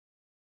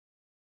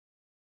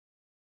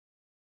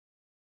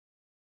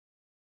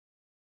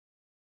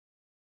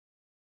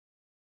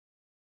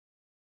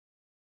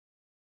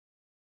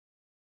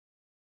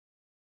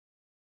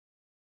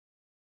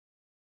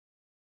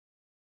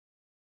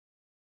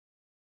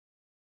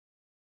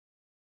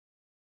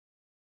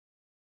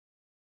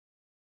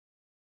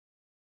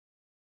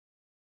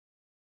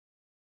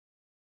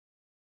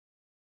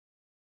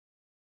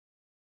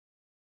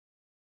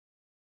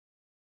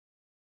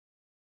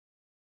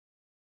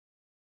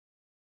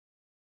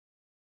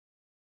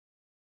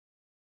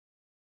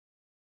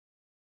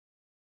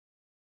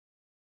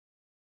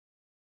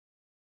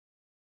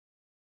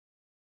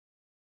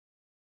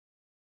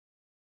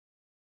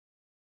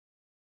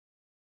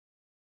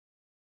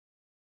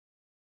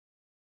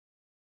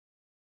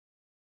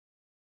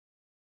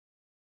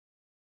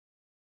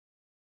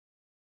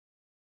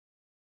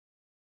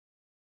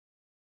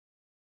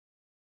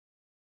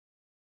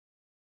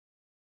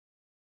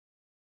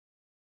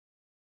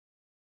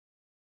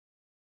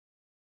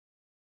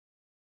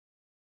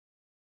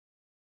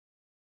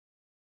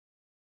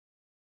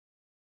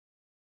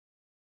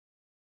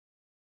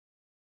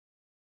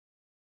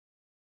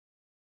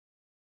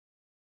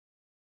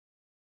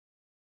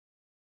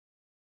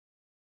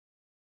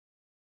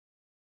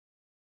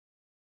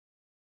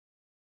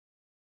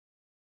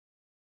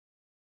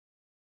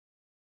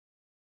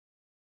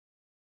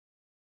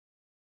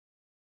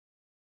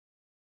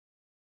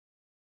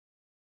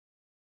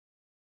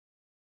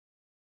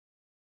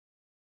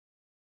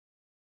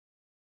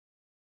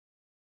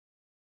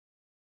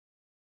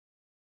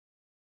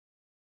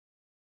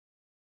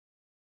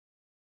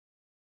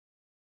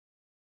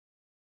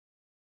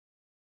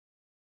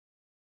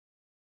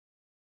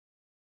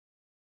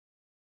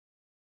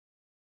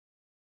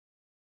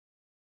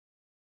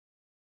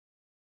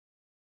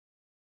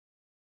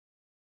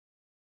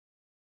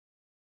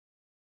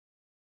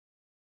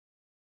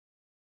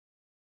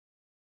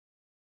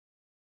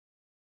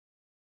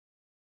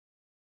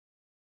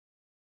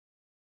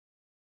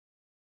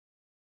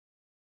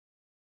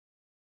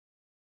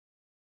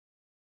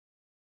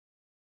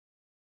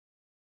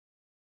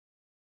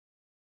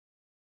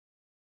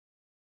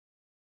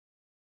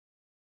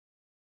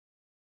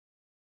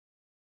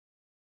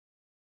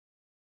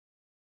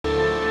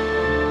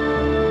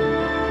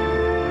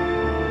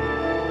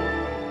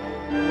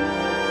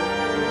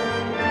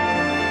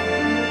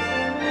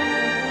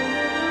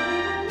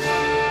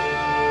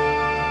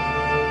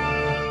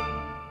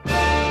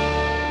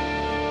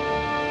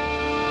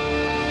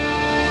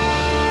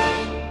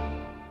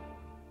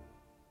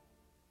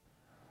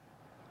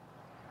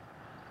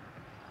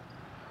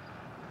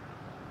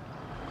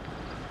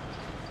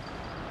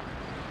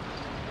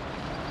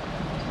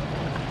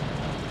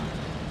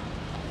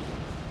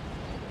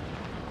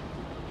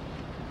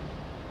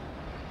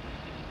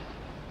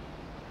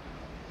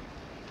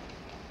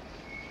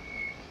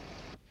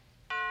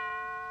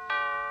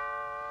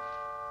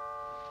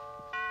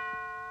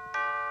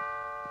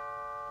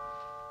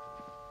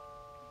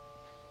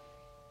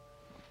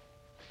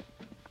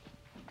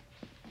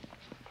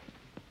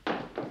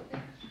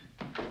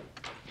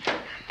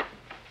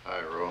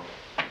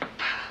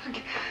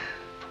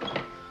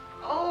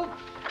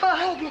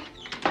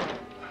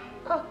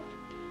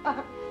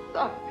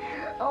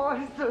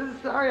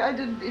sorry. I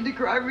didn't mean to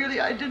cry. Really,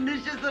 I didn't.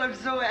 It's just that I'm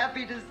so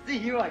happy to see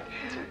you. Like,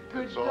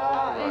 goodbye. It's all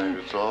right.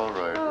 It's all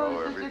right, oh,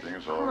 Ro.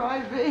 Everything's all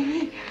right. Cry,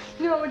 baby.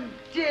 No,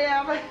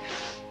 damn.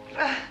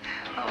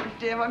 Oh,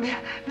 damn. I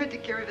meant to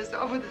carry this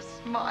off with a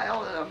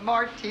smile and a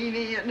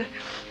martini and...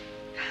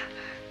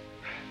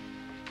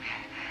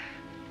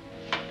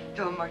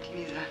 Though a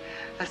martini's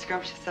a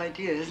scrumptious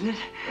idea, isn't it?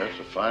 That's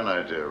a fine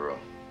idea, Ro.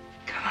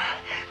 Come on.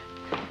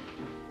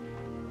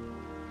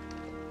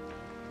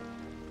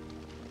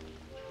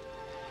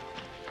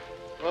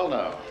 Well,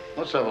 now,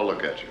 let's have a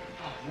look at you.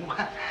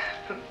 Oh,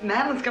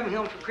 Madeline's coming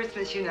home for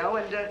Christmas, you know,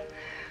 and,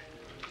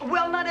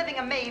 well, not having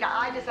a maid,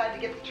 I decided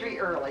to get the tree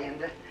early and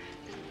just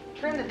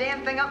trim the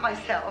damn thing up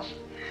myself.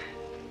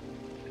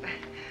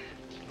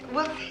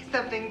 Well, say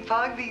something,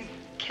 Pug. These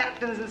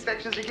captain's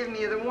inspections are giving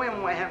me the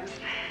whim-whams.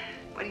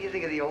 What do you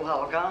think of the old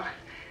Hulk, huh?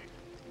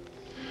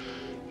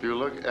 You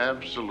look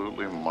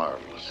absolutely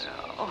marvelous.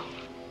 Oh,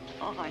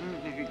 I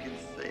knew you could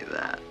say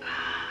that.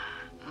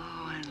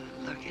 Oh,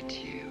 and look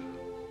at you.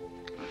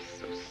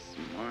 So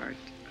smart.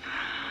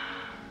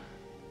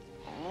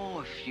 Oh,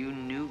 a few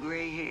new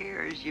gray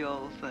hairs, you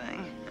old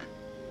thing.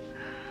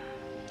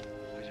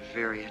 But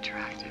very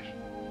attractive.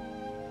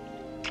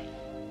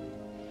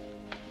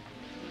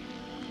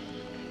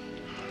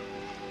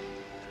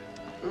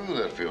 Ooh,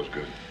 that feels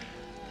good.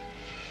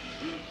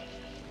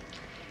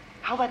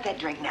 How about that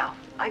drink now?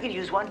 I could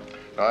use one.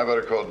 Now, I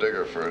better call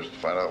Digger first,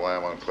 find out why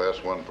I'm on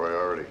Class 1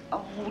 priority.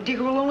 Oh,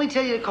 Digger will only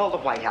tell you to call the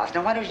White House.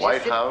 Now, why don't you White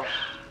just sit... House?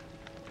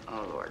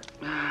 Oh, Lord.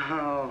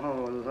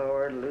 Oh,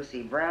 Lord.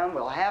 Lucy Brown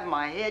will have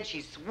my head.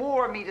 She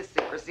swore me to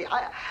secrecy.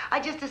 I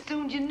just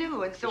assumed you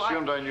knew, and so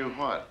Assumed I knew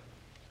what?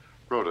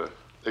 Rhoda,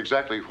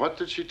 exactly what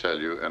did she tell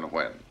you and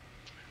when?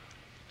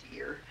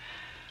 Dear.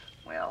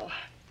 Well,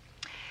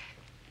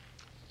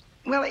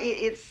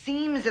 it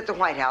seems that the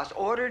White House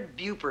ordered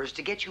Bupers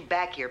to get you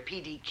back here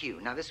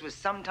PDQ. Now, this was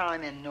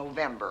sometime in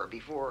November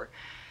before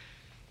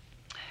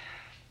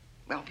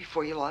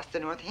you lost to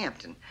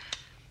Northampton.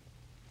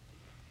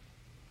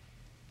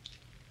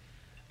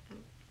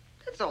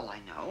 That's all I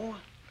know.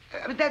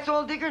 But that's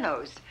all Digger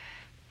knows.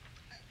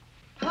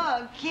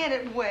 Pug, can't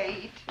it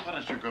wait? Why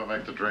don't you go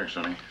make the drinks,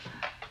 honey?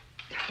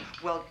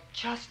 Well,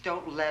 just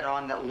don't let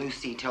on that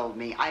Lucy told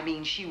me. I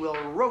mean, she will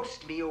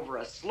roast me over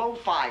a slow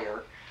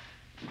fire.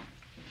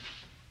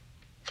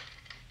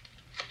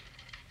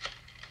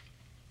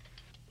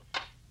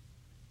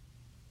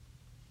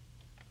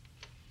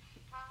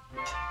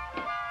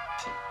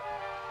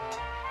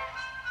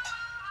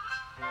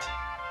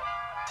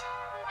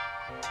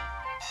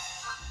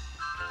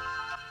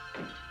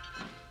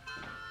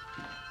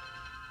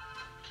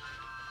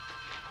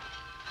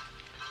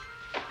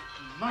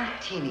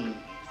 Martinis.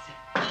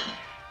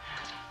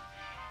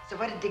 So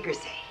what did Digger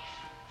say?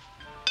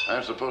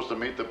 I'm supposed to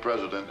meet the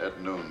president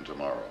at noon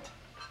tomorrow.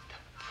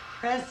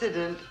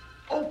 President?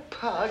 Oh,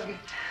 Pug.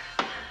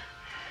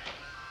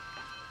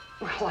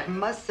 Well, I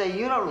must say,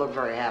 you don't look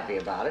very happy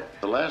about it.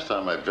 The last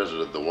time I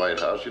visited the White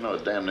House, you know,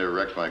 it damn near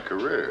wrecked my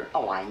career.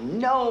 Oh, I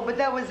know, but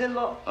that was in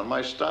law. On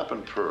my stop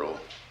in Pearl,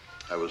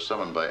 I was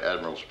summoned by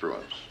Admiral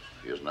Spruance.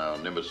 He is now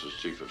Nimitz's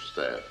chief of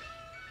staff.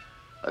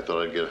 I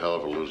thought I'd get hell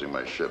for losing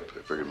my ship.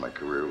 I figured my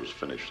career was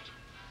finished.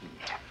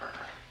 Never.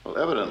 Well,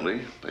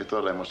 evidently, they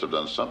thought I must have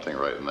done something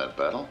right in that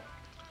battle.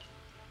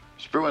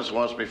 Spruance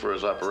wants me for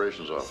his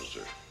operations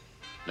officer.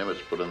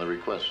 Nimitz put in the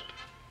request.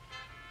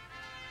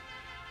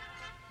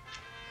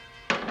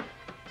 Oh,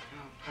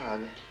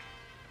 Pug.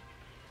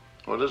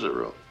 What is it,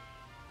 Ro?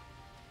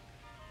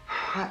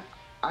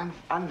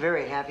 I'm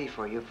very happy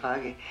for you,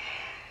 Pug.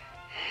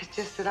 It's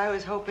just that I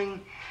was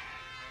hoping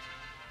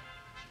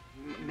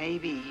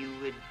maybe you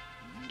would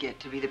get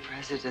to be the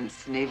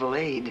president's naval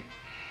aide.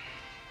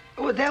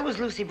 Well, that was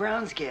Lucy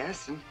Brown's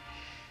guess, and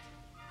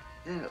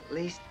then at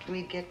least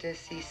we'd get to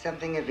see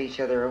something of each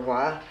other a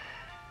while.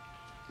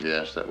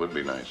 Yes, that would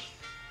be nice.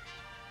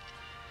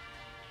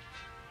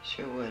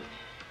 Sure would.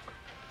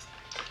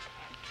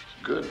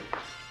 Good.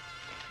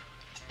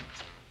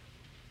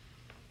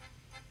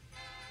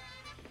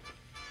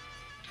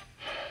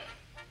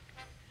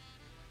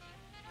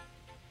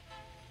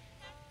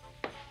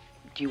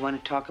 Do you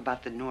want to talk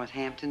about the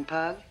Northampton,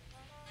 Pug?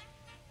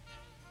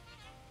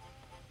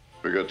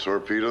 We got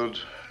torpedoed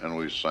and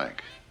we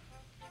sank.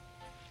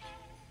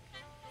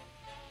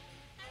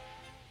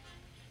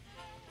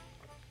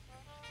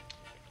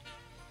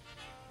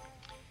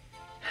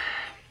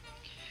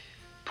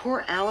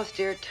 Poor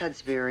Alistair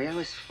Tudsbury. I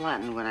was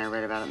flattened when I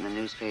read about it in the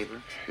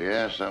newspaper.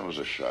 Yes, that was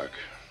a shock.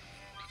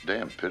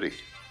 Damn pity.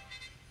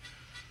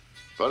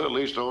 But at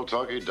least old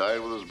Talkie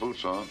died with his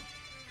boots on.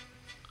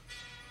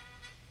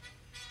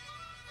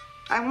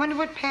 I wonder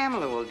what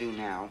Pamela will do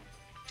now.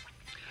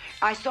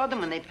 I saw them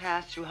when they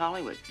passed through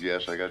Hollywood.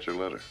 Yes, I got your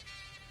letter.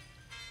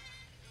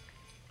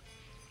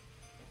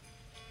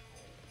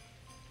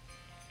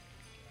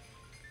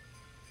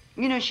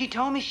 You know, she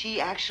told me she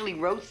actually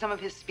wrote some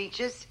of his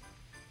speeches.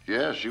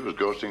 Yeah, she was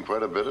ghosting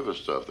quite a bit of his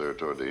stuff there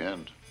toward the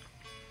end.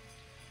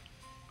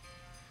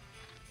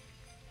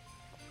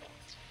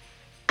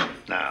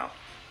 Now,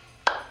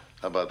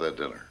 how about that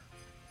dinner?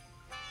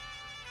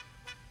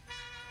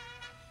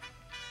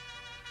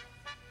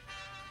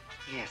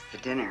 Yes, the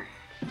dinner.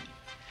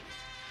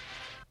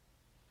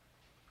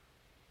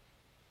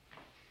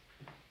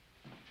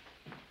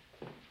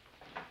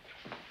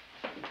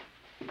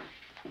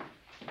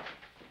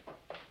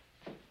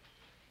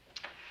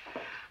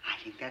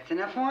 I think that's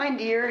enough wine,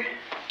 dear.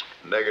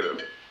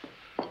 Negative.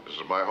 This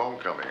is my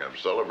homecoming. I'm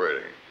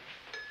celebrating.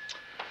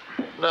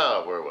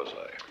 Now, where was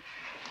I?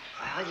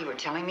 Well, you were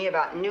telling me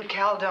about New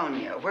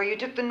Caledonia, where you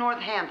took the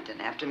Northampton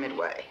after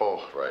Midway.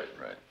 Oh, right.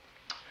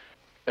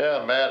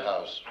 Yeah,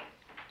 madhouse.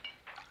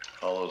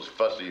 All those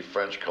fussy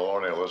French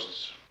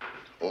colonialists,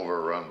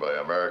 overrun by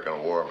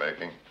American war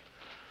making.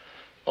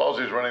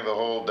 Halsey's running the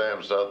whole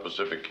damn South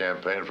Pacific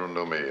campaign from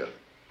Noumea.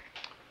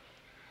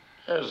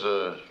 There's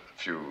a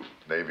few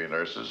Navy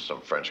nurses,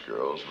 some French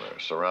girls, and they're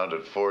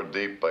surrounded 4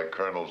 deep by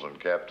colonels and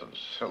captains.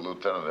 The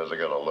lieutenant hasn't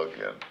got a look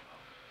in.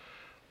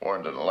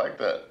 Warren didn't like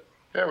that.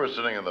 Yeah, we're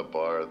sitting in the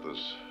bar at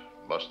this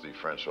musty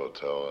French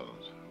hotel,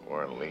 and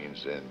Warren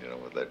leans in,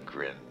 with that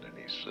grin, and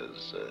he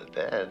says,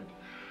 Dad,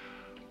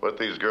 what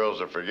these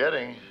girls are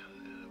forgetting,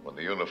 when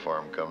the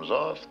uniform comes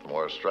off, the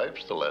more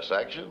stripes, the less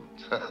action.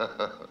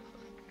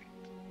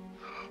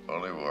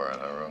 Only Warren,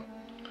 huh, Ro?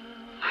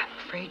 I'm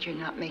afraid you're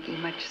not making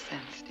much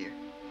sense, dear.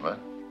 What?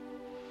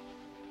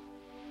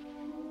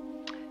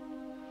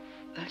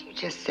 Well, you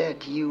just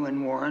said you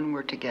and Warren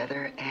were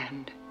together,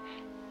 and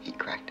he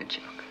cracked a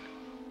joke.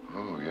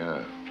 Oh,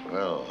 yeah.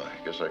 Well,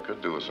 I guess I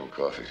could do with some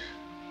coffee.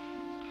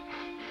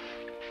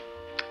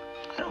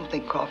 I don't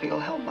think coffee will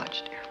help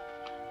much, dear.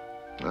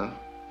 No?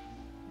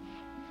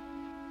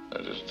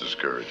 That is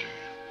discouraging.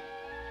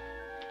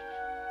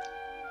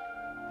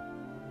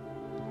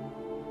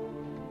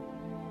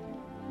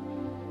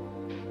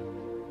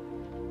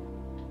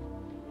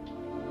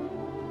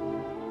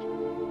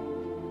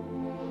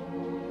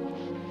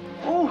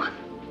 Oh,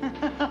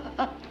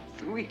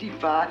 sweetie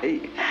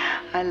pie.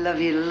 I love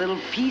you to little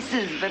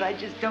pieces, but I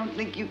just don't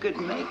think you could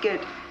make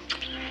it.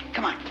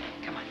 Come on.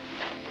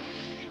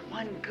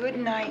 One good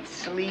night's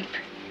sleep,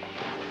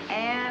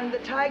 and the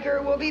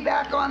tiger will be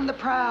back on the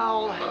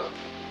prowl.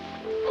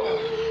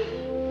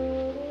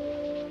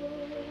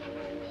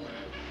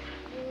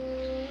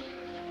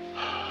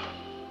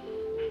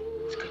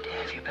 It's good to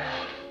have you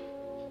back.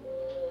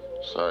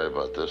 Sorry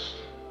about this.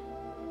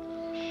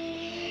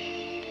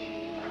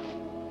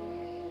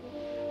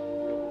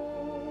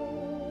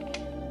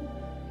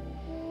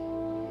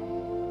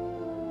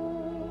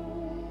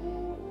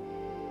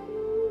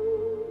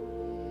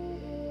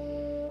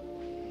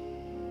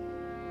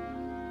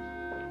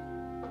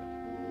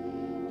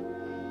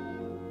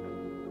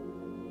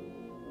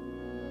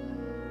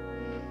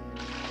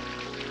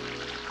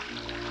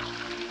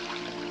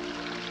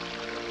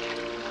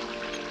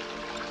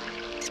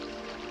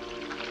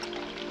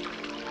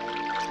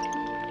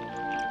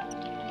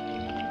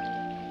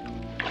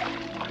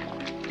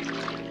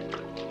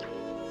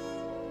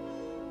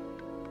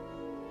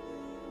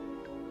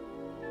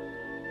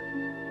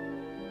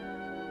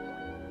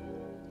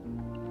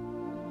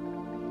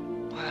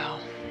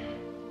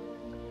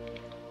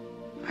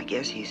 I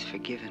guess he's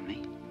forgiven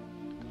me.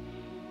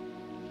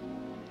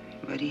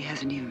 But he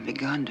hasn't even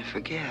begun to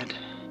forget.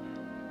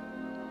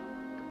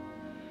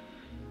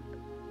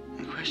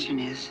 The question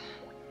is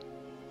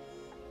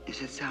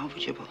it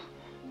salvageable?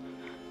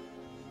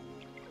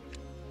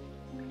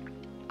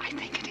 I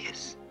think it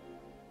is.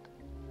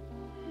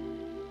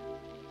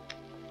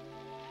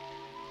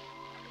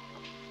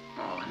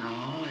 All in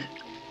all,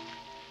 it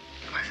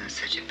wasn't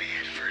such a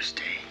bad first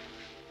day.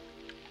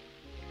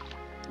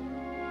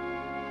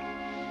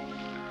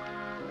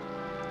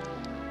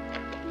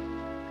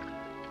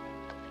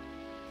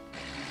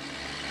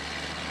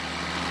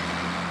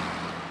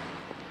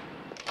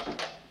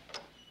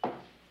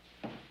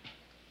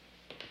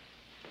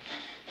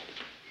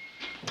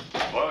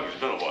 Well, it's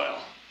been a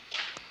while.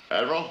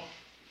 Admiral?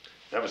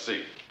 Have a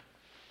seat.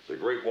 The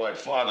Great White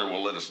Father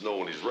will let us know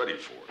when he's ready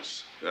for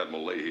us.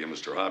 Admiral Leahy and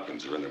Mr.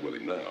 Hopkins are in there with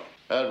him now.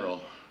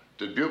 Admiral,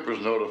 did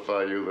Bupers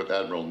notify you that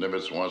Admiral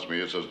Nimitz wants me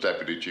as his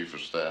Deputy Chief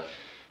of Staff?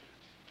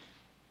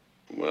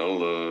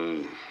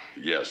 Well,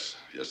 yes.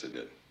 Yes, they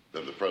did.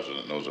 Then the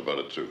President knows about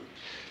it, too.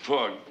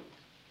 Pug,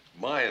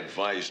 my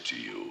advice to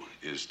you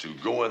is to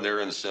go in there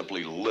and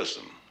simply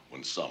listen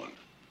when summoned.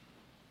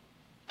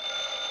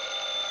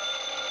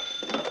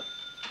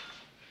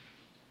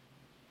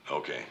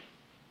 Okay.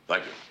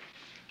 Thank you.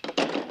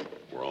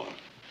 We're on.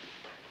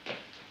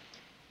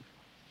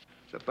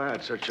 It's a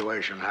bad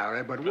situation,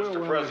 Harry, but we're Mr.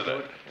 willing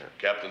President, to do it.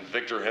 Captain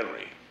Victor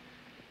Henry.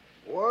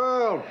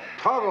 Well,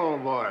 Pug,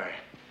 old boy.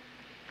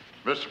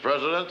 Mr.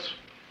 President?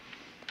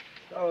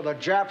 Oh, the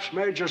Japs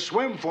made you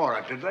swim for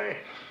it, did they?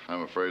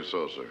 I'm afraid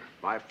so, sir.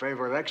 My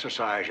favorite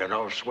exercise,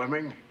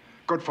 swimming.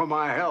 Good for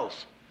my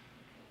health.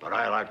 But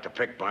I like to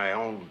pick my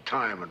own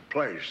time and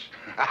place.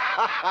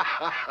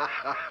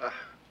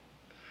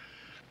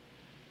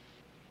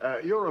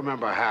 You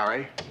remember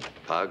Harry.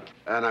 Pug?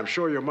 And I'm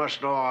sure you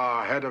must know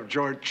our head of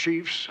Joint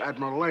Chiefs,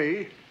 Admiral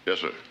Lee. Yes,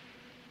 sir.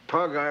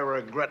 Pug, I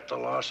regret the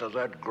loss of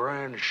that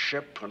grand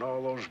ship and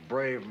all those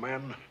brave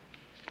men.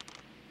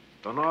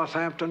 The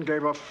Northampton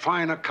gave a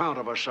fine account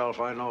of herself,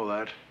 I know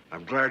that.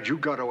 I'm glad you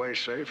got away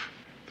safe.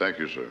 Thank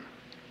you, sir.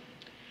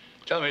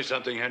 Tell me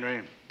something,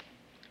 Henry.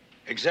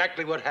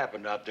 Exactly what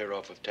happened out there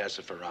off of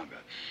Tassafaranga.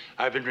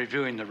 I've been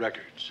reviewing the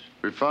records.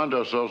 We found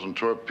ourselves in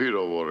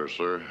torpedo water,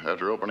 sir,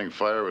 after opening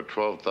fire at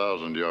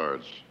 12,000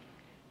 yards.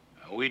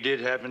 We did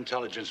have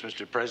intelligence,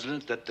 Mr.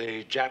 President, that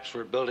the Japs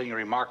were building a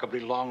remarkably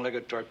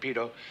long-legged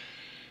torpedo.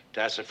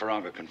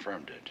 Tassafaranga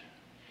confirmed it.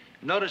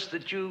 Notice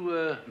that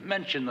you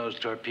mentioned those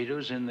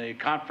torpedoes in the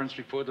conference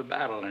before the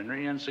battle,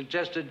 Henry, and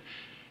suggested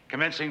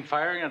commencing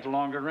firing at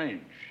longer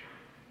range.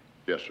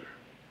 Yes, sir.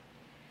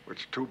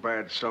 It's too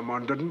bad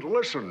someone didn't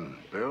listen,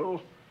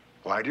 Bill.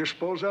 Why do you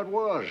suppose that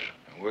was?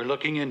 We're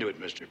looking into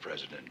it, Mr.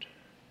 President.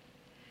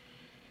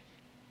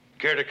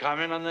 Care to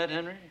comment on that,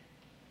 Henry?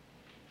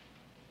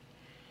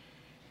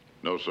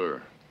 No,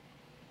 sir.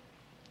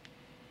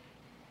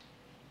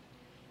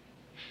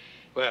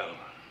 Well,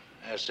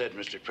 as said,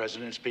 Mr.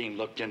 President, it's being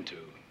looked into.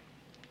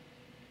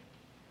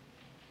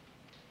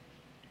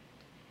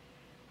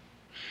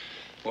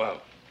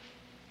 Well,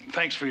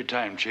 thanks for your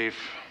time, Chief.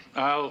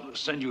 I'll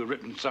send you a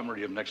written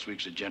summary of next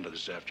week's agenda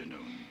this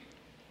afternoon.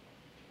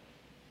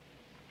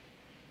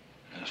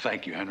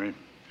 Thank you, Henry.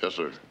 Yes,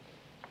 sir.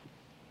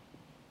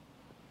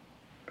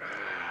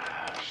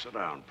 Sit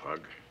down, Pug.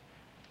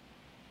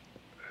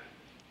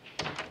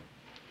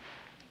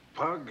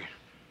 Pug,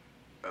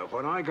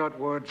 when I got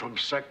word from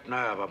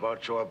SecNav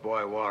about your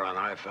boy Warren,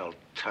 I felt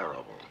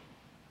terrible.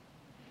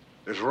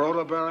 Is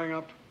Rhoda bearing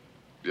up?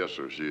 Yes,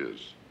 sir, she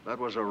is. That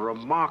was a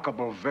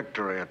remarkable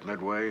victory at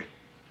Midway.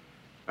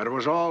 And it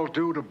was all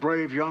due to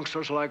brave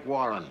youngsters like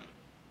Warren.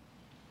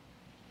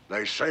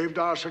 They saved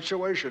our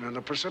situation in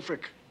the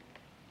Pacific.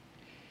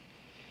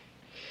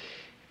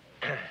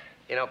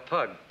 You know,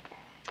 Pug,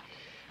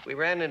 we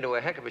ran into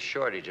a heck of a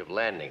shortage of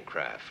landing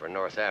craft for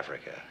North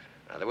Africa.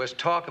 Now, there was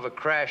talk of a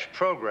crash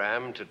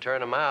program to turn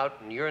them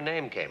out, and your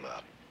name came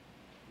up.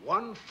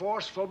 One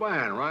forceful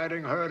man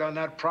riding herd on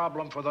that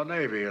problem for the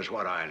Navy is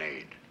what I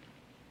need.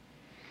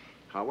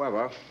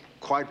 However,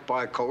 quite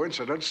by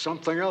coincidence,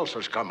 something else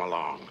has come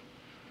along.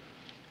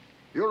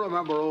 You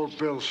remember old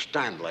Bill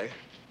Stanley?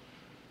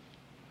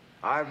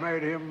 I've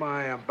made him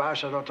my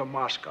ambassador to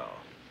Moscow.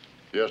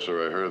 Yes,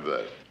 sir, I heard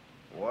that.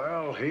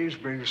 Well, he's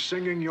been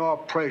singing your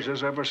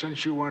praises ever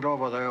since you went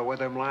over there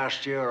with him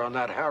last year on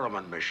that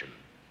Harriman mission.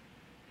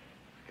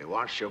 He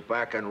wants you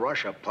back in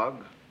Russia,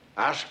 Pug.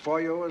 Asked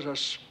for you as a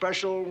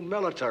special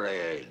military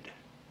aid.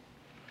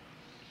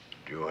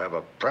 Do you have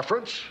a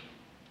preference?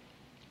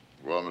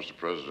 Well, Mr.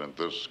 President,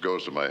 this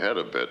goes to my head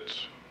a bit,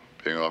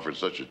 being offered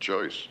such a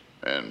choice,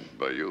 and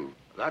by you.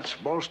 That's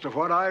most of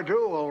what I do,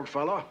 old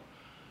fella.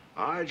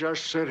 I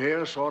just sit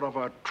here, sort of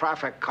a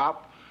traffic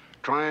cop,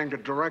 trying to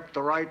direct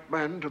the right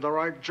men to the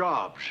right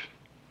jobs.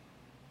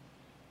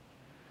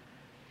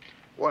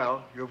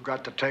 Well, you've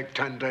got to take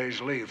 10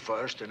 days leave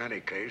first, in any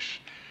case.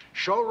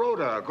 Show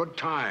Rhoda a good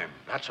time.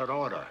 That's an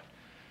order.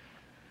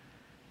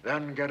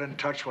 Then get in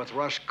touch with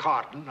Russ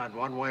Carton, and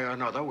one way or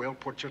another, we'll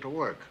put you to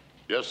work.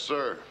 Yes,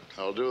 sir.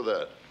 I'll do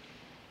that.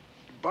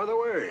 By the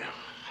way,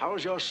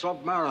 how's your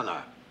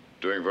submariner?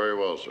 Doing very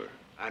well, sir.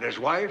 And his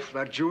wife,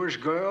 that Jewish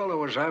girl who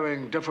was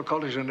having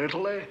difficulties in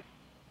Italy?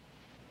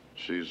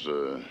 She's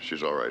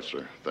all right,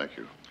 sir. Thank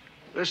you.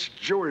 This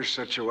Jewish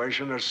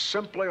situation is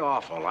simply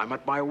awful. I'm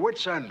at my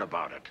wit's end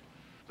about it.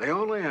 The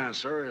only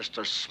answer is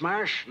to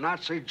smash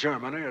Nazi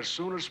Germany as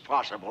soon as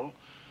possible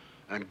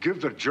and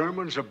give the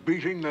Germans a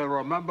beating they'll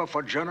remember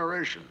for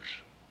generations.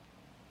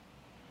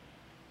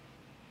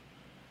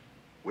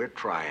 We're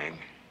trying.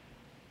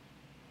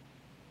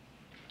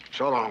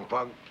 So long,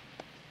 Pug.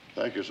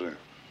 Thank you, sir.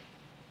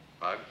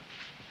 Pug?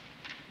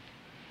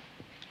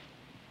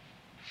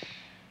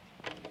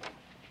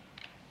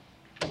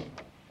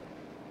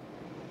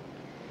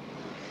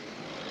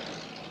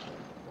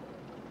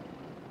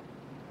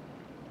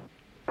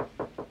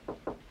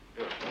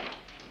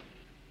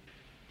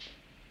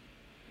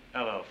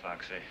 Hello,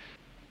 Foxy.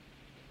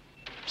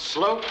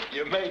 Slope,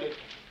 you made it.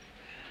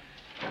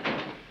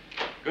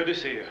 Good to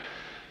see you.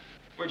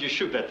 Where'd you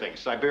shoot that thing?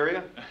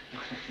 Siberia?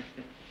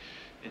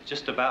 It's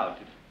just about.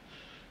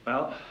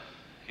 Well,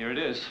 here it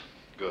is.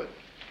 Good.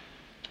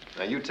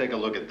 Now you take a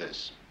look at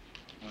this.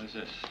 What is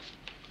this?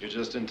 You're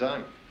just in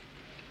time.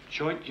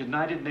 Joint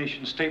United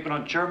Nations Statement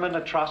on German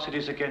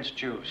Atrocities Against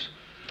Jews.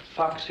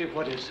 Foxy,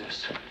 what is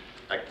this?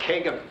 A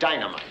keg of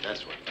dynamite,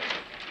 that's what.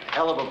 A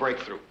hell of a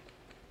breakthrough.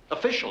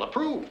 Official,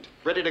 approved.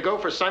 Ready to go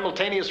for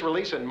simultaneous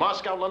release in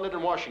Moscow, London,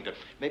 and Washington.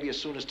 Maybe as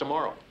soon as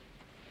tomorrow.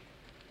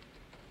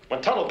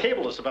 When Tuttle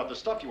cabled us about the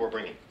stuff you were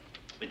bringing,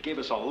 it gave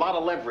us a lot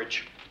of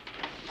leverage.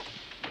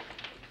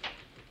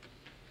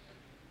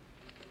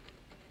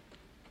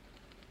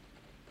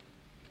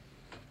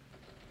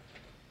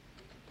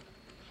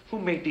 Who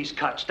made these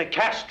cuts? They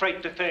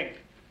castrate the thing.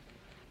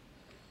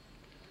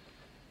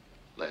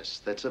 Les,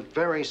 that's a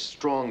very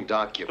strong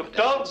document. Look,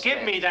 don't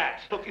give me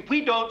that. Look, if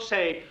we don't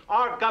say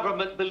our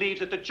government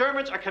believes that the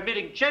Germans are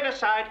committing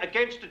genocide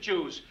against the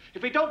Jews,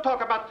 if we don't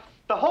talk about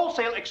the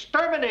wholesale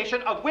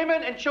extermination of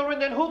women and children,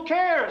 then who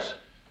cares?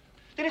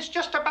 Then it's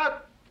just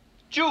about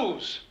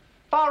Jews,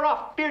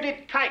 far-off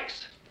bearded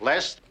kikes.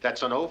 Les,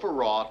 that's an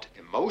overwrought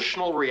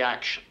emotional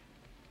reaction.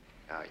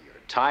 Now, you're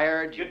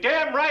tired. You're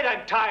damn right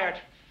I'm tired.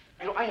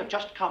 You know, I have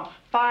just come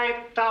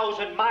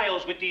 5,000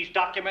 miles with these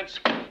documents.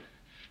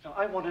 Now,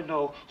 I want to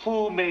know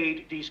who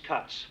made these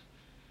cuts.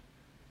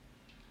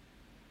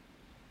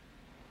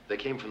 They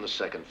came from the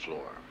second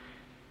floor.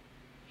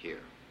 Here.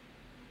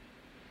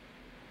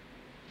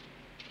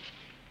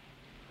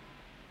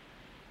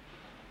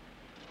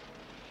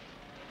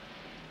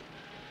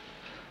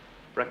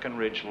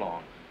 Breckenridge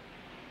Lawn.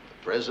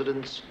 The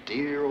president's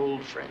dear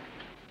old friend.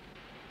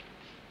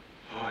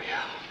 Oh,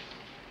 yeah.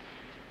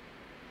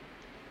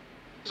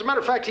 As a matter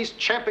of fact, he's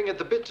champing at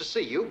the bit to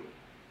see you.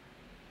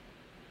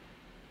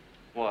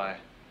 Why?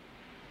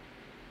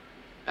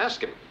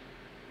 Ask him.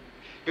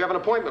 You have an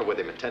appointment with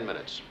him in 10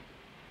 minutes.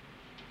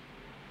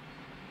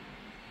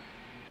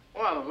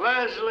 Well,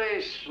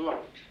 Leslie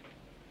Sloat.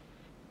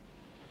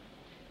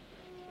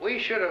 We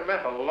should have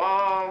met a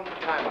long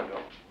time ago.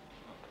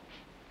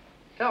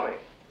 Tell me,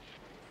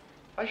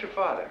 how's your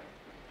father?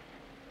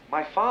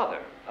 My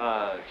father?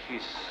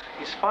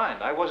 He's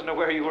fine. I wasn't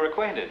aware you were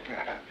acquainted.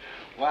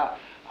 Well,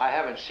 I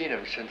haven't seen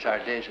him since our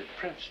days at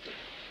Princeton.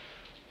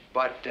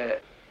 But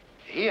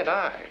he and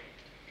I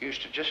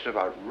used to just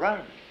about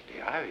run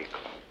the Ivy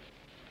Club.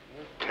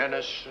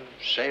 Tennis, and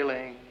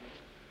sailing,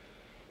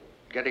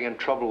 getting in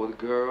trouble with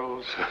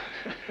girls.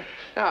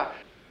 Now,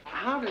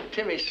 how did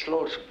Timmy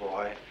Sloat's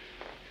boy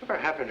ever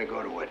happen to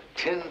go to a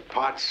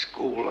tin-pot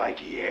school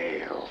like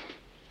Yale?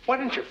 Why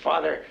didn't your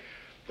father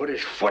put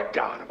his foot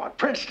down about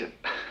Princeton?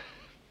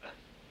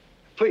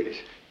 Please.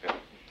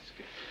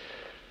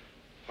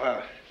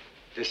 Well,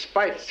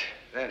 despite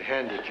that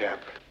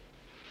handicap,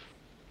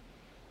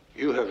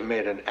 you have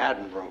made an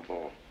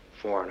admirable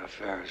foreign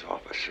affairs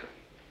officer.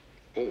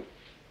 Oh,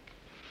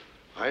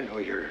 I know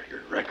your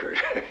record.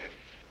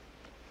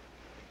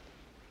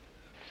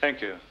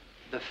 Thank you.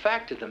 The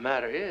fact of the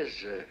matter is,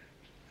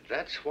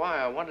 that's why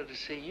I wanted to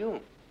see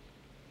you.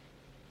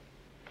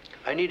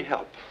 I need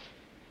help.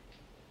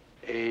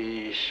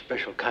 A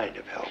special kind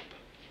of help.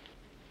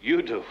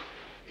 You do?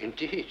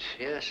 Indeed,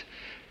 yes.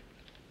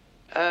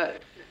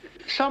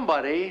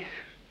 Somebody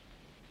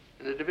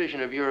in the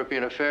Division of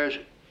European Affairs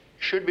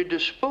should be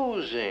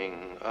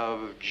disposing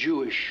of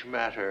Jewish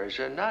matters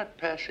and not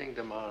passing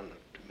them on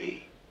to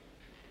me.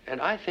 And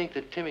I think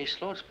that Timmy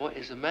Sloat's boy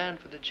is the man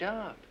for the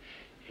job.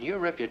 And your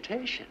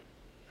reputation,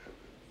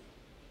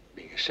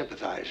 being a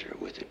sympathizer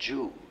with the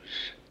Jews,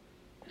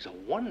 is a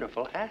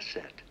wonderful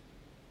asset.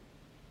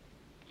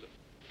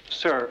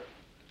 Sir.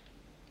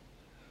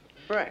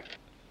 Breck.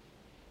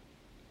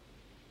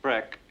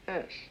 Breck.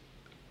 Yes.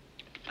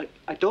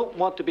 I don't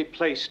want to be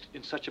placed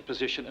in such a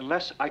position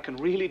unless I can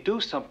really do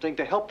something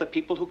to help the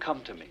people who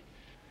come to me.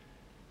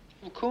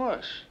 Of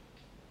course.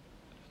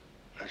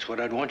 That's what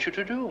I'd want you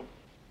to do.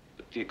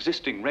 But the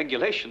existing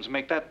regulations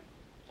make that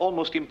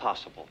almost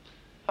impossible.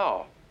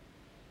 How?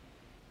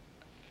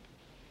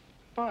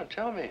 Come on,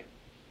 tell me.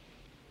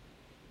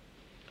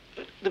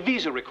 The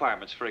visa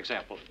requirements, for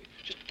example.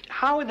 Just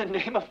how in the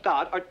name of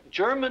God are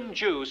German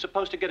Jews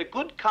supposed to get a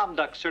good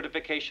conduct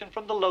certification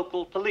from the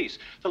local police?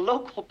 The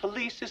local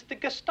police is the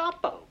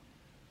Gestapo.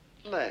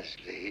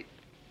 Leslie,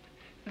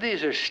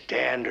 these are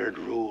standard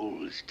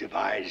rules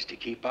devised to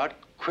keep out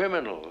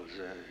criminals,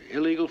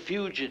 illegal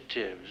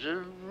fugitives,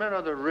 men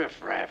of the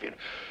riffraff. You know.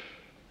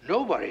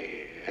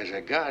 Nobody has a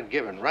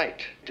God-given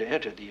right to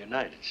enter the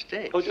United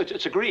States. Oh,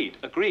 it's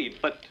agreed,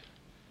 but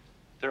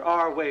there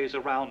are ways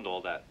around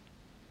all that.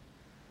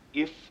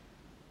 If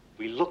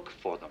we look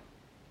for them.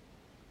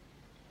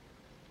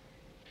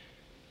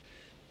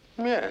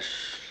 Yes.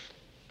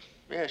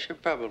 Yes, you're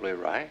probably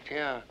right,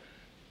 yeah.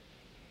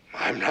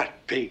 I'm not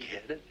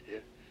big-headed. Yeah.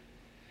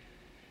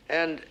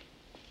 And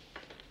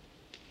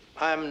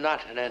I'm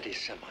not an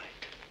anti-Semite.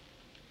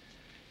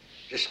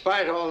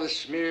 Despite all the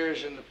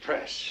smears in the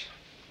press.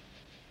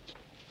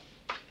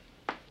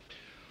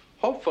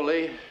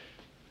 Hopefully,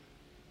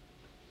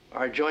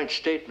 our joint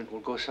statement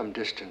will go some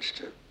distance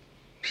to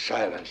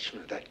silence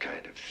that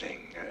kind of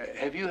thing.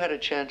 Have you had a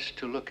chance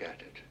to look at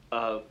it?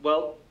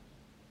 Well,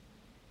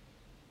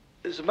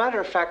 as a matter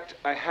of fact,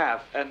 I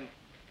have. And,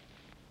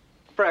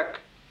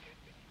 Breck,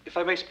 if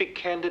I may speak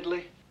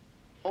candidly.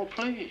 Oh,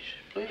 please,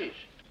 please.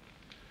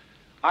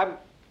 I'm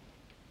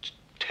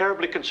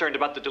terribly concerned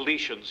about the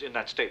deletions in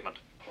that statement.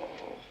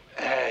 Oh,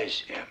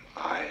 as am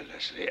I,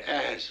 Leslie,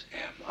 as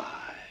am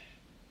I.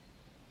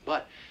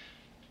 But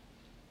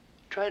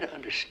try to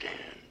understand.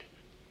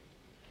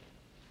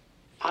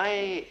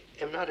 I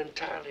am not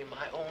entirely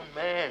my own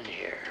man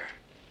here.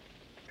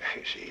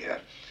 You see,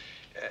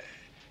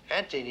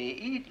 Anthony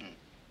Eden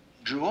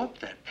drew up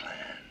that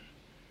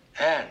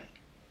plan.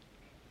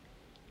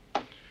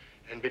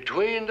 And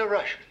between the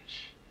Russians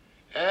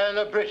and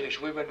the British,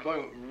 we've been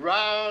going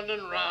round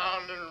and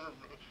round, and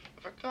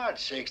for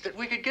God's sakes, that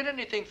we could get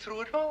anything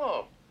through at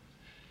all.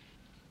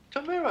 It's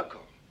a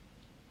miracle.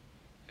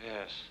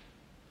 Yes.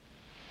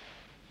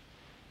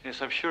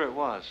 Yes, I'm sure it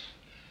was.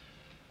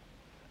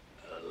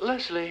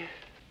 Leslie,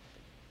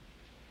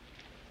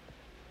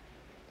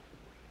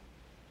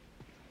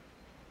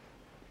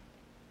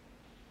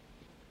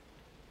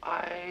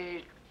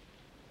 I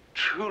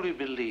truly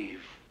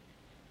believe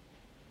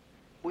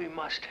we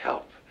must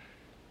help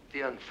the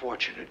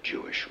unfortunate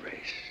Jewish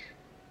race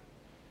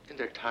in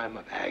their time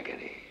of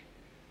agony,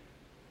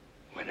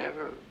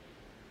 whenever,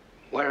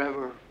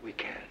 wherever we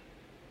can,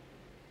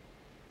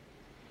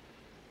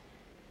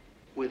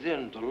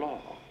 within the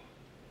law.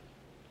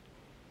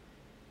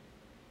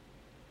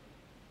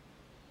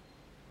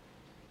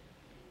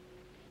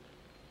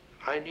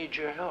 I need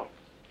your help.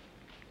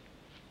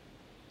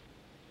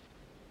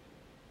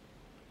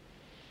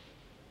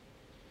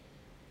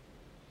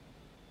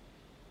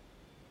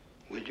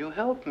 Will you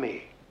help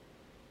me?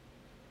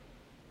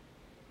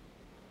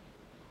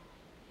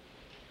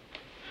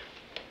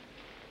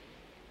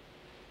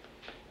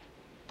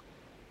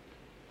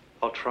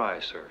 I'll try,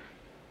 sir.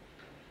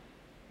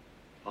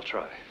 I'll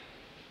try.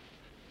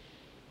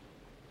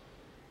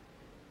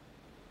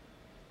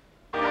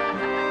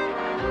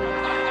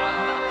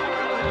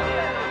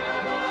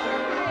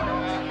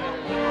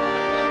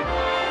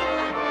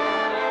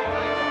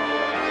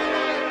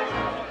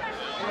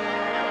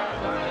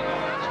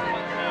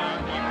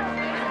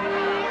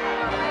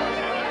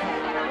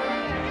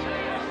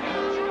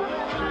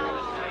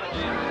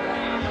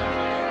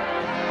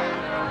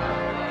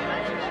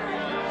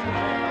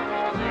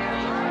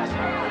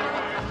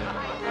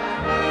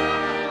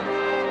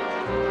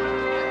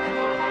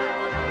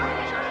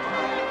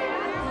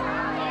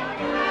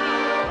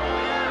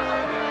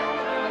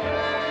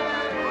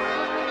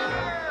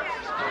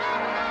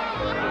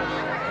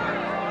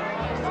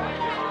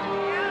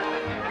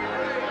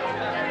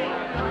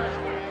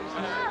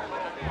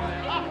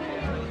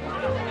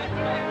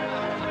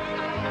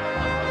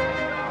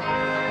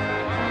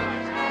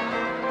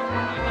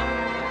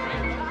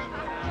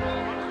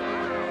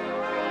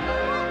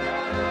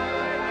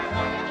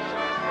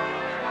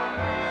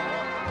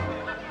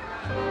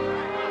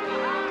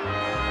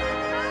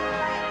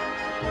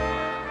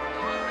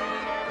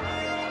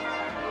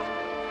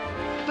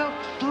 Well,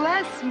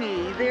 bless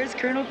me. There's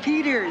Colonel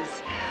Peters.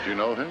 Do you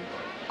know him?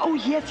 Oh,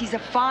 yes, he's a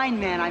fine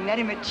man. I met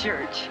him at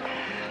church.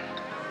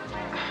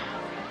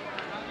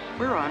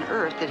 Where on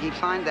earth did he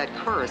find that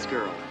chorus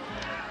girl?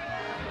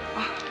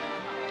 Oh,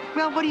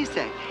 well, what do you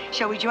say?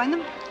 Shall we join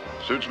them?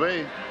 Suits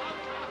me.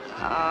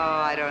 Oh,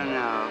 I don't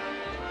know.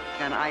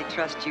 Can I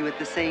trust you at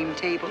the same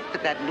table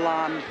with that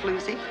blonde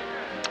floozy?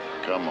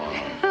 Come on.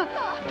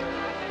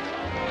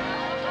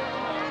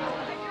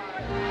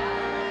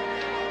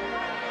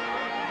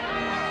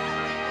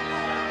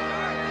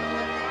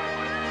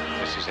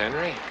 Mrs.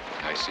 Henry,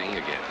 nice seeing you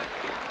again.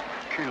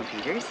 Colonel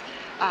Peters.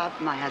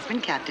 My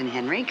husband, Captain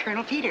Henry.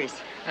 Colonel Peters.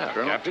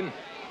 Colonel? Captain.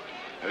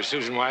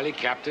 Susan Wiley,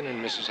 Captain,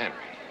 and Mrs. Henry.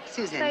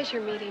 Susan.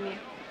 Pleasure meeting you.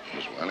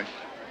 Miss Wiley.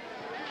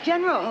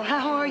 General,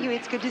 how are you?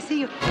 It's good to see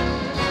you.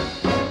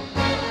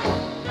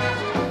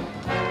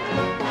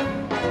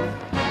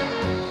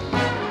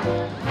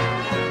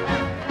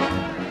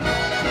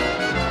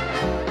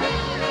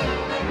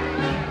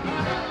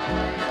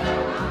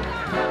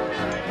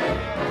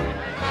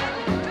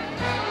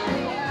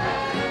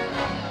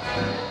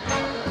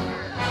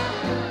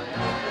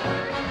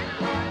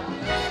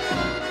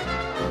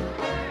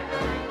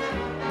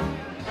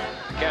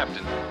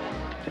 Captain,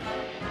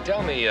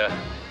 tell me,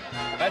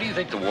 how do you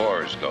think the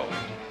war is going?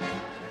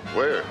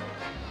 Where?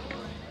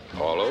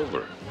 All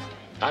over.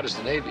 How does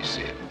the Navy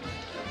see it?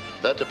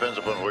 That depends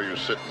upon where you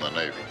sit in the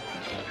Navy.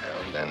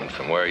 Well, then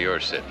from where you're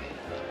sitting.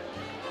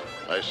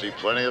 I see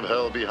plenty of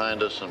hell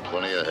behind us and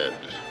plenty ahead.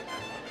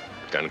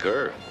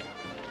 Concur.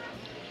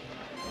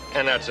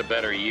 And that's a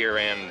better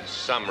year-end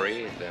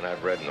summary than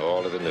I've read in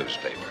all of the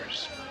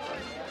newspapers.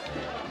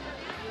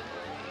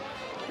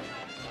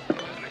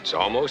 It's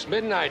almost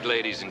midnight,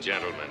 ladies and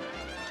gentlemen.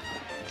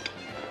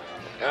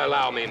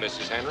 Allow me,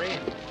 Mrs. Henry.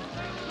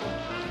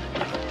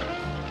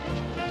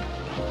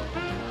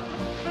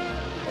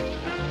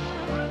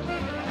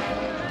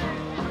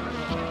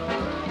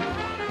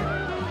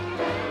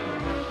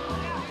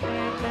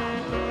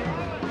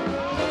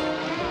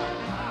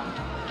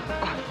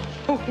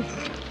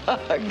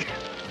 Pug.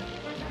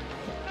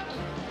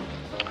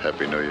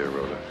 Happy New Year,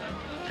 Rhoda.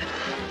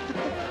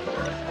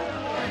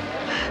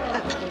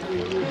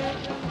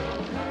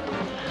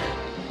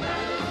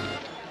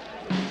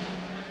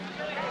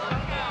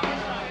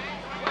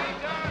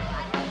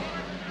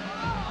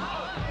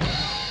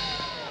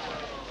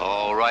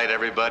 All right,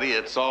 everybody,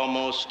 it's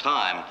almost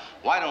time.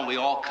 Why don't we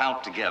all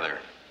count together?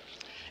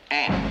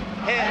 And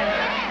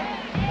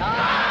 10, 9,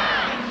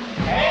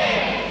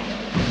 8,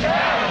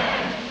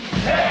 7,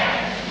 6,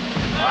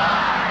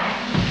 5,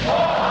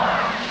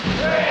 4,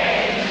 3,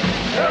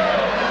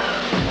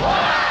 2,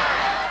 1.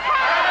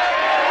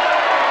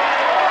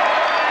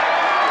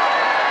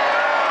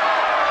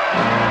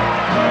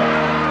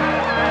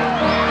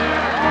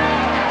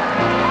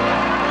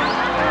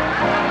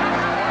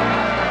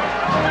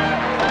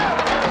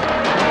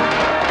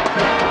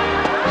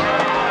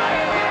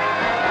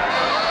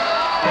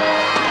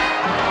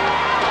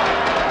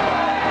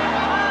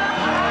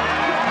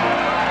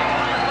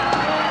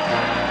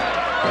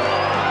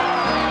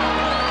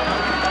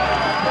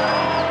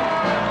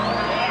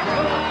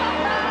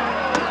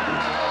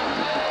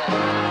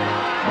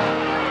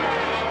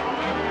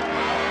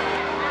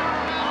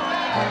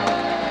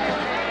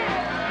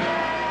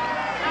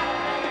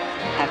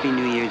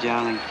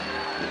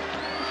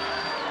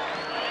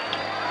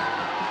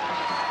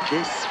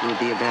 this will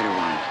be a better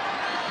one.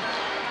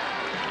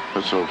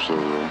 Let's hope so,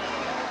 Will.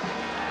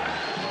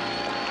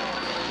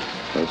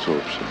 Let's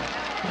hope so.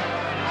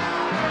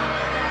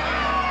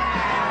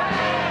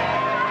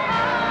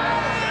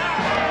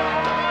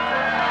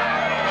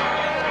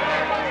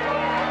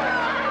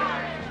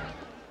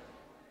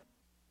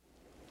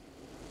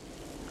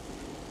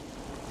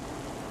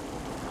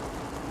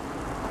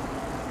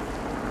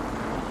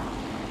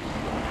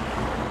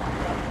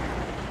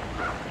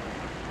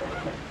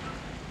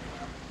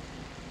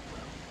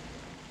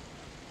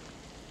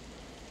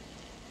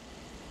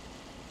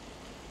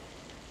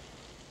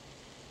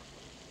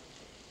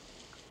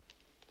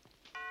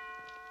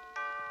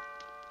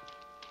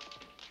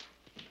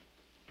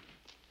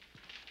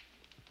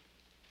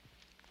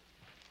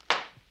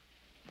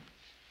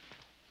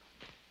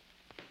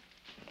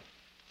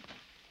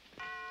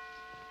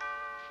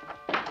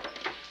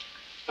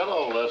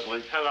 Hello,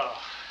 Leslie. Hello.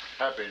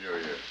 Happy New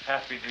Year.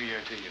 Happy New Year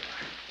to you.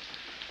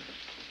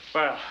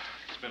 Well,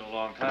 it's been a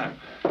long time.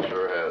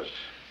 Sure has.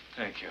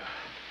 Thank you.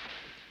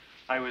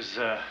 I was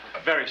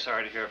very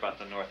sorry to hear about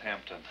the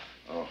Northampton.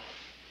 Oh.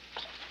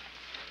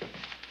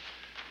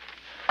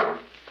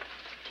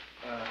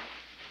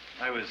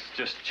 I was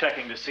just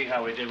checking to see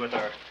how we did with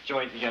our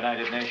joint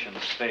United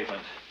Nations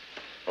statement.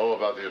 Oh,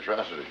 about the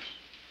atrocities.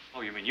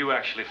 Oh, you mean you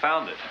actually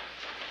found it?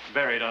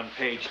 Buried on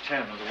page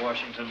 10 of the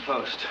Washington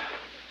Post.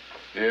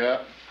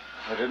 Yeah.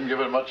 They didn't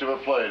give it much of a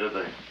play, did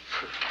they?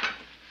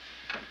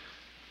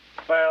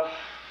 Well,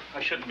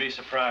 I shouldn't be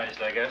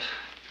surprised, I guess.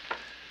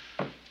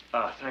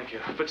 Ah, thank you.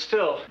 But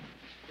still,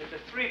 if the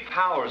three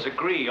powers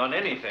agree on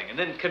anything and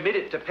then commit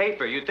it to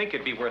paper, you'd think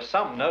it'd be worth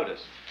some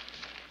notice.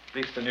 At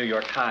least the New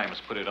York Times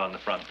put it on the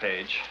front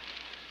page.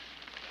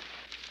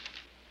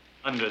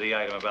 Under the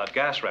item about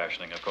gas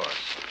rationing, of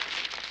course.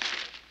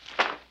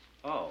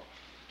 Oh.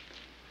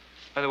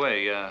 By the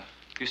way,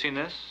 you seen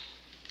this?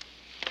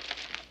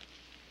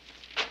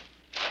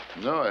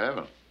 No, I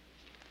haven't.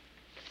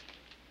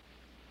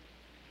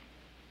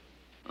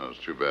 That was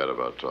too bad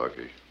about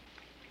Talkie.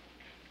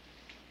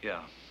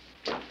 Yeah.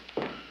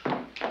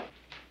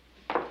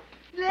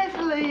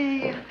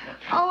 Leslie!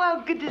 Oh,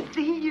 how good to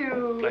see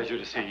you. Pleasure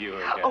to see you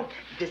again. Oh,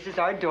 this is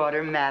our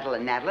daughter,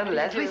 Madeline. Madeline,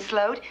 Leslie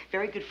Sloat,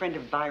 very good friend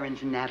of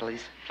Byron's and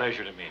Natalie's.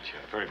 Pleasure to meet you.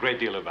 I've heard a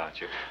great deal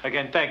about you.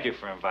 Again, thank you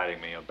for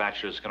inviting me. You know,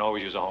 bachelors can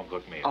always use a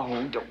home-cooked meal.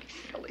 Oh, don't be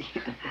silly.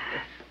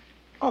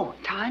 Oh,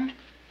 time?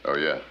 Oh,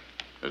 yeah.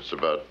 It's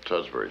about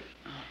Tusbury.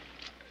 Oh,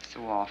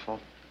 so awful.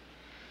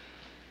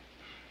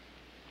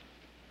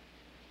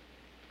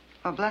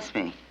 Oh, bless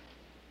me.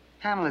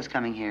 Pamela's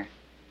coming here.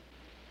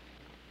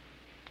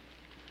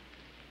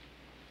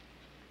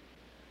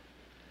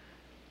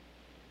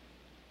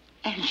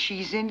 And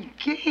she's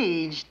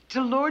engaged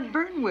to Lord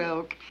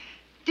Burnwilk.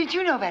 Did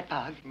you know that,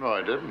 Pug? No,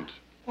 I didn't.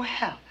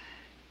 Well,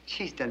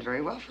 she's done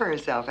very well for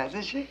herself,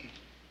 hasn't she?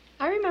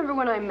 I remember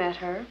when I met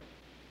her.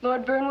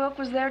 Lord Burnwilk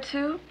was there,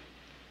 too.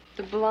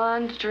 The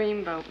blonde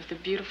dreamboat with the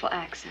beautiful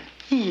accent.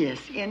 Yes,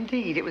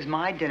 indeed. It was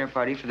my dinner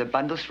party for the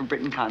Bundles for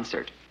Britain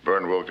concert.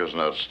 Burnwilk is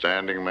an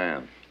outstanding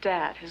man.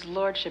 Dad, his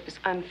lordship is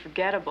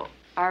unforgettable.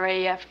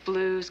 RAF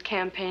blues,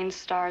 campaign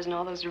stars, and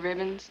all those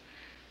ribbons.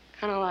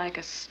 Kind of like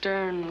a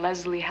stern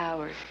Leslie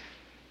Howard.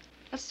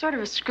 That's sort of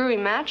a screwy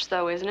match,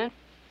 though, isn't it?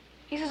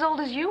 He's as old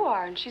as you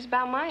are, and she's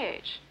about my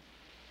age.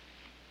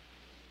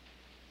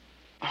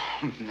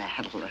 Oh,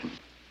 Madeline.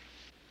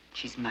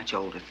 She's much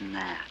older than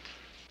that.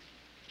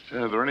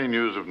 Are there any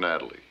news of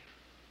Natalie?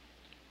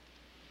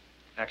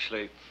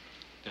 Actually,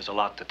 there's a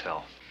lot to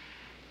tell.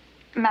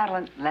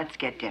 Madeline, let's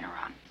get dinner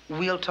on.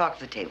 We'll talk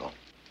the table.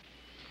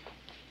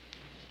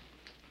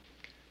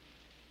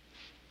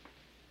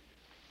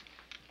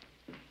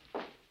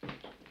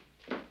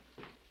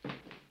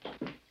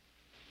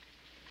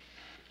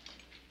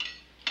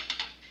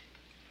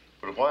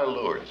 But why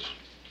Lourdes?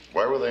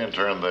 Why were they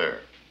interned there?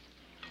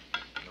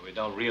 We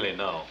don't really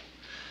know.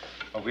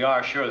 But we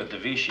are sure that the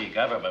Vichy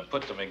government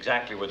put them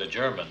exactly where the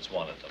Germans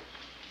wanted them.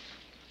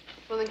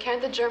 Well, then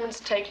can't the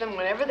Germans take them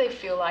whenever they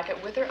feel like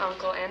it with their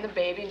uncle and the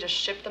baby and just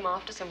ship them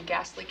off to some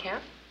ghastly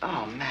camp?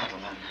 Oh,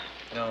 Madeline.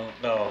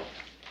 No.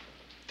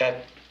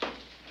 That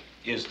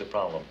is the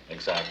problem,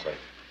 exactly.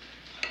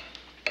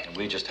 And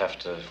we just have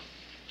to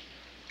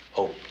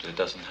hope that it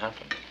doesn't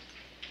happen.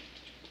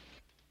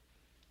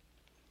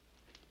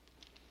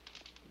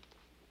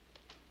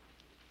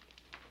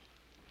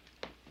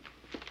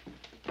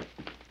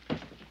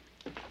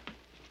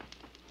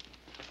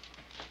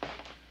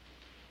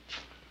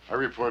 I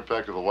report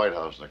back to the White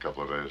House in a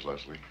couple of days,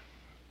 Leslie.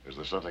 Is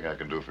there something I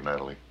can do for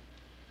Natalie?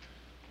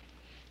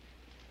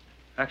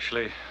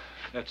 Actually,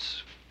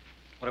 that's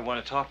what I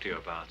want to talk to you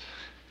about.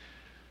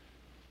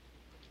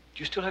 Do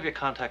you still have your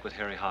contact with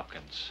Harry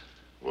Hopkins?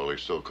 Well, he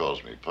still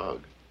calls me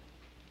Pug.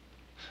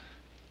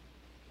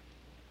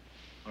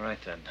 All right,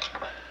 then.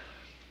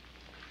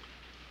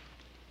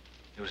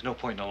 There was no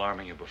point in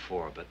alarming you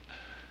before, but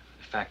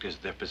the fact is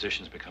their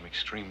position's become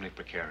extremely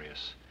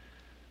precarious.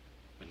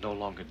 We're no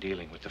longer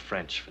dealing with the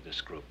French for this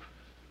group.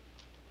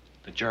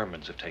 The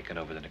Germans have taken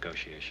over the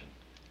negotiation.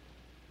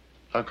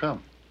 How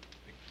come?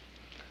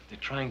 They're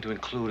trying to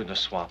include in the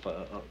swap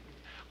a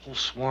whole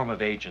swarm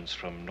of agents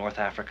from North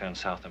Africa and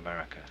South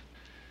America.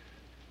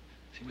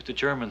 See, with the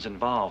Germans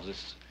involved,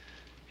 this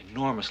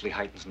enormously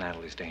heightens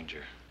Natalie's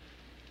danger.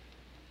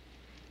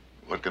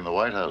 What can the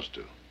White House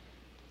do?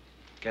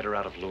 Get her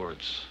out of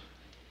Lourdes.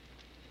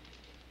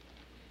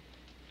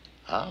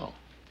 How?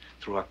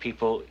 Through our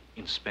people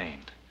in Spain.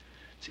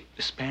 See,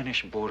 the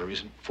Spanish border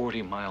isn't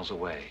 40 miles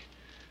away.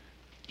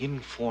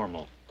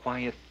 Informal,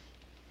 quiet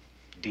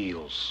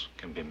deals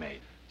can be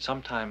made.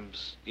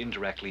 Sometimes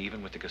indirectly,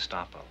 even with the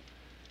Gestapo.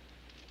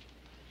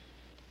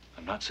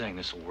 I'm not saying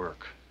this will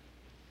work.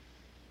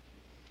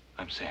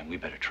 I'm saying we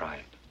better try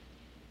it.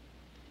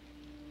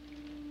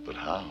 But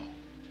how?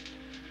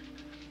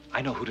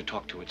 I know who to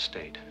talk to at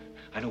State.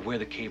 I know where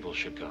the cables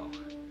should go.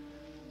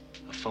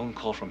 A phone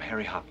call from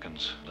Harry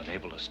Hopkins will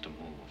enable us to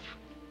move.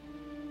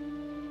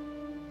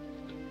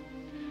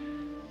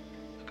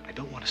 Look, I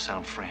don't want to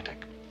sound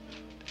frantic,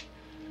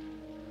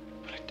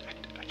 but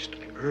I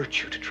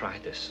urge you to try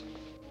this.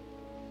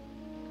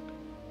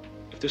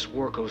 If this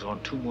war goes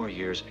on 2 more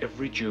years,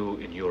 every Jew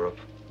in Europe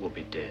will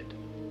be dead.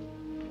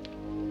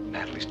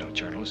 Natalie's no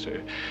journalist.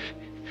 Her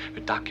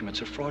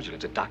documents are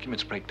fraudulent. The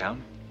documents break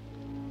down.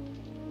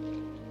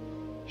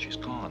 She's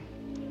gone.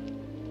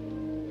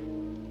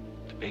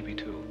 The baby,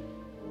 too.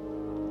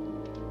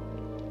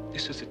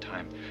 This is the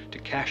time to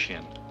cash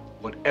in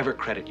whatever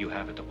credit you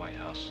have at the White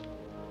House.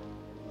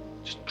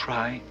 Just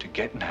try to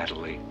get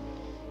Natalie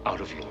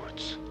out of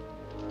Lourdes.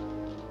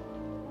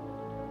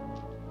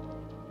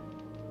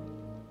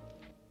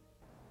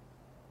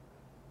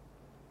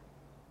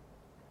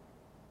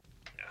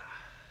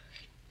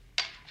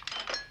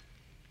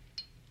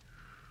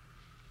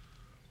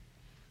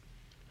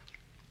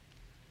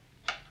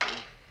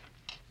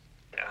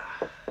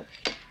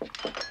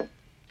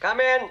 Come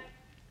in.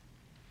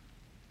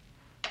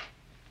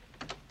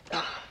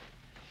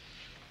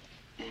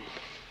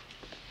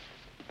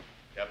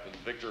 Captain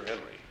Victor Henry.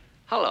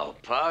 Hello,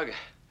 Pug.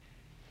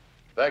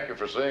 Thank you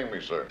for seeing me,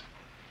 sir.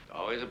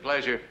 Always a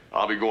pleasure.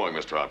 I'll be going,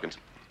 Mr. Hopkins.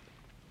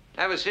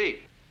 Have a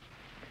seat.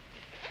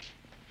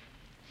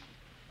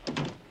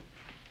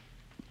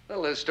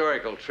 Little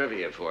historical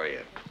trivia for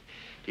you.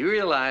 Do you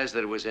realize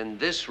that it was in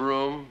this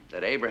room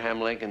that Abraham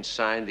Lincoln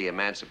signed the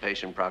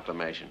Emancipation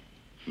Proclamation?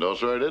 No,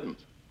 sir, I didn't.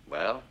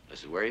 Well,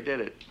 this is where he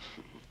did it.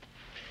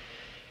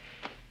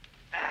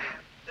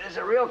 There's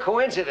a real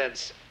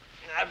coincidence.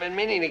 I've been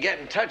meaning to get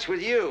in touch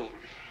with you.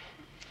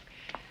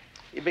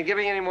 You been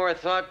giving any more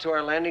thought to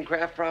our landing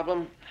craft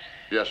problem?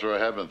 Yes, sir, I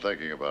have been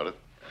thinking about it.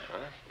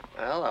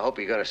 Well, I hope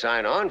you're going to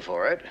sign on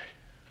for it.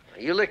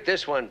 You lick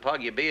this one,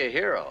 Pug, you'll be a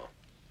hero.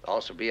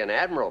 Also be an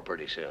admiral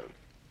pretty soon.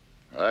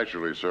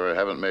 Actually, sir, I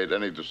haven't made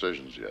any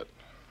decisions yet.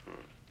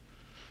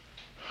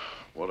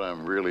 What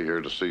I'm really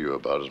here to see you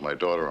about is my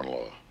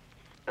daughter-in-law.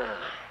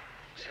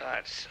 So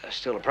that's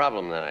still a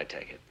problem, then, I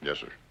take it. Yes,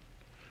 sir.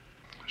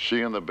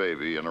 She and the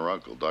baby and her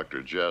uncle,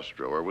 Dr.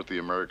 Jastrow, are with the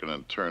American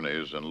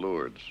internees in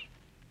Lourdes.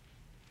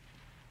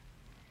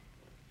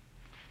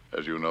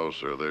 As you know,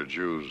 sir, they're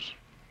Jews.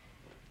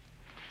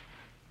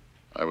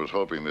 I was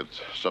hoping that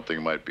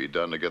something might be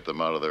done to get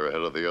them out of there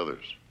ahead of the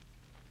others.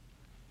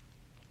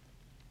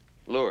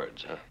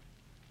 Lourdes, huh?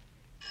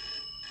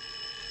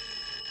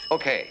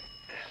 Okay,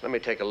 let me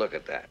take a look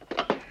at that.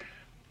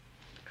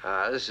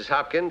 This is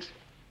Hopkins.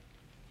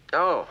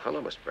 Oh,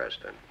 hello, Mr.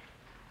 President.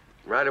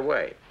 Right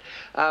away.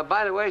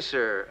 By the way,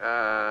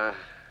 sir,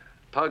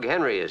 Pug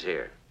Henry is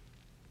here.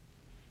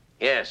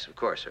 Yes, of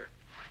course, sir.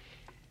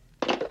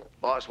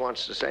 Boss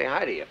wants to say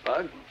hi to you,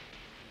 Pug.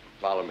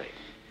 Follow me.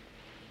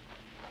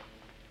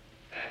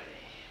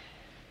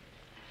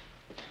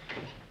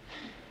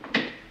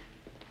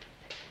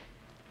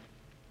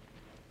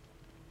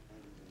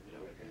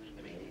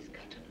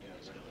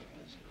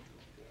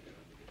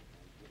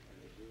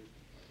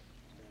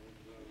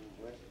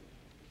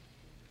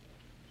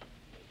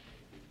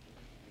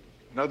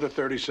 Another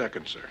 30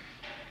 seconds, sir.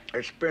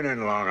 It's been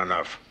in long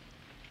enough.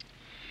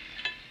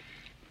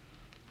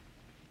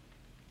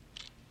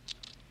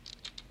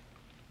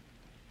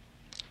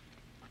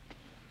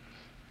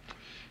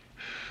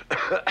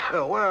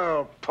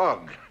 Well,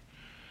 Pug,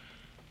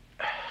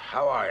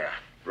 how are you?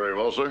 Very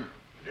well, sir.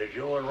 Did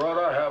you and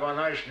Rhoda have a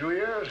nice New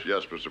Year's?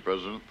 Yes, Mr.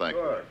 President, thank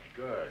you. Good,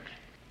 good.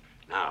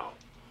 Now,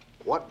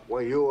 what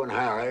were you and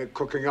Harry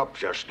cooking up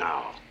just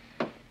now?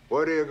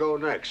 Where do you go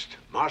next?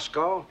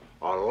 Moscow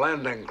or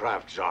landing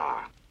craft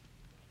czar?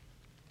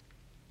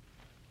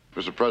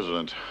 Mr.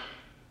 President,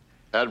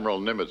 Admiral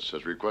Nimitz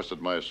has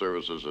requested my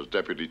services as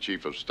Deputy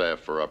Chief of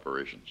Staff for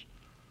Operations.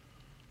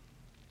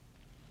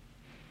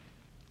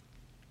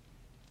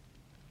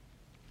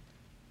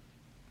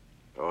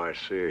 Oh, I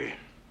see.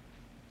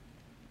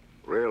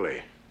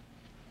 Really?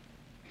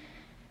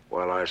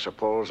 Well, I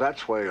suppose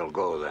that's where you'll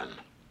go then.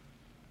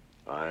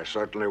 I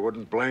certainly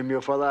wouldn't blame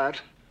you for that.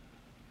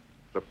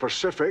 The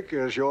Pacific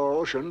is your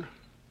ocean.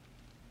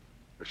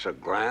 It's a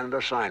grand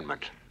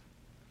assignment.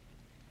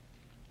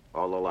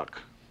 All the luck.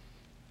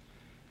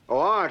 Oh,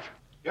 Art.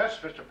 Yes,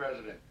 Mr.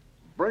 President.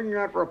 Bring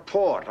that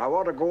report. I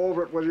want to go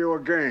over it with you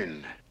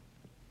again.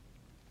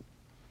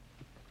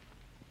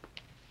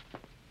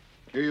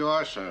 Here you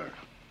are, sir.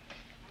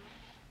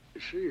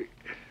 You see,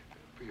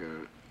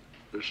 here,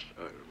 this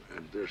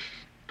and this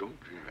don't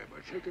jive.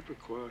 I think it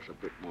requires a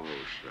bit more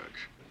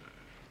research.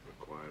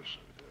 Requires,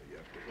 you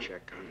have to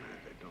check on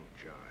that. They don't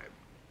jive.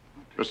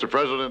 Mr.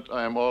 President,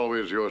 I am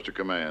always yours to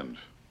command.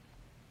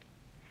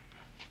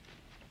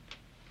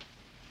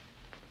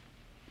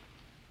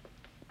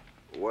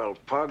 Well,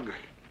 Pug,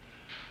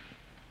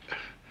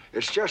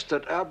 it's just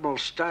that Admiral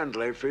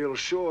Stanley feels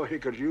sure he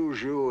could use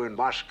you in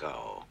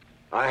Moscow.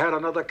 I had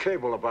another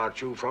cable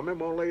about you from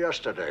him only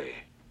yesterday.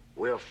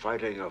 We're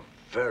fighting a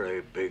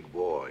very big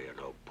war, you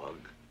know, Pug.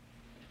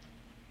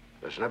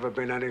 There's never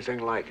been anything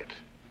like it.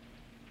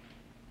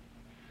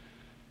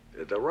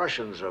 The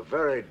Russians are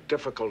very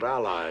difficult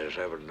allies,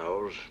 heaven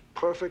knows.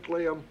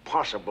 Perfectly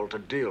impossible to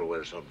deal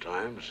with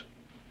sometimes.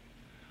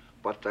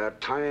 But they're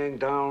tying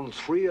down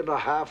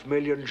 3.5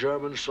 million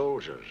German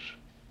soldiers.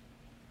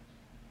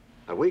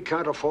 And we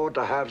can't afford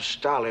to have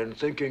Stalin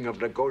thinking of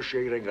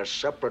negotiating a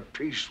separate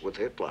peace with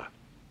Hitler.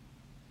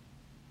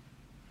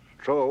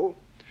 So,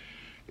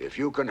 if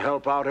you can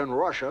help out in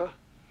Russia,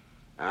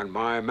 and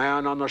my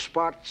man on the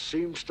spot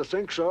seems to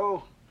think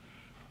so,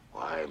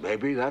 why,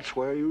 maybe that's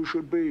where you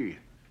should be.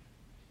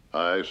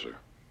 Aye, sir.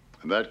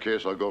 In that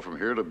case, I'll go from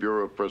here to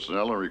Bureau of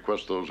Personnel and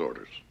request those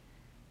orders.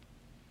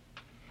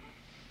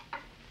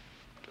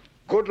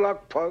 Good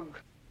luck, Pug.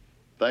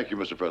 Thank you,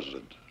 Mr.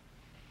 President.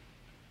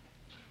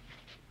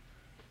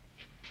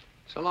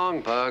 So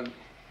long, Pug.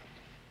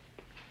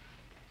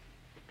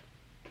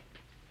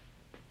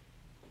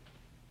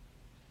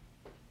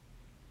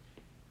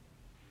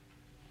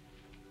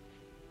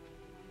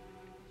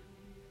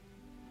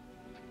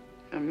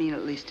 It'll mean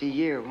at least a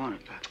year, won't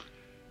it, Pug?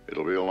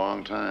 It'll be a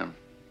long time.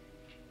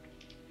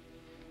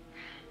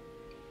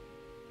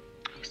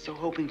 I was so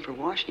hoping for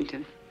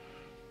Washington.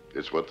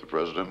 It's what the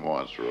president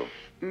wants, Ro.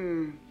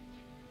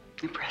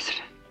 The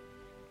president.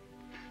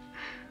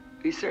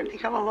 We've certainly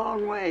come a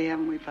long way,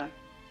 haven't we, Pug?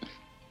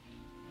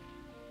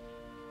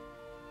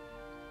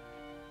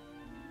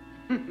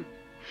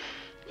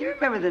 You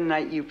remember the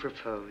night you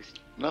proposed?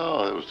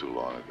 No, that was too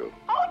long ago.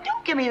 Oh,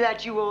 don't give me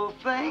that, you old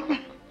thing.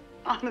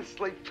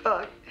 Honestly,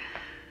 Pug,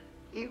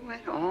 you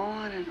went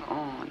on and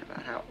on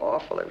about how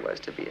awful it was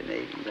to be a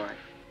Navy wife.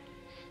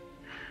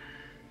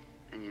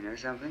 And you know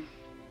something?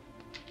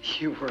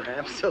 You were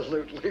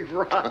absolutely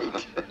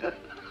right.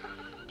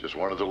 Just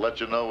wanted to let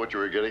you know what you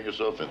were getting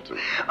yourself into.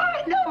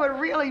 I know, but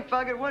really,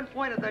 Pug, at one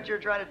point I thought you were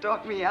trying to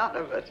talk me out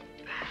of it.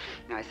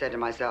 And I said to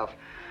myself,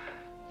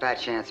 fat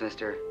chance,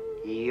 mister.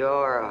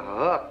 You're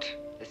hooked.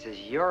 This is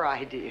your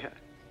idea.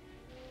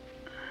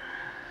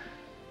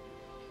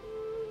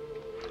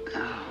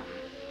 Oh.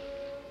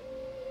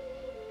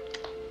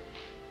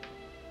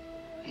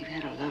 We've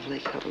had a lovely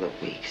couple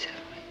of weeks,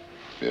 haven't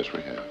we? Yes,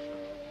 we have.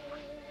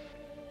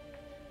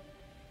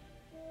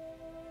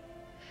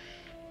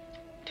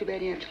 Too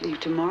bad you have to leave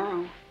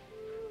tomorrow.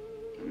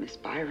 Miss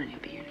Byron, he'll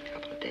be here in a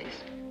couple of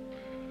days.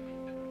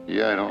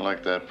 Yeah, I don't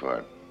like that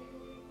part.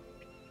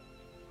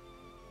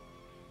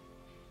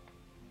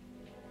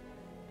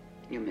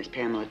 You'll miss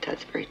Pamela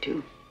Tudsbury,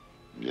 too.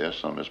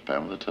 Yes, I'll miss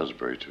Pamela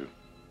Tusbury, too.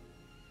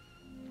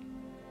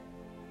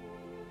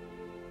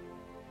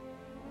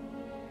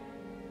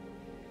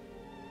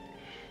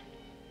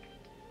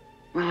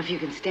 Well, if you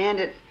can stand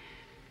it,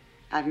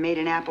 I've made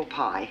an apple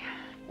pie.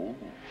 Ooh,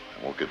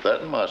 I won't get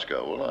that in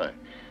Moscow, will I?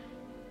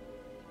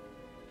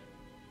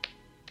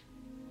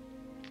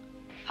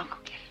 I'll go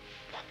get it.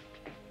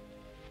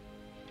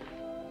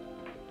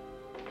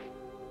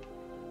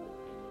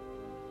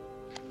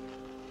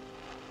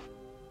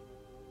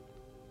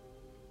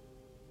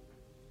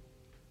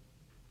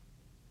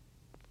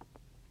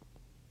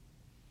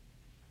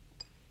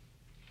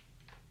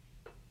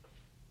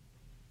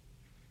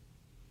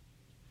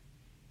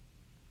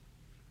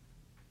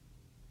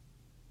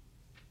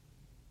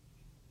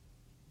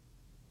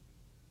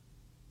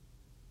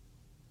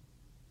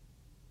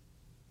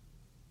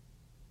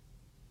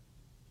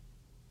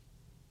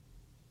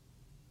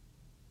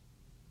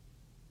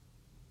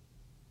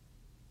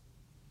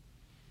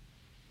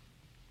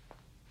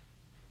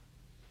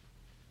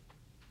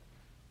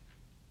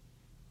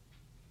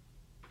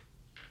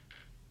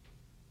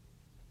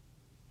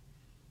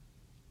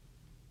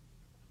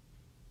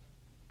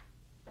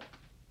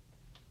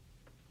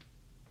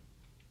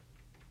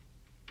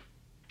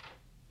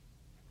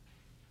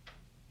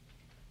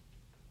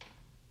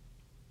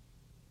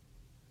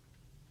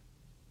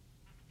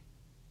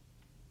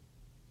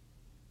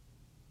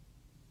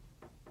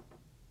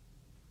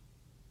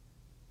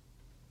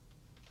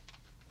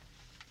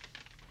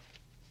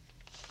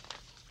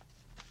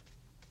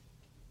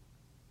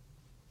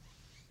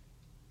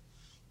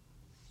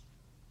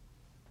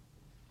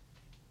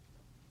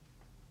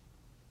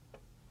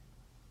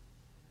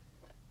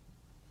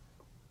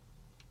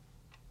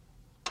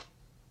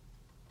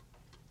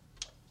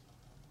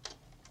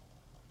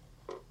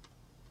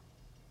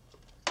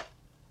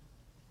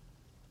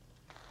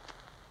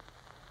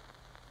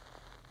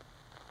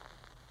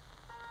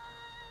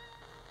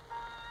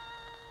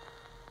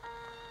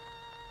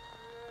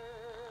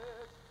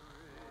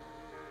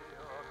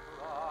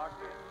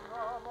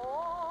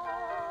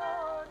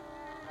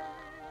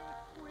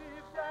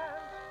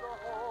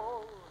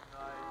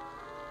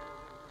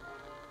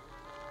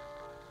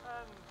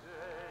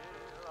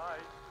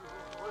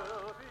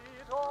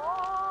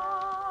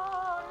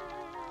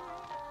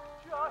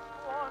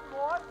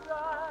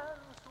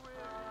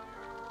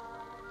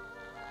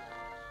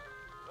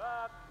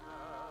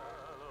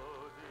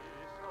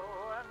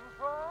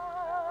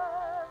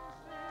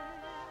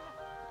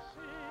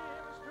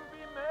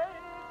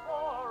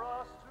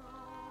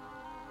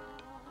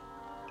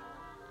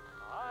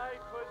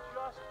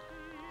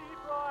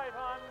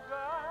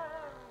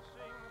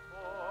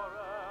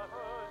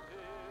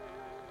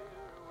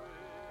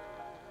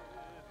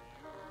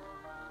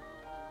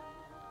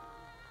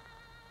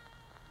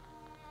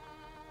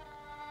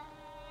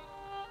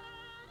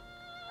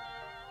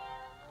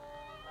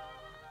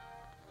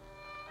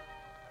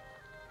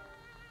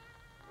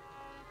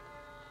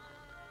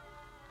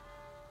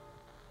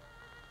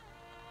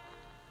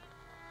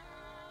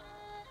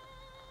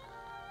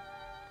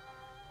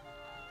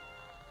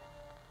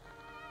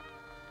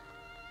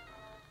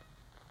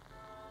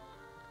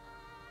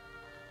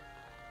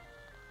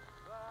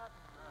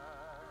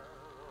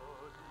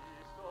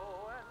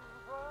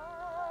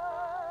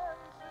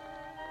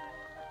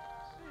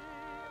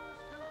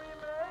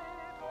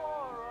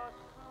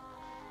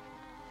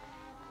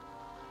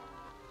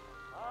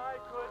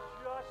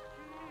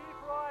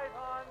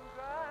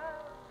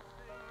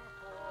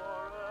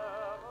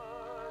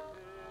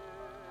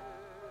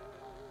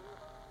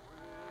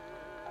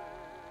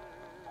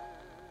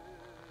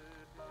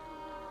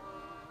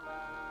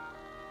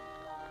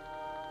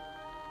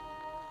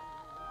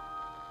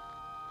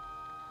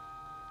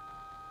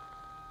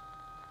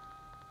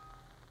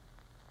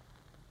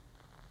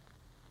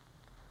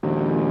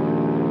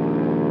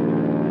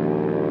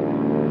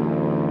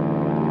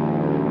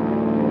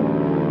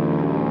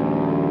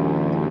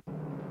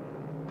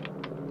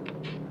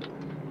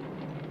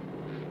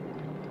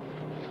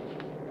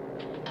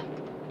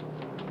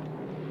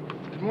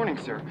 Good morning,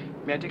 sir.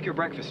 May I take your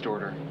breakfast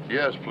order?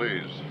 Yes,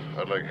 please.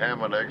 I'd like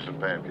ham and eggs and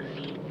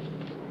pancakes.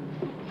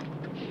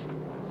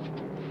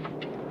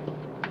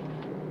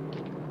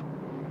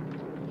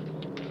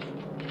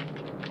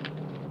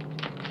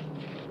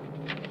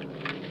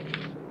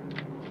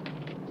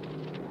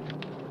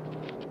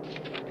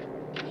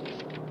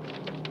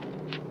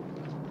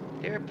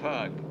 Dear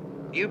Pug,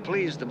 you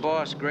pleased the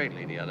boss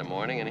greatly the other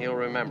morning, and he'll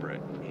remember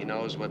it. He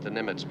knows what the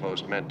Nimitz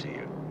post meant to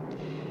you.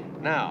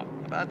 Now,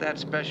 about that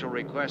special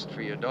request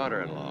for your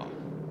daughter-in-law.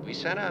 We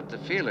sent out the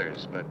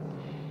feelers, but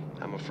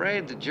I'm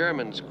afraid the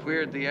Germans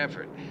queered the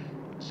effort.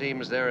 It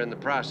seems they're in the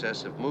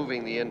process of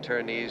moving the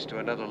internees to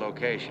another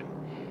location.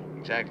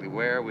 Exactly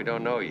where, we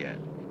don't know yet.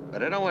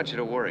 But I don't want you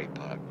to worry,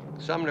 Pug.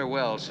 Sumner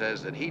Wells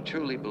says that he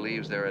truly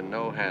believes they're in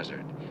no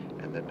hazard,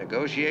 and that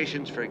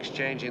negotiations for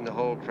exchanging the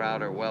whole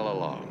crowd are well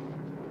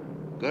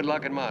along. Good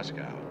luck in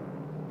Moscow.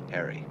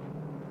 Harry.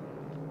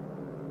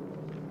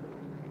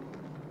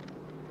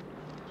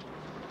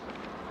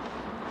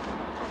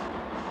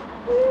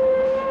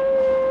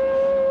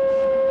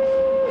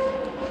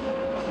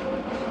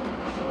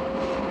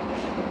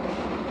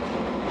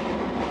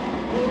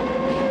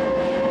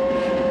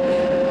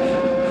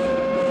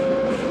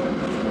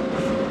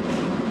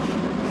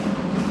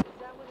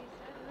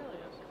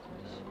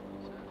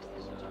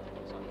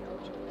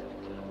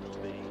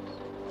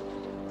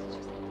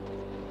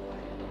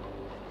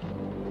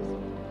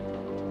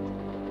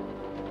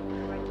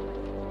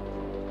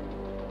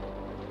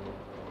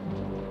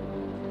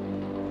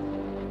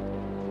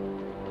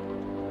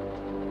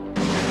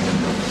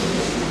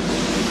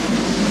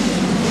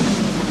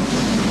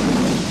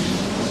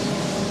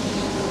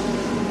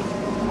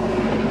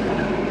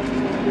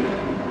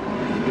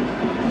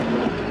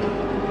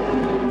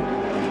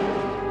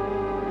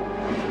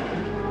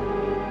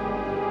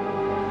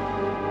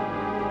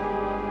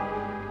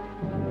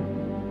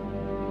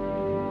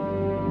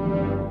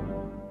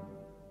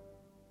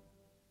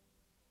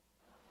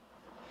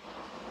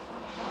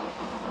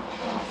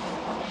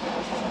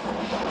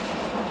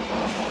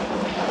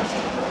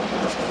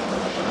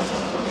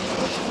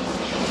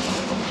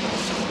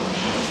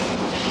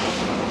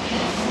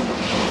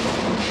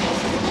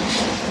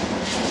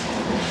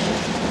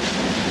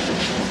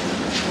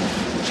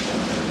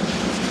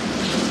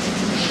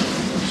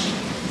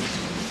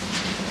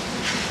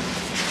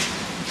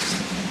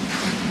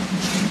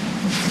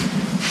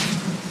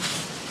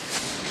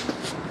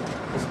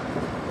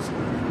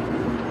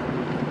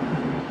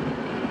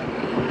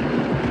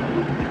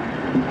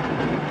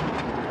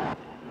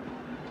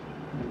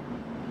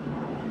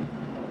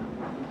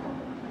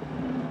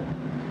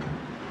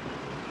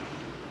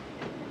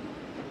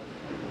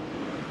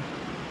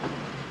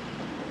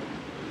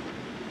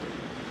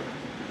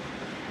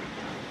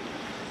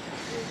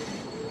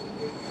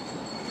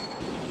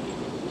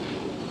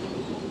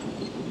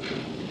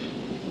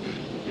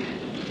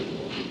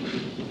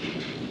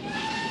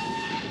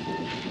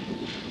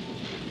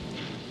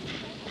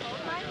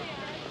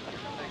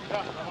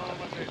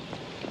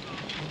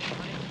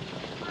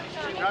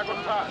 Ja,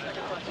 guten Tag.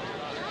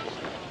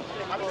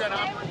 Haben Sie eine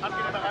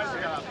angenehme Reise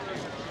gehabt?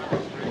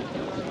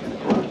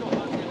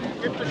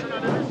 Gibt es schon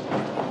eine Liste?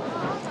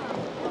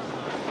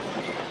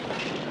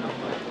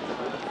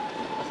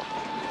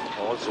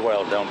 All's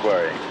well, don't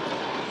worry.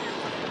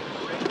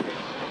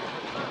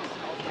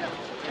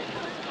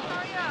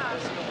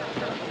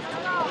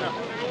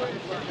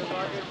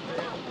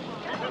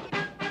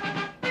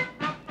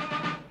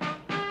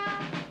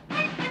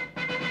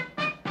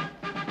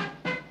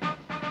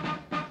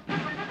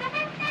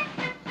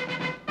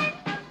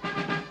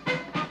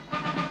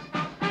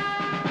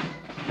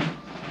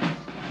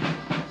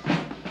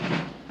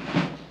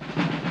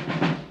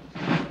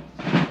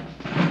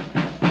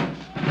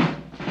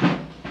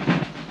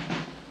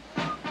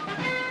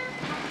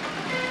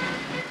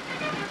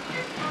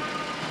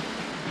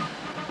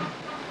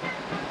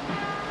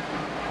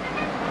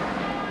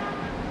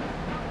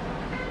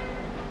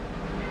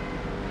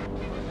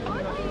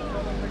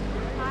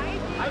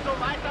 Also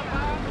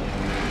weiterfahren.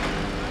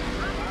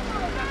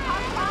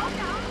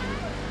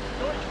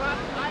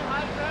 Durchfahren, frei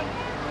halten.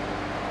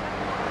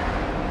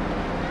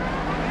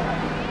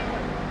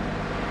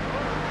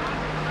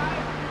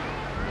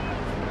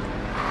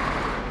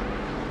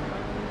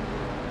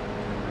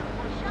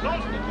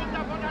 Los, die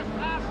Kinder von der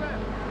Straße.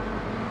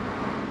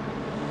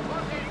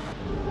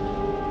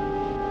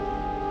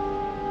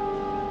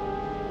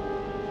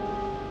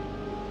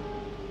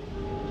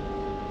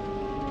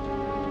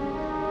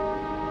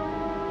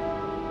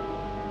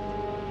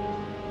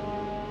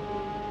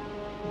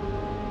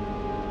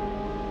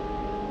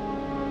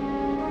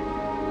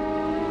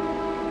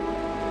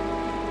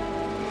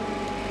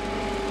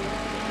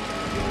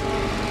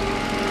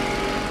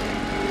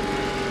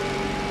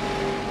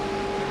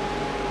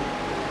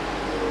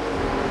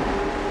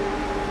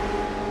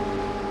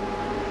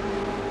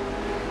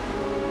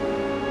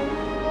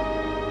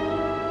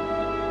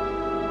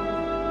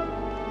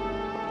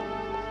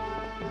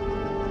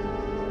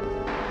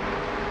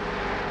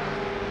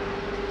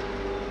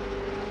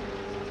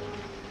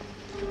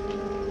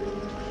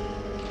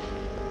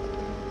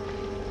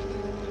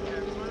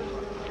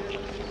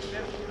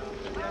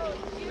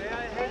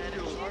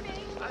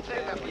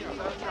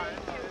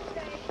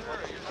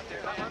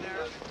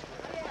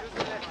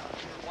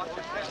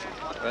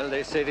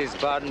 city's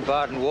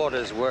Baden-Baden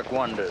waters work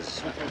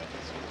wonders.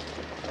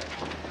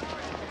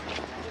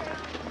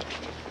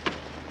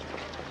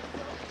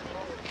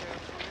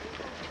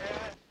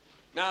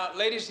 Now,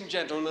 ladies and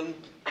gentlemen,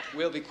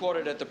 we'll be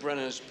quartered at the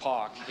Brenner's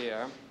Park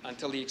here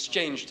until the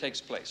exchange takes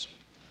place,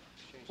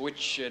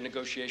 which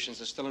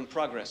negotiations are still in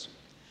progress.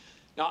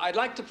 Now, I'd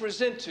like to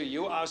present to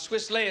you our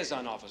Swiss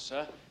liaison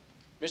officer,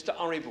 Mr.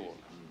 Henri Bourg.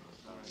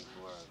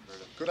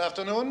 Good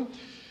afternoon.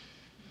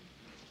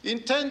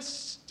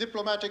 Intense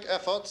diplomatic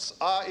efforts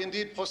are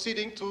indeed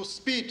proceeding to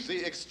speed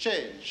the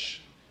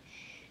exchange.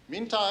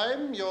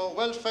 Meantime, your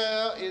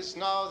welfare is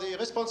now the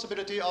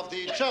responsibility of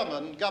the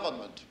German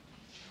government.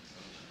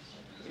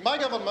 My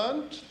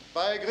government,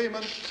 by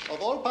agreement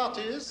of all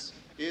parties,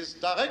 is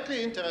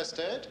directly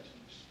interested.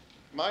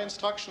 My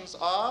instructions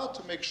are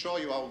to make sure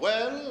you are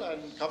well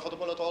and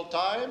comfortable at all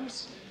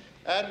times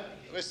and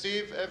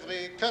receive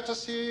every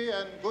courtesy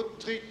and good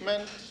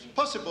treatment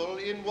possible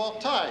in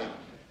wartime.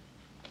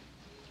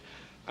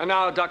 And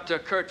now, Dr.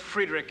 Kurt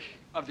Friedrich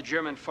of the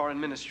German Foreign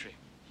Ministry.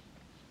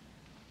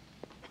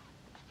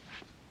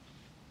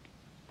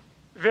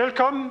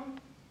 Welcome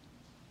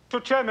to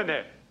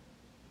Germany.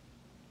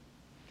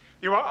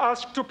 You are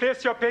asked to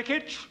place your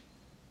package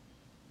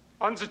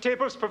on the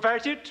tables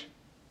provided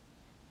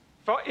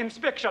for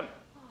inspection.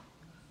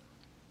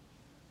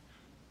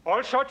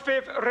 All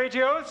shortwave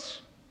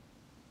radios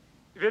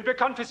will be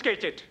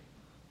confiscated.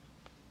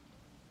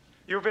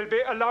 You will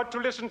be allowed to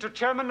listen to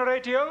German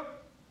radio,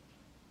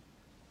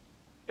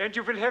 and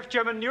you will have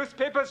German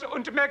newspapers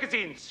and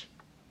magazines.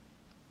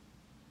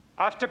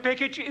 After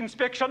package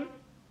inspection,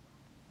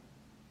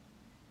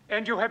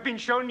 and you have been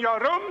shown your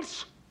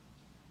rooms,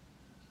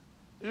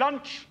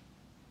 lunch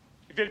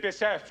will be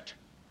served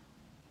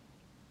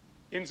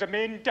in the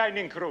main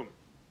dining room.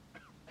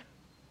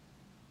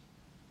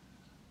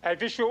 I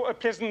wish you a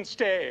pleasant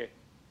stay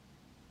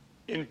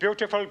in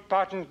beautiful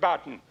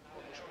Baden-Baden.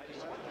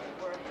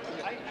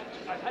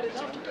 I've had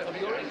enough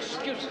of your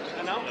excuses,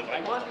 and now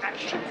I want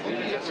action.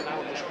 This is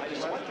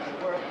what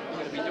we're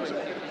going to be doing.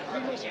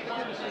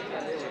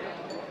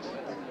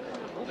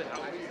 Move it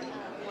out.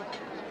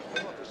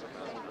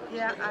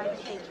 Yeah,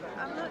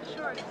 I'm not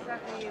sure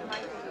exactly. It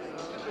might be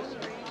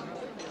history.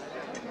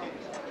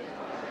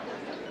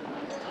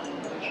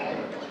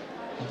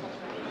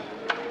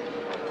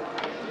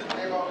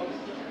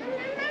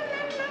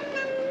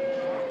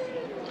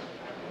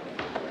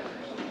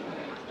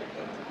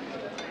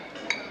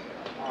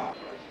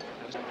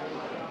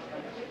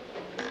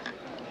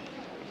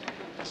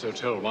 This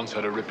hotel once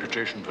had a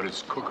reputation for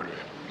its cookery.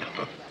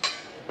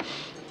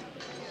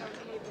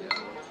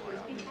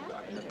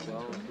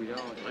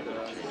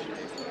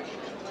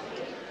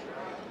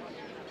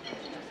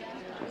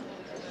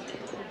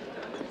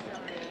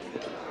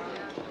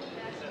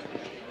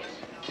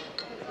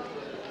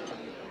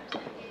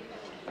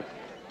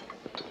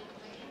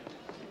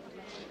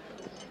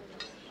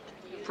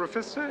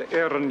 Professor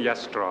Aaron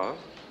Yastra,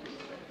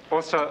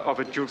 author of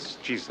A Juice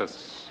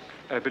Jesus,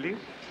 I believe?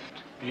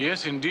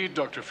 Yes, indeed,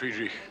 Dr.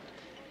 Friedrich.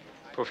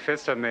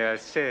 Professor, may I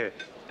say,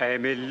 I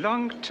am a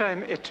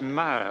long-time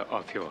admirer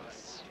of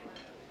yours.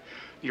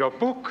 Your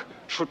book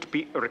should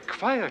be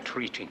required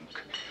reading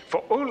for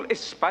all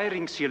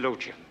aspiring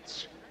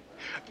theologians.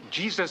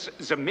 Jesus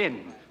the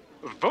man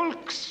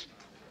walks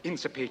in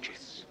the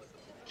pages.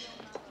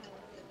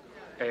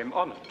 I am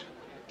honored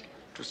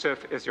to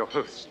serve as your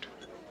host.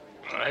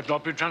 I've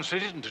not been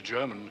translated into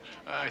German.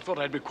 I thought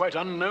I'd be quite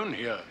unknown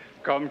here.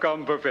 Come,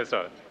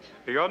 Professor.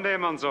 Your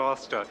name on the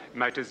roster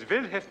might as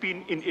well have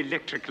been in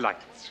electric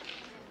lights.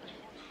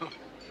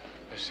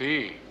 I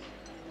see.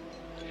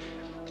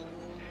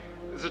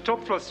 The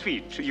top floor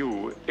suite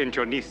you and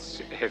your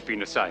niece have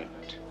been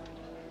assigned.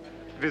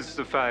 With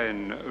the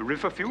fine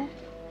river view?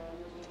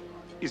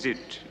 Is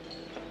it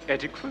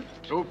adequate?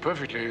 Oh,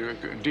 perfectly.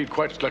 Indeed,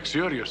 quite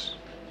luxurious.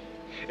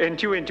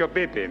 And you and your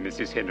baby,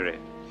 Mrs. Henry.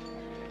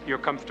 You're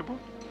comfortable?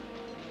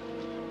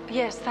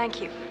 Yes,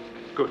 thank you.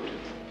 Good.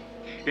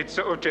 It's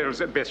the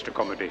hotel's best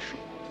accommodation.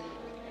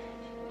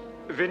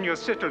 When you're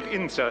settled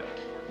in, sir,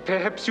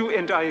 perhaps you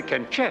and I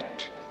can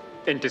chat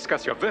and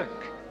discuss your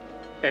work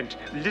and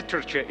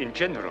literature in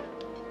general.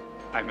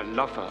 I'm a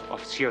lover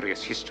of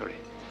serious history.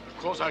 Of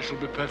course, I shall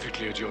be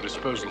perfectly at your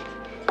disposal.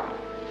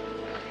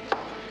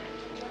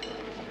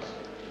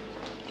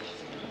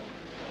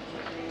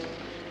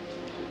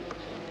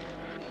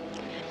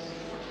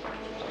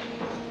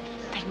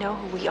 They know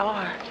who we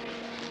are.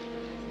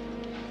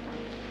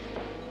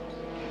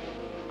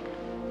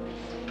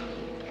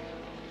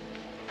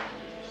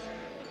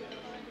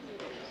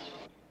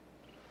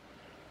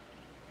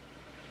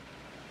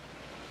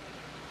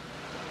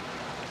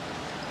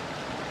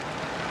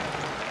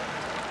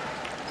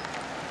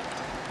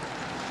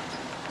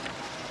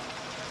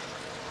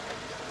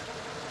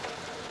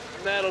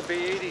 That'll be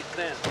 80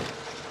 cents.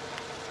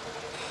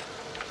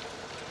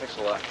 Thanks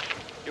a lot.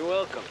 You're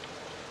welcome.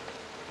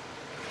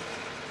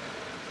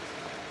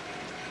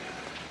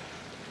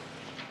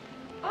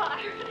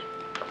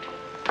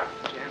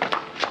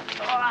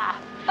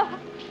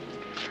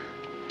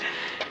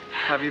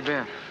 How have you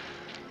been?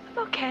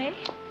 Okay. okay?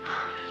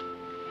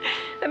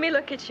 Let me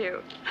look at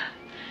you.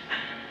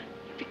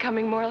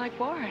 Becoming more like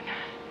Warren.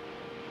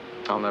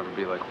 I'll never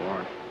be like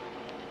Warren.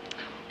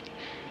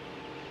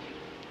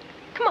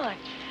 Come on.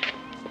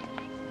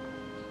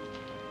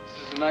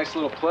 This is a nice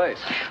little place.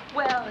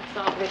 Well, it's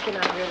all Vic and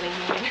I really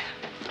need.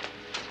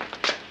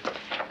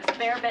 The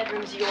spare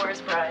bedroom's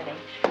yours, Bridie.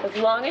 As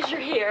long as you're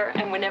here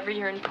and whenever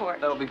you're in port.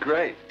 That'll be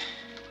great.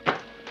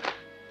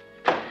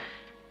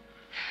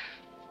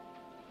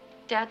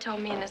 Dad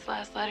told me in his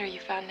last letter you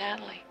found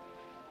Natalie.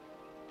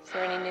 Is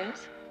there any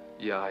news?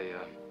 Yeah,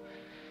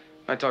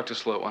 I talked to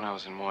Sloat when I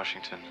was in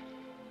Washington.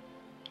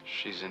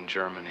 She's in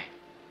Germany.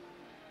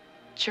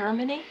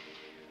 Germany?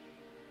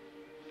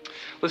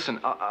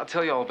 Listen, I'll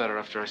tell you all about it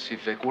after I see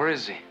Vic. Where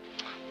is he?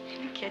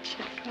 In the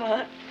kitchen. Come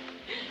on.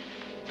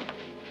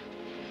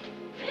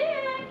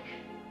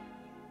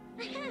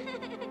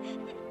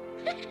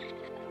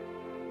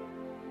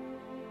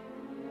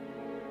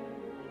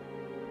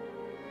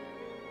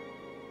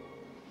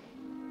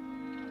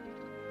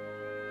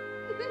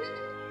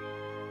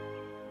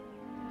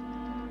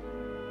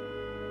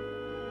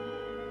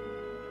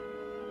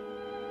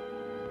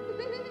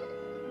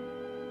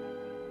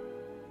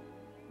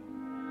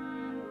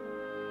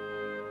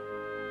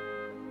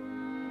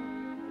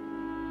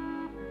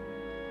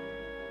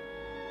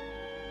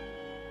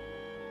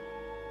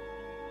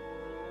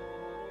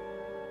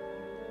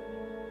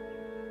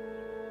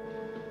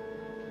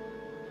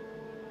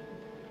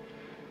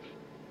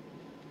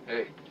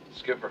 Hey,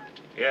 Skipper.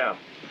 Yeah.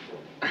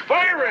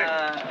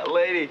 Byron!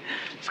 Lady,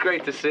 it's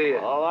great to see you.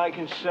 All I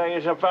can say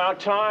is about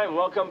time.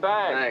 Welcome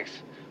back. Thanks.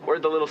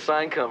 Where'd the little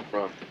sign come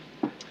from?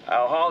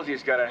 Al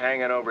Halsey's got it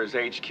hanging over his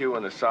HQ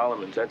in the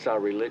Solomons. That's our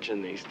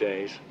religion these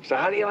days. So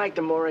how do you like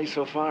the moray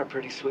so far?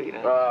 Pretty sweet,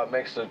 huh? It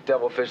makes the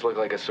devilfish look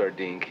like a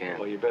sardine can.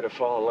 Well, you better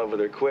fall in love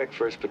with her quick.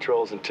 First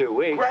patrol's in 2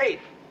 weeks. Great!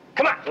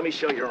 Come on, let me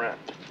show you around.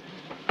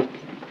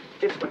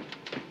 This way.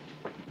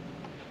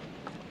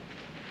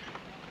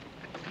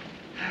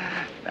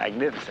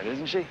 Magnificent,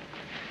 isn't she?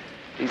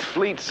 These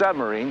fleet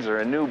submarines are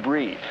a new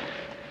breed.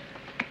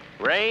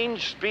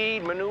 Range,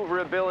 speed,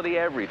 maneuverability,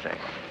 everything.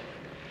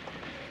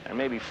 And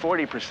maybe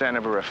 40%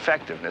 of her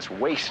effectiveness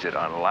wasted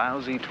on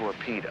lousy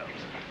torpedoes.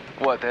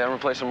 What, they haven't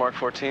replaced the Mark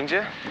 14s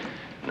yet?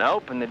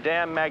 Nope, and the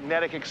damn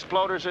magnetic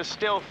exploders are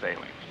still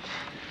failing.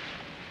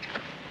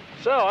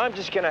 So I'm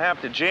just gonna have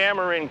to jam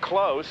her in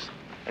close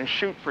and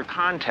shoot for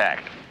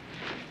contact.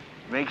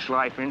 Makes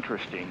life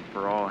interesting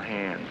for all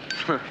hands.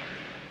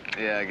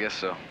 Yeah, I guess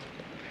so.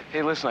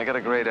 Hey, listen, I got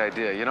a great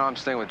idea. You know, I'm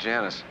staying with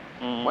Janice.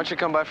 Why don't you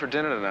come by for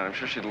dinner tonight? I'm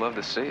sure she'd love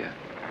to see you.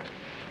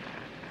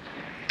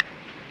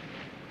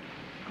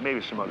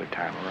 Maybe some other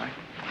time, all right?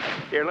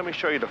 Here, let me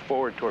show you the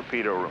forward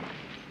torpedo room.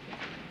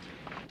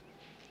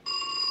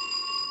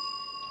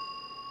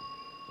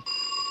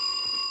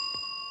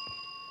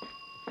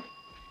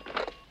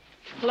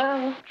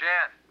 Hello? Jan,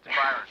 it's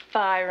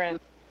Byron. Byron.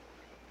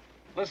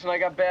 Listen, I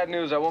got bad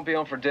news. I won't be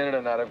home for dinner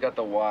tonight. I've got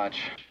the watch.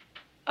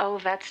 Oh,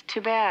 that's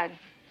too bad.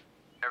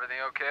 Everything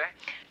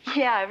okay?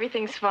 Yeah,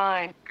 everything's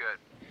fine. Good.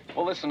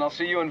 Well, listen, I'll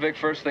see you and Vic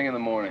first thing in the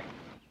morning.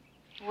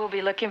 We'll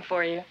be looking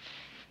for you.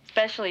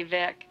 Especially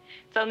Vic.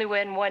 It's only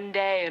been 1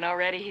 day, and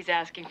already he's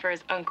asking for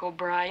his Uncle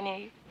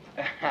Briney.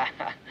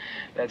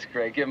 That's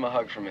great. Give him a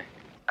hug for me.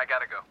 I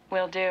gotta go.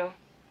 Will do.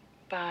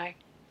 Bye.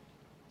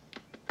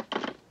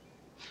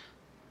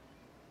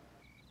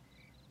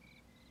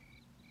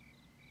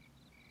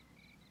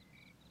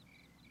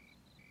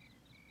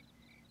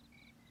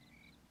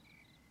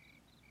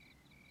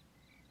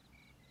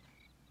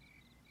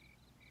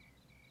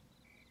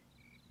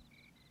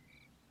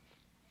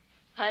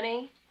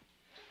 Honey,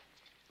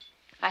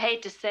 I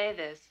hate to say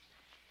this,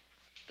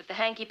 but the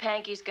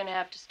hanky-panky's gonna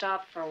have to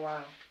stop for a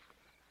while.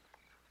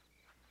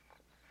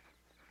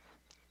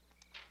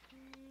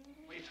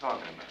 What are you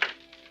talking about?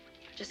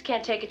 Just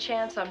can't take a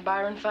chance on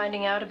Byron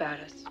finding out about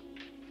us.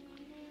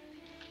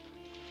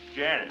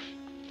 Janice,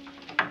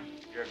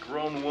 you're a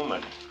grown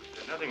woman.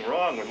 There's nothing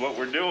wrong with what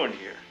we're doing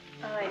here.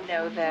 I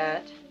know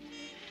that.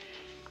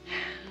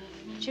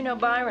 But you know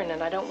Byron,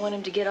 and I don't want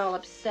him to get all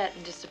upset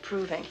and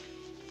disapproving.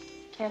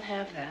 Can't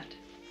have that.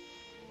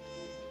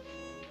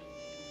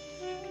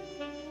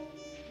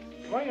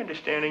 Am I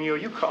understanding you? Are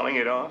you calling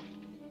it off?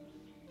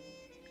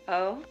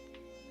 Oh?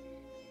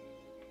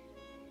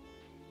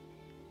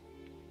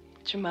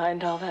 Would you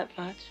mind all that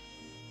much?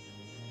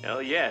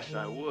 Hell yes,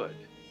 I would.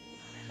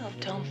 Oh,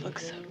 don't look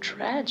so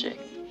tragic.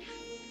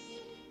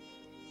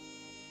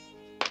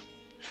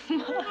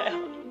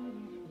 Smile.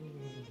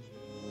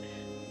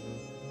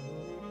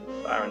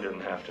 Byron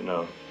doesn't have to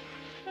know.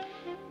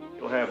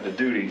 You'll have the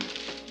duty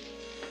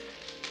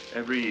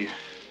every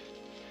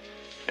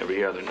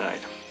other night.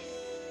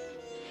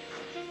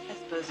 I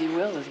suppose you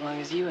will, as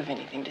long as you have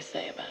anything to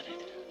say about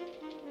it.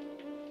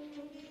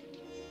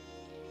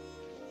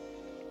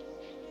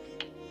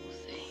 We'll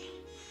see.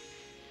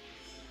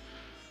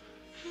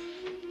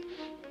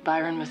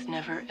 Byron must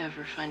never,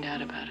 ever find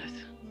out about us.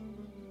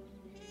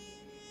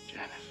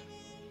 Janice,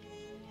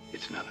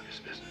 it's none of his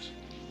business.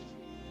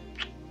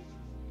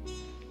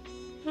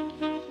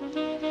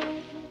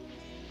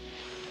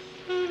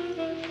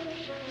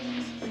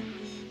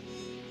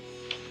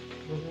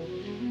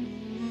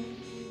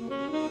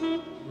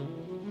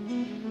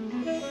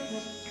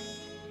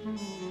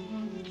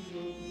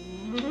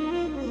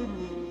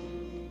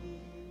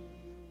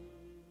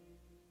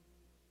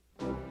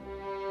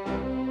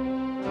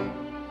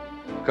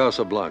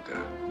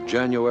 Casablanca,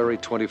 January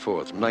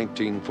 24th,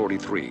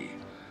 1943.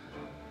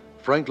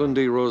 Franklin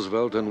D.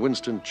 Roosevelt and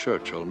Winston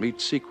Churchill meet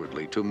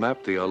secretly to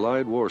map the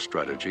Allied war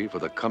strategy for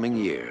the coming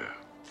year.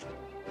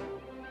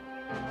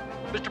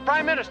 Mr.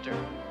 Prime Minister,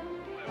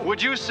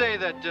 would you say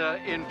that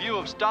in view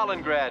of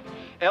Stalingrad,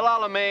 El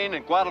Alamein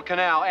and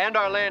Guadalcanal, and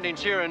our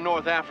landings here in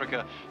North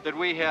Africa, that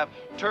we have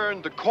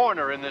turned the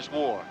corner in this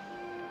war?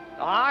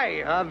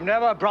 I have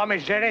never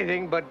promised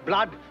anything but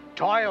blood,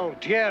 toil,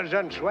 tears,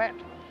 and sweat.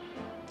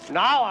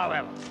 Now,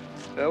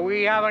 however,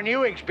 we have a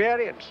new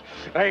experience.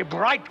 A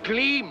bright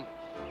gleam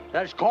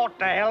has caught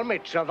the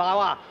helmets of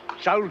our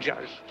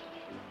soldiers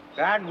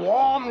and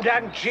warmed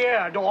and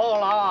cheered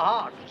all our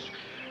hearts.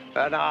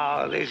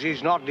 Now, this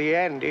is not the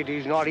end. It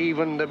is not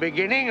even the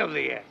beginning of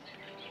the end.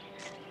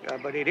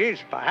 But it is,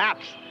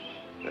 perhaps,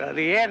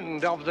 the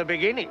end of the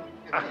beginning.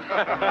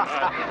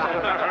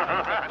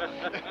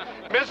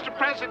 Mr.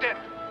 President,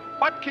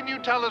 what can you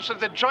tell us of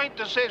the joint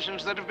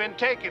decisions that have been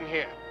taken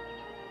here?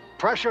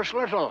 Precious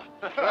little.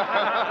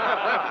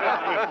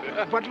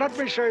 But let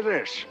me say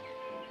this.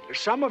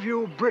 Some of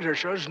you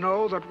Britishers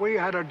know that we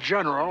had a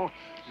general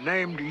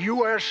named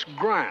U.S.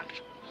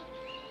 Grant.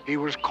 He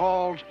was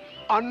called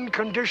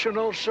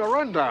Unconditional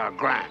Surrender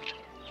Grant.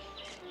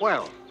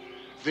 Well,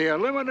 the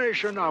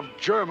elimination of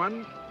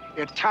German,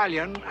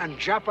 Italian, and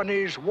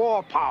Japanese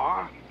war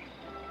power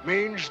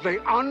means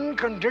the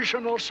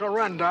unconditional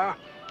surrender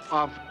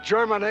of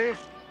Germany,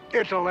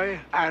 Italy,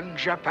 and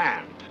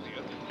Japan.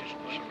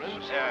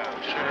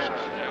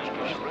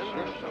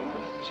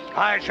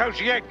 I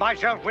associate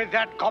myself with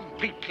that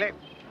completely.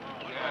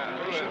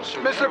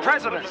 Mr.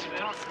 President,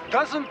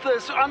 doesn't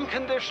this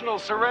unconditional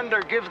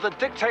surrender give the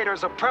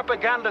dictators a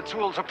propaganda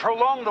tool to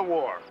prolong the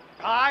war?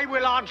 I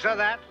will answer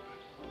that.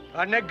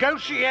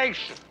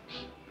 Negotiations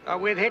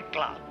with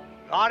Hitler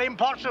are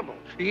impossible.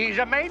 He's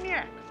a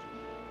maniac.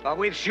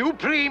 With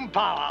supreme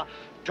power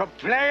to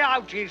play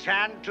out his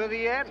hand to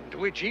the end,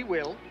 which he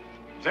will.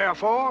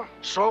 Therefore,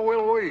 so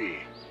will we.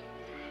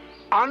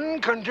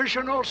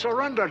 Unconditional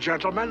surrender,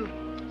 gentlemen.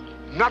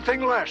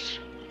 Nothing less.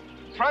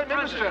 Prime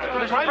Minister,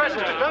 Mr.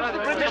 President, does the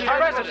British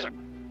President.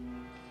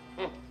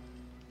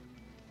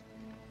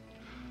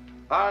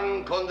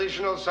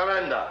 Unconditional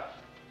surrender.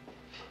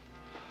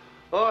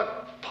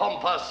 What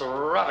pompous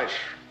rubbish.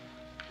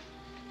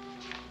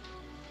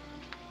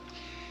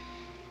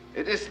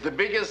 It is the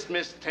biggest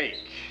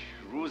mistake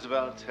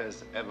Roosevelt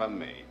has ever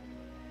made.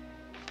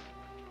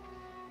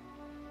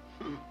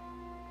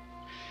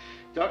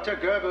 Dr.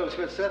 Goebbels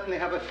will certainly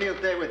have a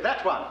field day with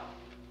that one.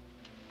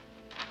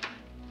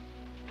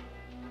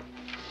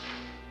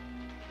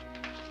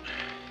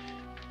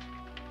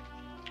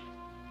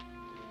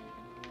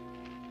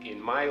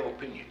 In my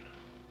opinion,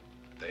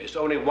 there is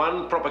only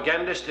one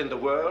propagandist in the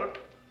world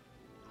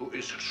who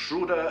is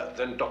shrewder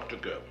than Dr.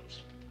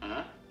 Goebbels.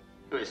 Huh?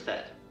 Who is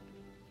that?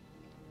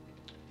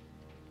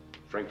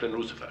 Franklin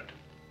Roosevelt.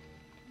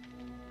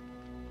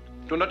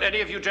 Do not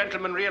any of you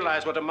gentlemen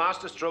realize what a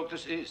masterstroke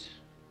this is?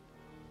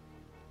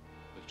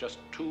 With just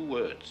 2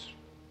 words,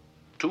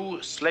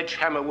 2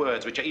 sledgehammer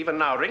words, which are even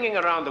now ringing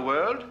around the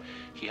world,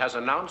 he has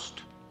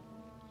announced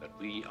that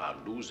we are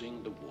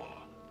losing the war.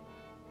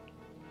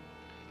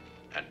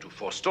 And to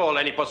forestall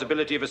any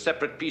possibility of a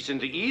separate peace in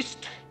the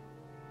East,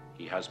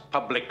 he has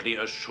publicly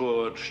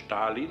assured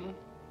Stalin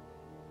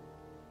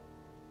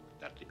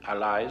that the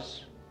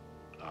Allies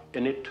are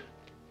in it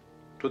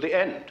to the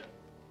end.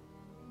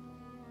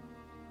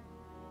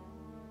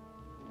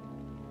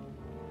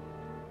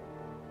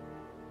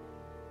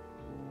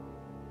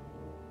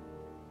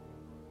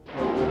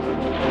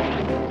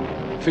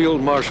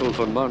 Field Marshal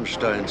von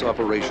Manstein's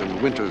Operation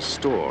Winter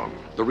Storm,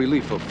 the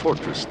relief of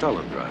Fortress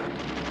Stalingrad,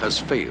 has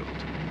failed.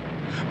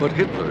 But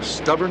Hitler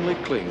stubbornly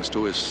clings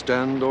to his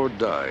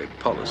stand-or-die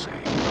policy.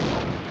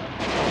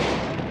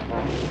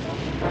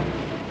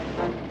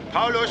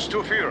 Paulus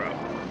to Führer.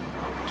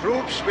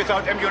 Troops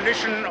without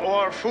ammunition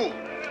or food.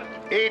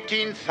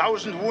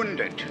 18,000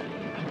 wounded.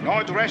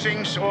 No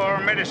dressings or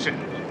medicine.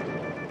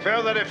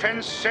 Further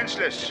defense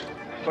senseless.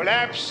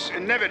 Collapse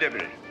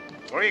inevitable.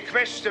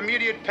 Request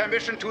immediate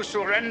permission to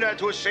surrender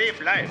to save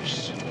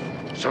lives.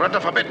 Surrender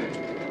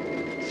forbidden.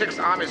 6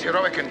 armies'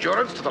 heroic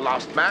endurance to the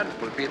last man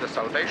will be the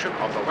salvation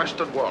of the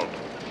Western world.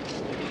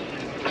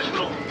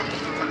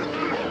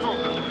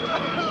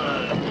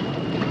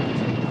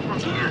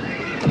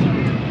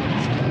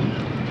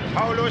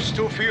 Paulus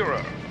to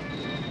Führer.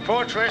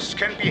 Fortress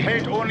can be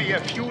held only a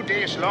few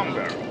days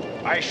longer.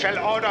 I shall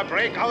order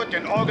breakout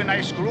in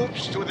organized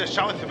groups to the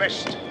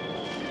southwest.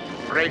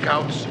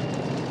 Breakouts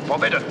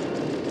forbidden.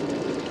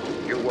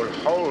 You will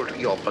hold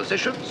your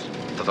positions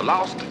to the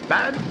last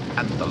man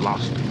and the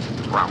last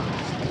round.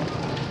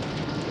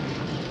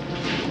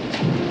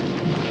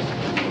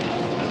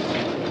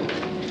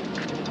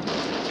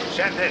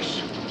 Send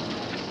this.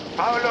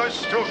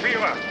 Paulus to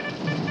Führer.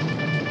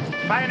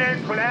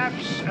 Final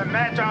collapse a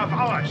matter of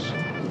hours.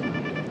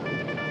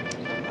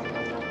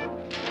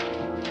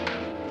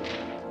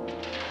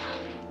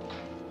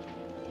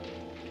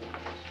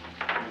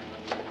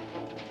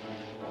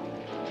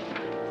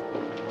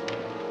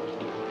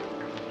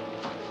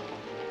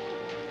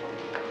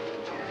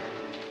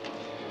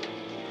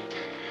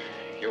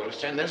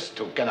 send this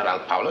to General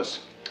Paulus,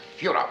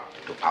 Führer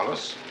to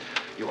Paulus.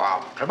 You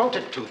are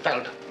promoted to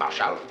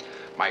Feldmarschall.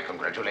 My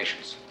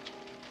congratulations.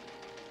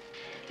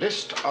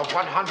 List of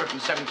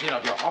 117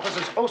 of your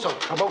officers, also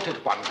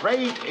promoted 1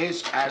 grade,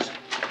 is as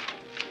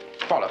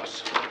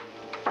follows.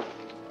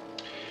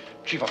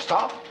 Chief of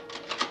Staff,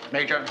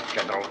 Major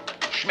General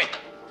Schmidt.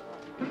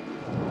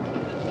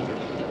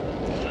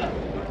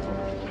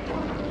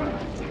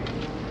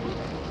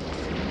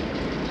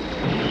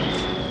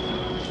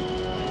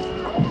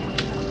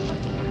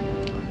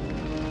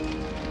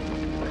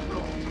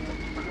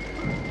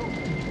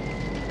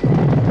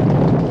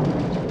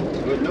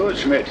 Good news,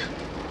 Schmidt.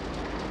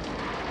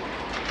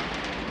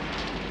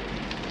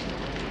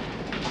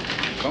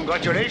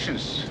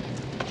 Congratulations,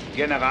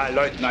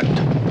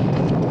 Generalleutnant.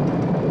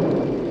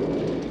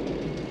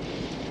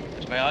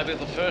 May I be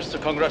the first to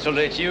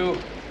congratulate you,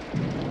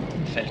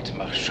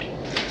 Feldmarschall.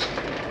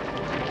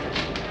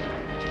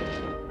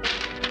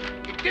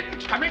 He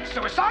didn't commit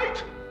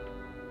suicide.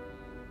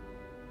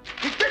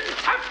 He didn't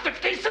have the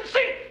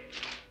decency.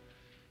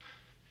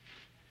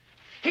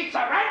 He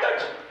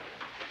surrendered.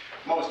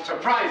 Most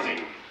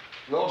surprising.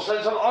 No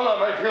sense of honor,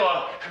 my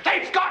Führer.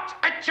 They've got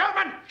a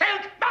German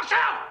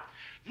Feldmarschall.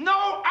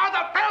 No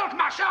other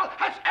Feldmarschall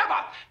has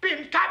ever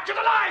been captured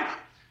alive.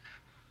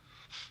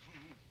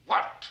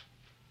 What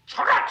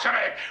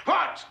treachery!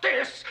 What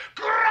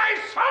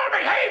disgraceful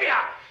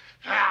behavior!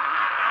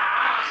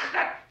 Ah,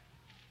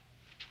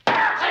 the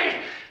dirty,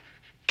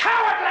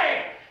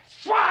 cowardly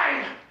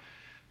swine!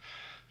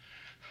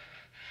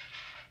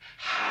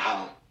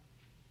 How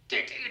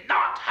did he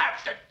not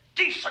have the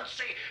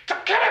decency to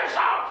kill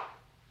himself?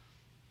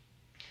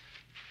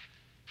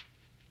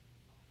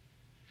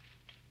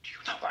 Do you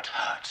know what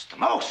hurts the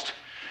most?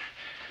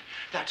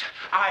 That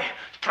I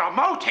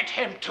promoted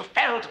him to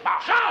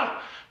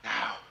Feldmarschall.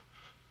 Now,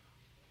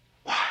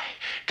 why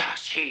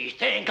does he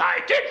think I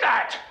did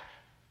that?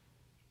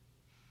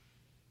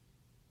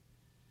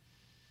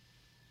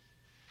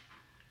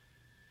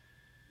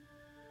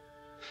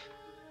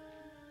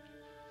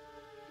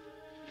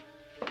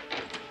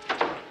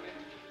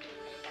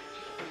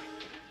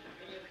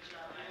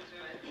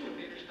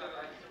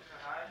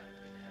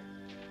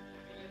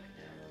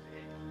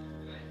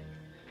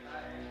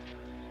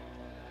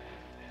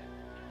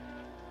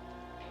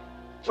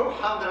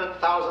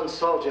 $200,000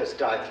 soldiers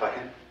died for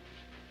him.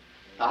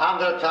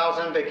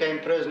 100,000 became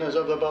prisoners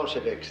of the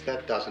Bolsheviks.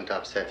 That doesn't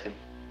upset him.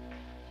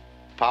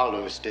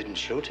 Paulus didn't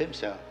shoot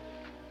himself.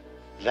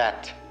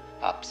 That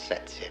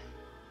upsets him.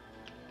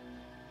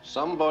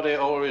 Somebody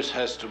always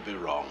has to be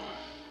wrong.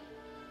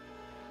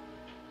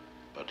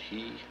 But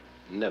he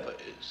never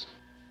is.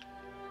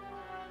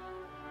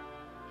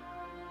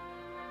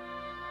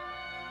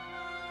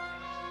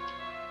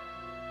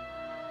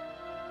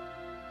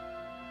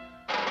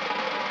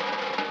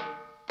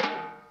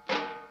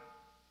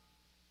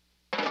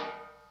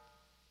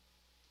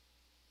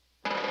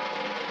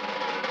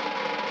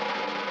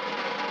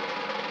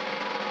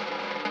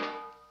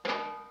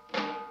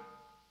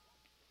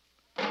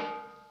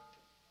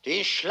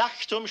 Die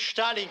Schlacht um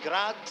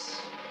Stalingrad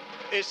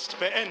ist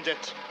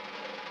beendet.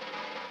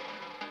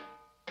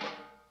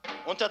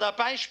 Unter der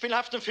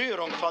beispielhaften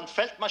Führung von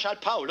Feldmarschall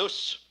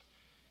Paulus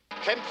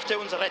kämpfte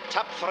unsere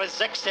tapfere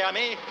 6.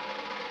 Armee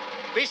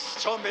bis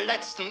zum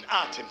letzten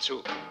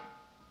Atemzug.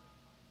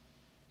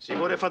 Sie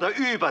wurde von der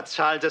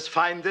Überzahl des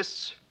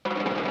Feindes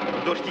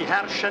durch die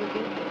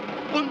herrschenden,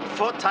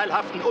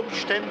 unvorteilhaften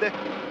Umstände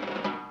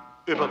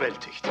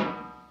überwältigt.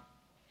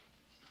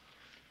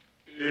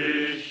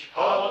 Ich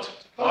hatte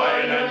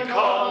einen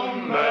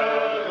Kameraden,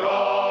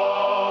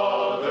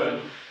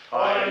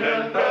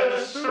 einen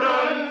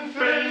besseren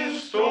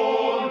findest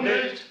du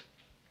nicht.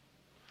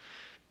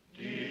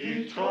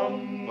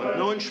 Und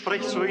nun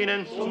spricht zu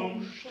Ihnen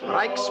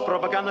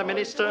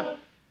Reichspropagandaminister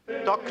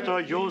Dr.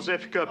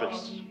 Josef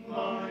Goebbels.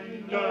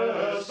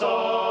 Meine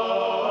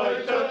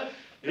Seite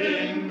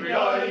im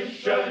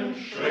gleichen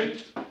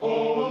Schritt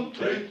und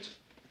Tritt.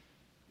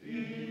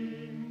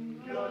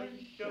 Im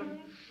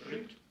gleichen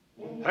Schritt.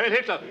 Heil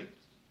Hitler!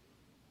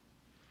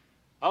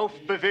 Auf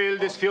Befehl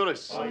des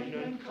Führers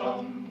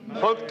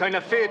folgt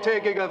eine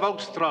viertägige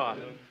Volkstrauer.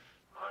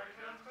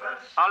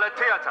 Alle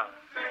Theater,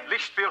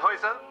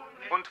 Lichtspielhäuser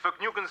und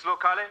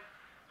Vergnügungslokale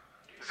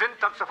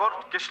sind ab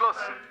sofort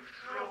geschlossen.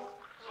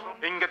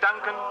 In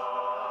Gedanken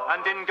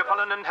an den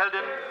gefallenen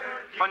Helden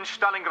von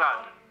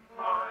Stalingrad.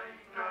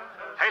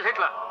 Heil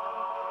Hitler!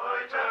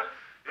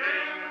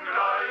 Im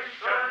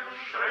gleichen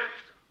Schritt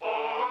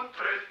und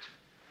Tritt.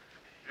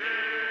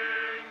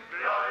 Im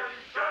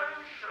gleichen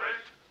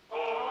Schritt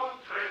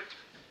und Tritt.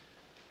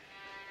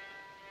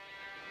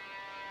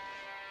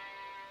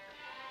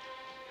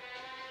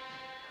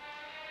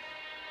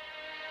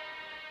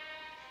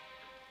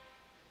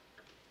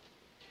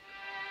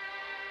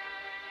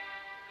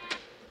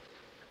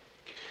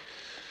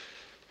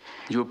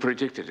 You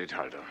predicted it,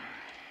 Halder.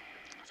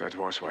 That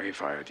was why he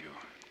fired you.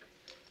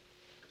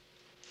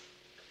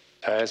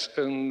 There's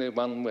only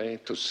one way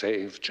to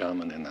save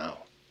Germany now.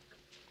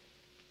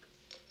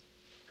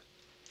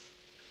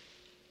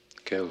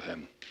 Kill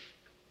him.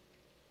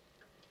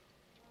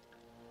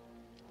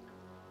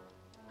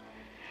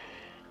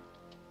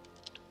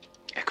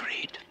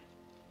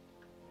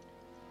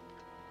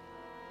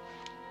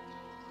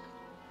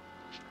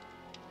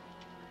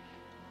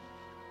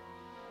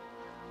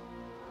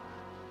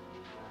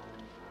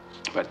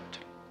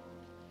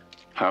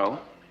 How?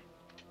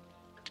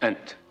 And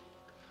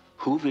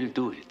who will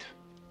do it?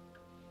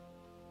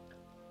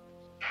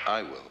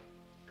 I will.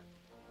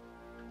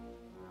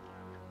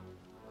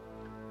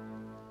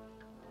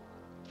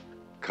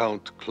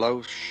 Count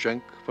Klaus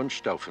Schenk von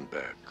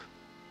Stauffenberg,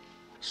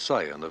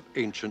 scion of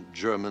ancient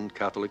German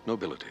Catholic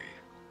nobility,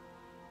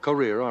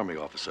 career army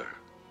officer.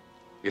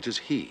 It is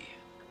he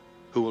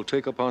who will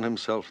take upon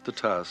himself the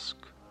task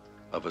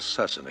of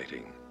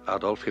assassinating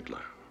Adolf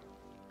Hitler.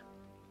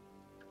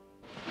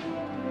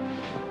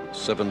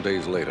 7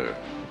 days later,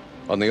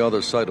 on the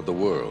other side of the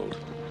world,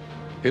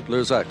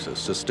 Hitler's Axis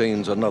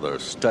sustains another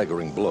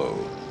staggering blow.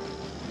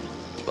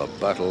 The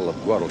Battle of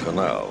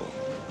Guadalcanal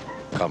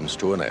comes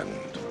to an end.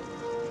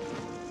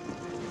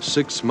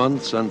 6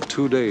 months and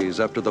 2 days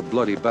after the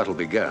bloody battle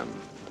began,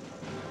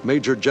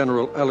 Major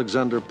General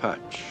Alexander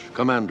Patch,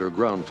 Commander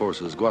Ground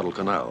Forces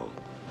Guadalcanal,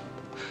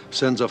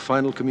 sends a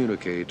final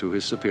communique to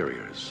his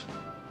superiors.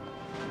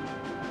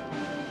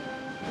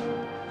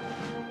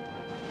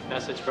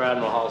 Message for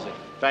Admiral Halsey.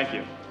 Thank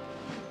you.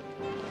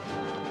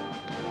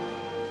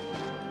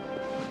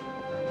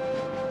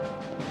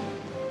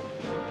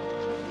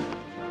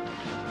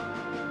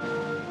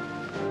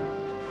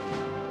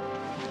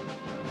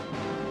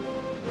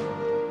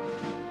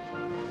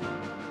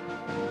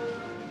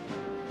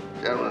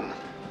 Gentlemen,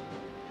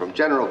 from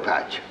General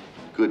Patch,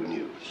 good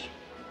news.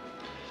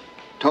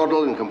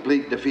 Total and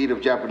complete defeat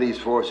of Japanese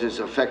forces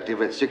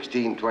effective at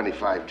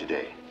 16:25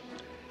 today.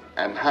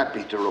 I'm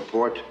happy to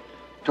report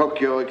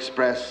Tokyo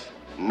Express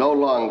no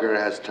longer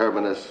has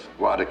terminus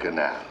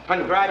Guadalcanal.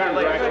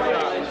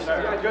 Congratulations.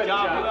 Good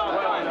job.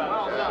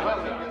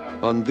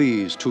 On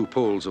these two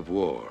poles of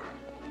war,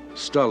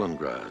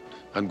 Stalingrad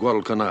and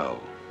Guadalcanal,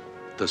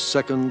 the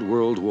Second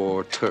World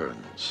War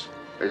turns.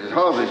 This is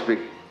Halsey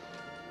speaking.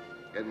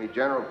 Get me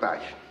General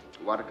Patch,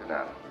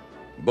 Guadalcanal.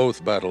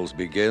 Both battles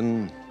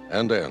begin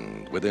and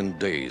end within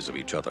days of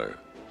each other.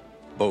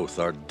 Both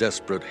are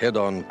desperate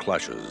head-on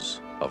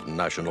clashes of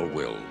national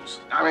wills.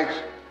 Alex,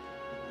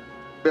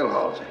 Bill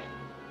Halsey.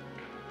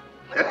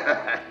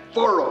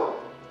 4-0.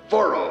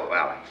 4-0,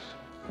 Alex.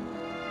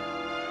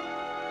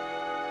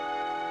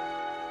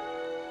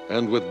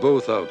 And with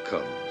both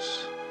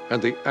outcomes,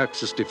 and the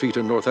Axis defeat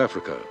in North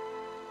Africa,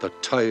 the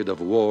tide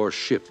of war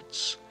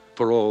shifts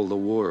for all the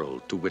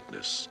world to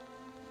witness.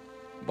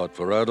 But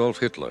for Adolf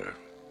Hitler,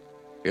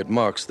 it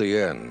marks the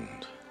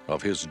end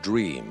of his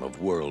dream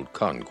of world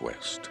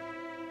conquest.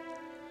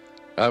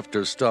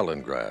 After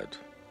Stalingrad,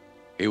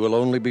 he will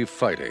only be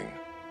fighting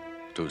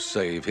to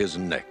save his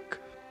neck.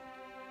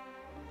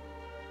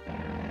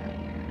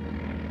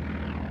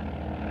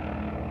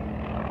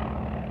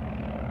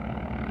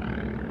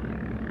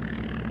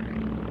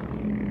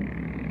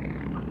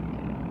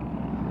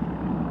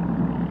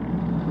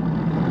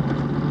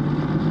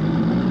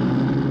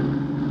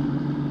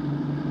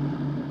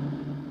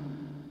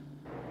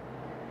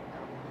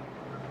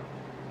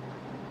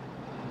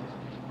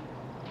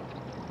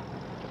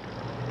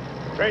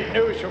 Great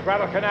news from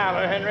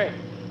Guadalcanal, Henry.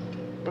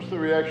 What's the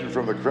reaction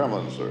from the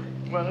Kremlin, sir?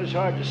 Well, it's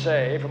hard to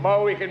say. From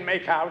all we can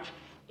make out,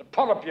 the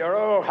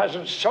Politburo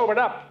hasn't sobered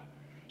up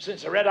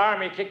since the Red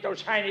Army kicked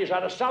those heinies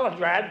out of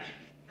Stalingrad.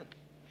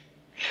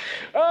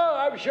 Oh,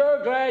 I'm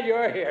sure glad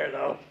you're here,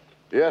 though.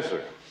 Yes,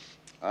 sir.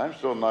 I'm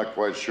still not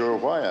quite sure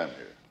why I'm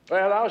here.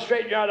 Well, I'll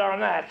straighten you out on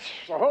that.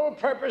 The whole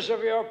purpose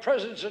of your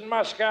presence in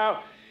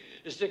Moscow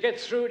is to get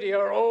through to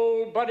your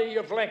old buddy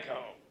Yevlenko.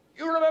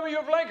 You remember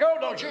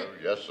Yevlenko, don't you?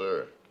 Yes,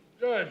 sir.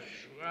 Good.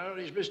 Well,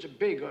 he's Mr.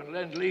 Big on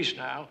Lend-Lease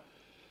now.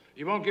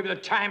 He won't give you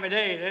the time of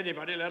day to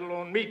anybody, let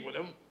alone meet with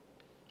him.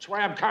 That's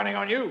why I'm counting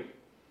on you.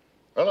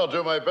 Well, I'll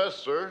do my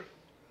best, sir.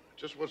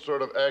 Just what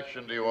sort of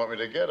action do you want me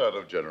to get out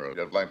of General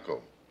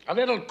Yevlenko? A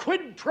little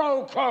quid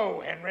pro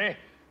quo, Henry.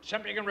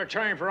 Something in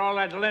return for all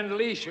that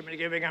Lend-Lease you've been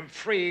giving him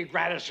free,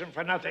 gratis, and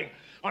for nothing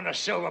on a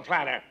silver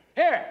platter.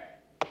 Here,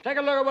 take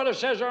a look at what it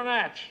says on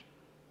that.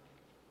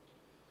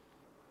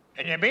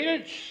 And you mean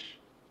it?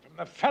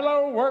 From the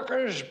Fellow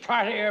Workers'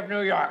 Party of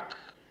New York.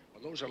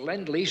 Well, those are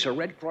Lend-Lease or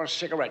Red Cross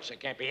cigarettes. They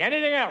can't be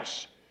anything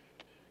else.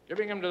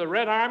 Giving them to the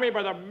Red Army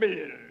by the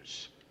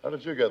millions. How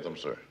did you get them,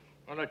 sir?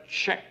 On a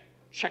check.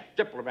 Czech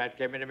diplomat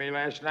came in to me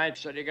last night,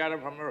 said he got them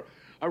from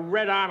a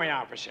Red Army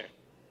officer.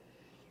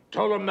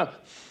 Told him the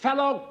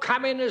fellow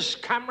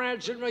communist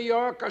comrades in New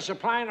York are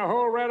supplying the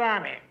whole Red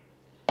Army.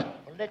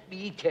 Well, let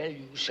me tell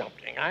you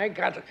something. I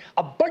got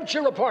a bunch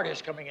of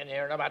reporters coming in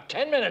here in about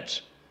 10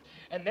 minutes,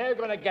 and they're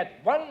going to get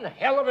one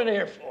hell of an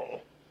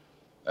earful.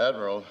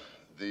 Admiral,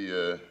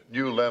 the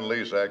new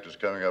Lend-Lease Act is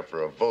coming up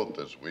for a vote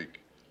this week.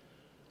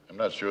 I'm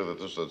not sure that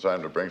this is the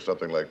time to bring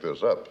something like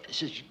this up.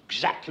 This is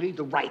exactly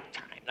the right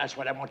time. That's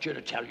what I want you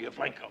to tell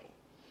Yevlenko.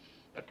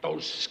 That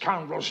those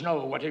scoundrels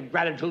know what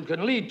ingratitude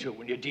can lead to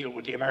when you deal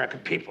with the American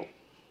people.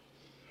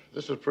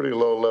 This is pretty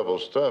low-level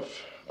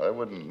stuff. I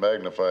wouldn't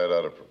magnify it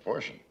out of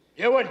proportion.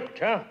 You wouldn't,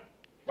 huh?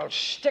 Well,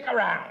 stick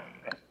around.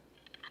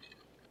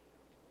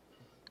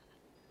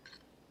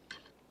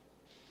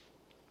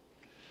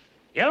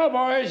 You know,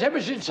 boys,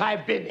 ever since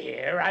I've been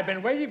here, I've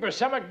been waiting for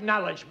some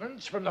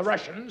acknowledgments from the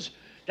Russians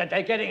that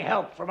they're getting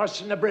help from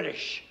us and the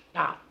British.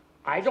 Now,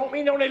 I don't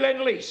mean only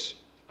Lend-Lease.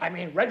 I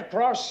mean Red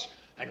Cross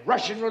and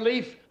Russian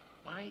relief.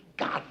 My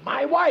God,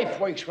 my wife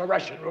works for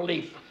Russian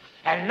relief,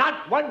 and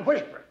not one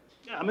whisper.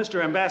 Yeah,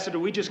 Mr. Ambassador,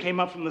 we just came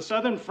up from the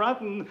Southern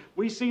Front, and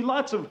we see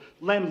lots of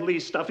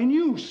Lend-Lease stuff in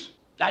use.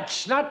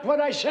 That's not what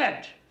I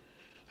said.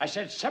 I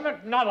said some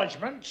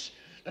acknowledgments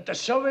that the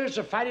Soviets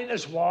are fighting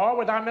this war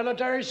with our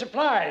military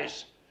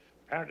supplies.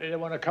 Apparently, they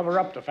want to cover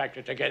up the fact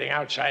that they're getting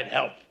outside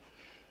help.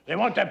 They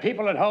want the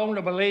people at home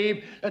to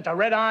believe that the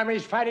Red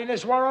Army's fighting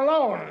this war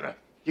alone.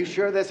 You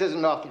sure this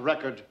isn't off the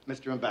record,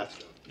 Mr.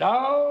 Ambassador?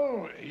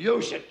 No,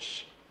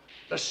 usage.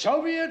 The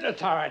Soviet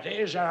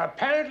authorities are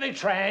apparently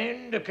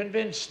trying to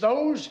convince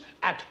those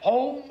at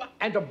home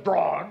and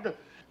abroad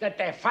that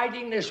they're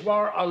fighting this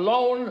war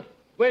alone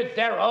with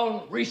their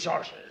own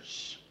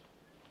resources.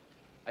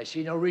 I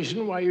see no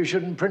reason why you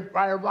shouldn't print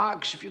my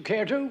remarks if you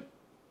care to.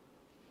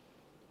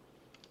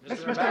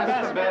 Mr.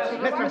 Ambassador,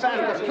 Mr.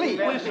 Ambassador, please.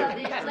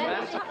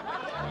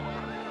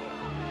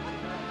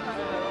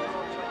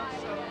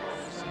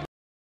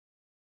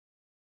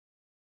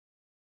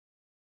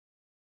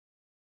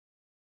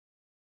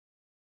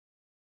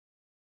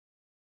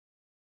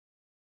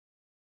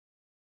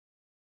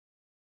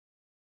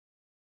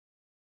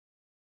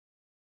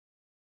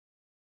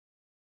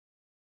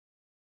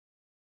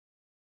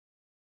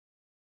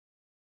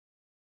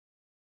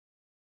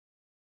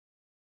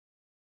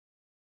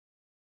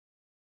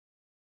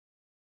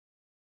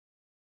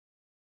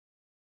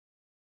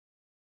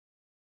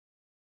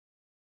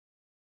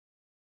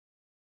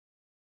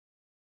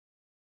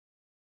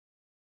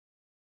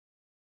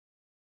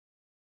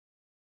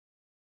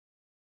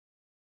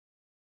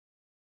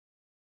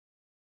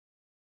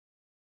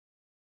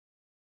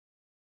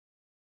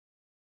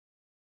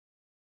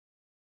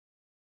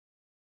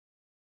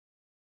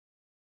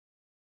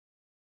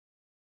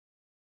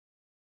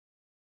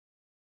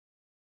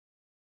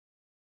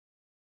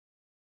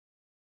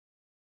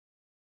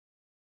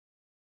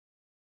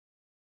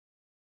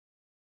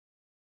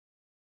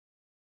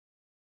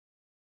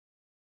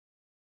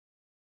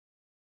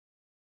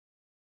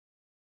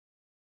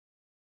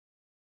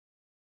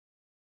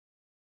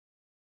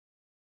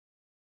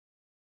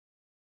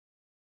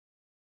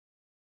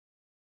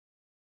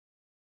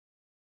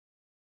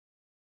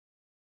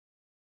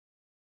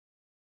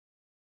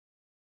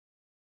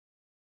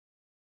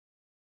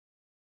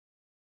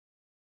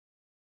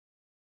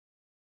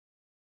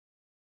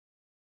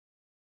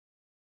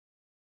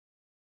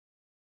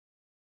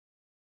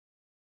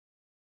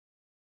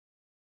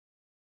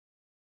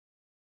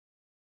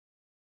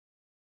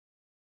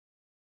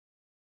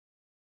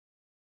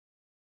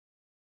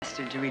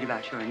 To read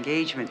about your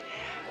engagement.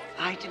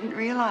 I didn't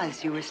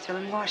realize you were still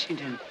in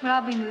Washington. Well,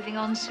 I'll be moving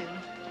on soon.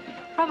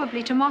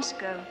 Probably to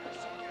Moscow.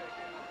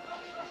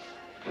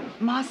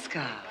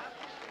 Moscow?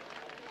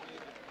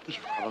 We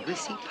should probably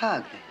see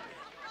Pug then.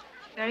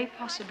 Very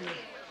possibly.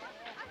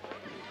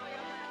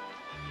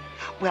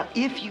 Well,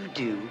 if you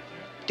do,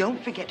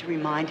 don't forget to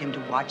remind him to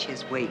watch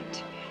his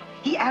weight.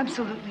 He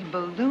absolutely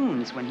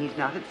balloons when he's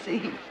not at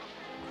sea.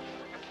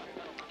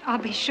 I'll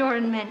be sure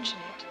and mention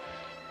it.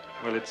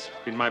 Well, it's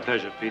been my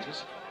pleasure,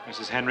 Peters.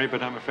 Mrs. Henry,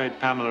 but I'm afraid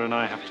Pamela and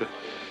I have to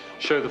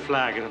show the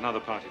flag at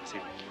another party this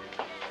evening.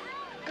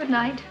 Good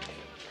night.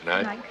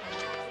 Good night.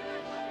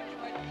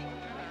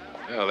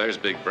 Well, there's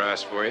big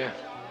brass for you.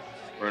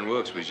 Vern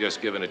Wilkes was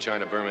just given a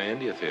China-Burma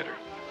India theater.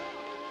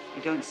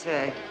 You don't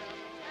say.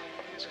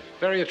 It's a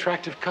very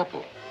attractive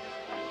couple.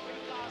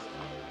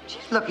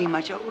 She's looking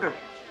much older.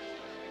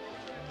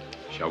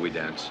 Shall we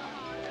dance?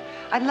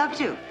 I'd love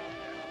to.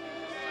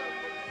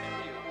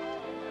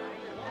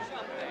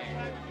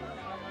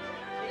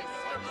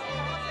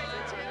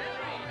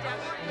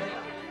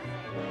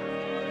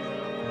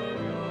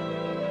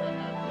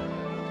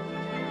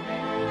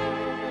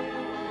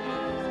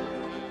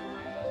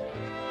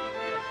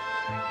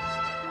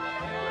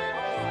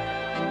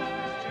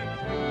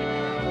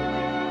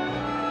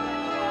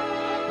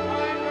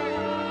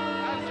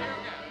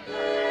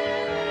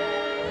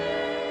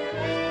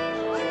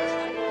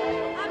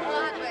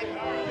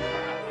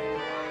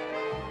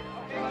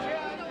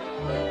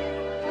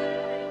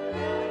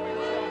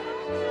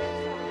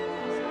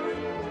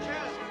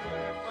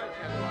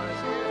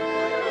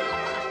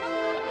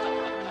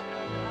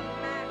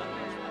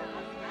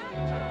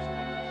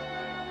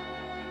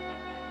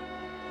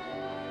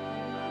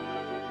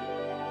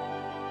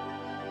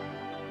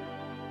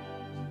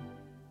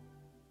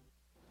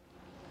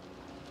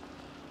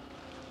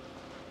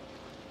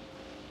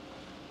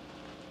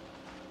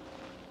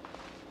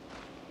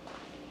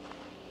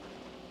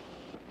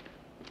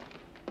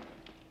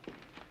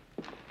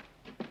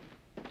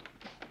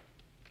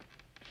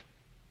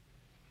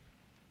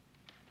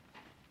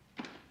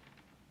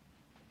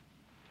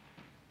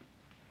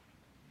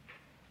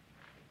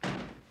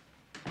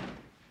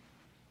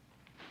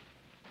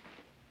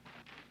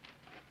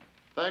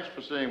 Thanks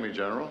for seeing me,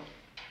 General.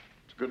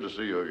 It's good to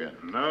see you again.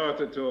 Not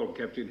at all,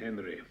 Captain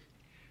Henry.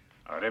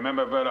 I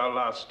remember well our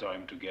last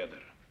time together.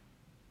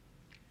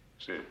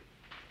 Sit.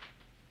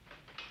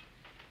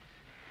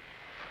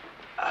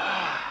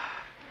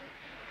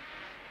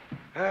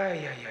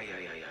 As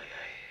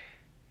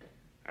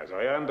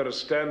I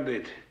understand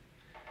it,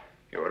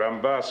 your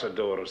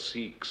ambassador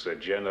seeks a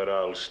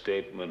general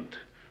statement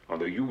on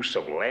the use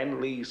of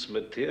land-lease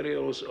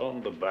materials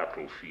on the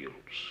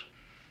battlefields.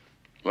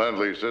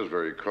 Land-lease is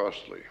very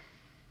costly.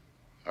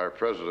 Our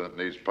president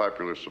needs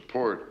popular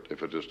support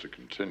if it is to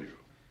continue.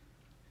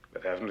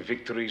 But haven't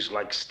victories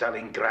like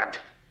Stalingrad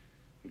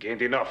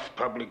gained enough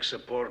public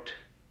support?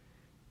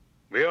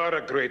 We are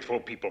a grateful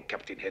people,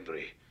 Captain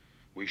Henry.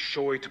 We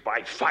show it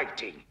by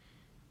fighting.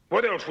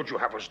 What else would you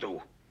have us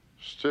do?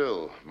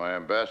 Still, my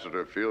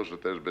ambassador feels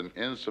that there's been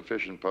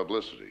insufficient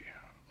publicity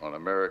on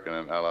American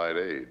and Allied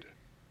aid.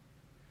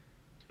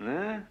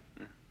 Huh?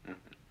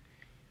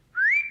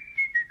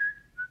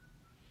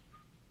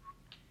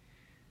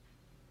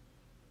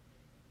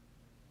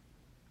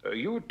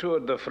 You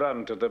toured the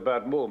front at a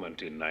bad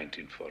moment in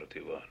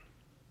 1941.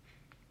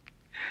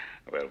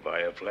 Well, by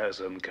a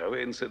pleasant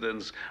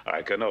coincidence,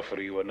 I can offer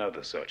you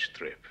another such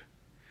trip.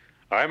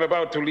 I'm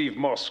about to leave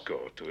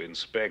Moscow to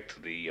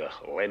inspect the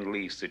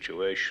Lend-Lease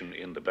situation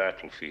in the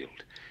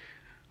battlefield.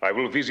 I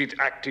will visit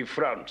active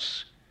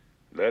fronts.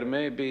 There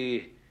may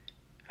be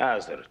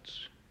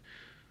hazards.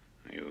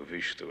 You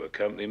wish to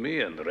accompany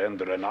me and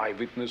render an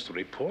eyewitness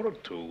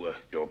report to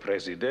your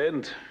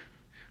president?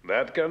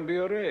 That can be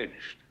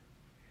arranged.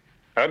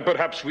 And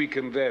perhaps we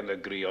can then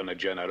agree on a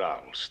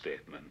general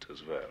statement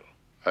as well.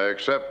 I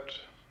accept.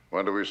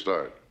 When do we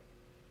start?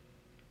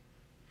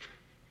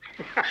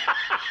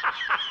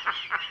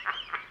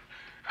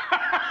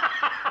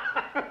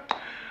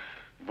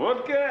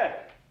 Vodka?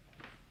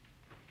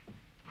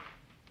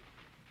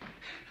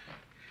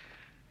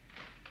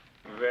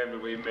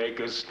 When we make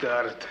a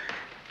start.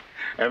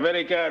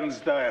 American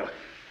style.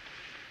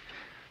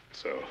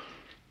 So.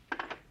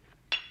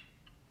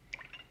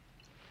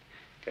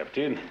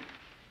 Captain.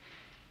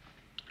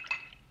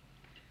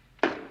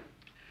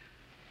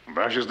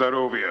 Vaše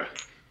zdarovia.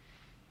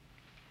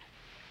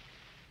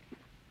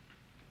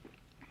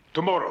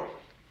 Tomorrow.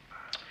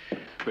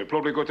 We'll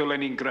probably go to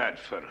Leningrad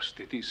first.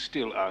 It is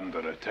still under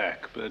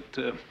attack, but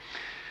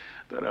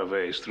there are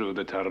ways through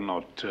that are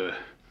not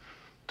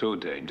too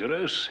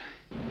dangerous.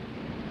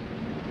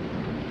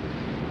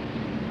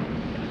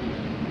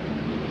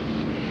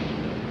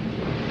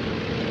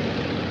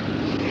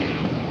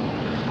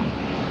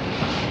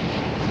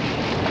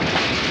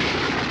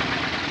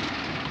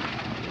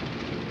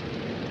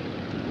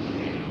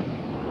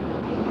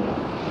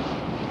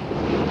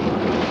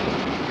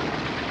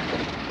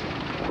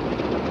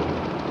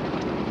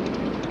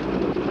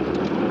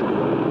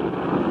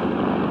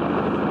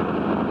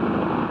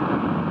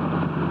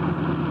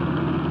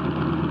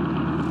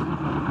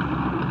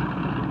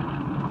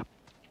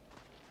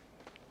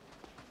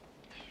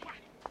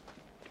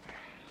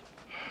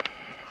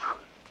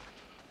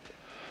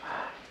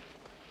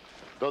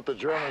 Don't the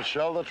Germans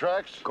shell the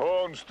tracks?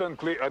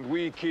 Constantly, and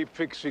we keep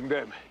fixing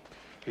them.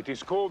 It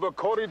is called the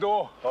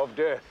Corridor of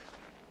Death.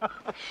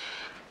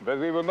 But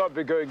we will not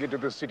be going into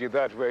the city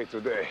that way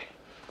today.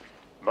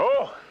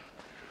 No,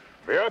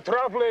 we are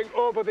traveling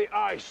over the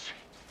ice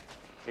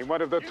in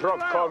one of the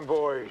truck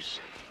convoys.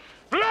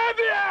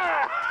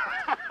 Vladimir!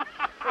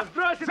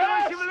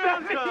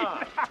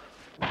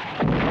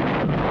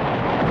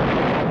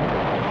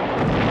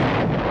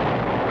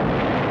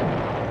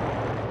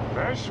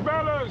 They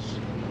smell us,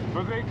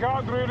 but they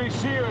can't really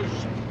see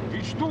us.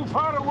 It's too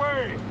far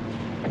away.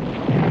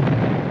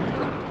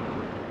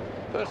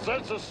 The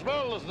sense of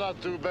smell is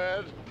not too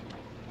bad.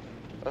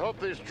 I hope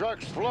these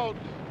trucks float.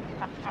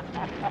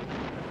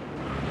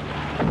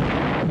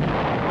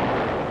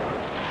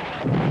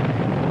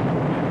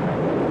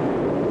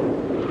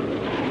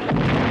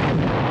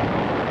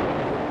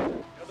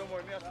 Я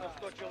думаю, мест на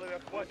 100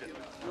 человек хватит.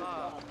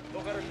 Ну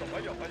хорошо,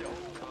 пойдем, пойдем.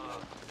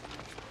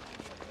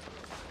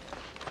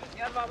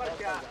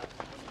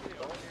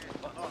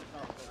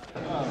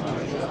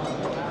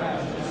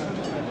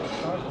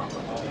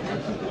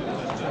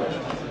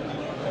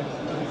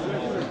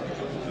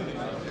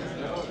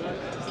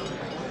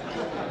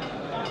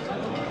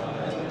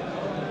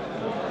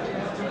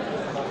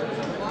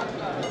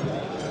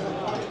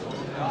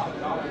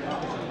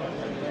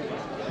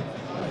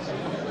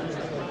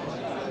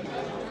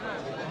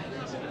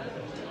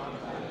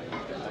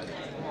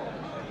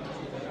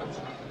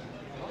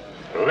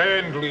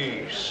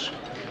 Lend-Lease.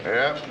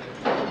 Yeah,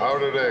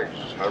 powdered eggs.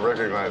 I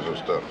recognize the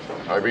stuff.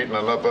 I've eaten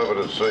enough of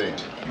it at sea.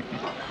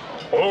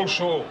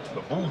 Also,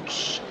 the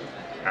boots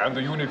and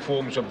the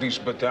uniforms of this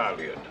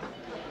battalion.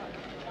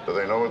 Do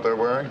they know what they're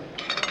wearing?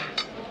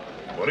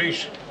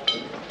 Борис,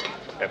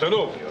 это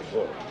новая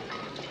форма.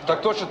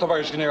 Так точно,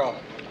 товарищ генерал.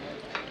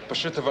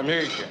 Пошито в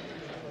Америке.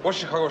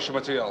 Очень хороший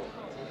материал.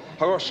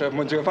 Хорошее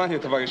обмундирование,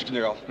 товарищ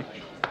генерал.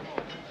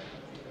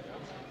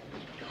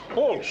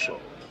 Also,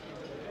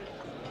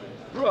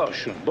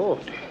 Russian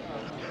body.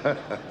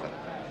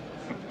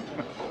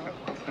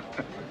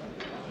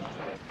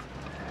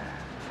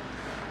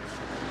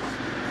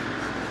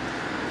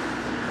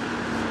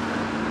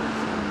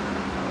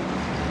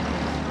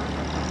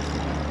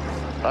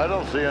 I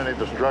don't see any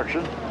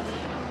destruction.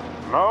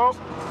 No.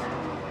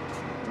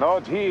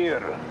 Not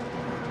here.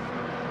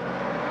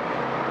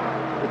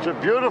 It's a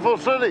beautiful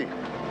city.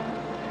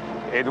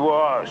 It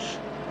was.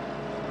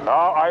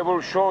 Now I will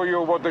show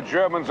you what the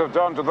Germans have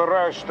done to the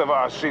rest of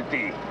our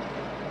city.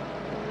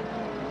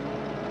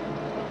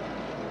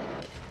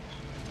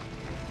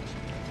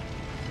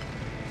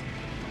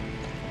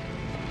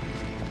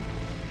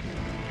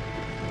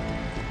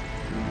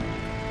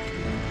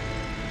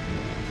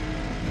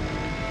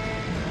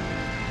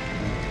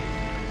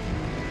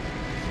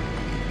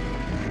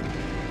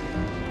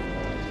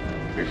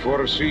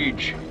 Before a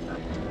siege,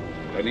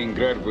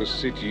 Leningrad was a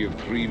city of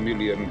 3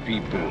 million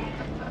people.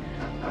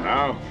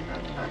 Now,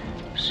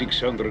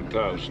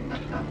 600,000.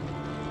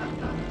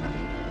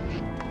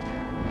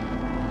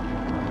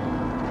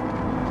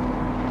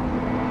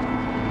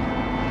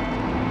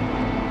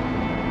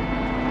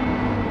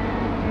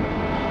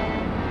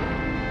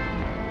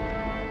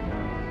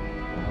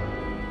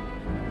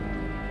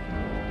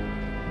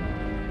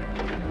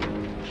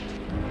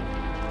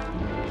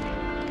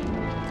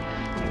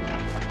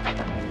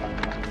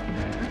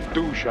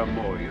 Душа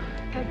моя.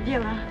 Как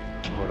дела?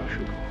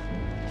 Хорошо.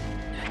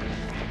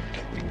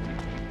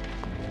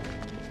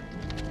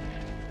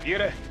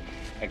 Вера,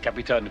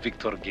 капитан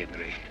Виктор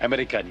Генри,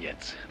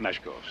 американец,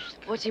 наш гость.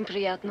 Очень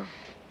приятно.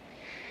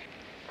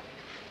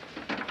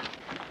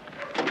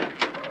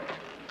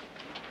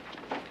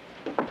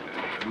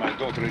 My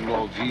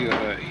daughter-in-law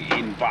Vera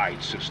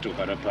invites us to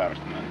her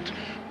apartment.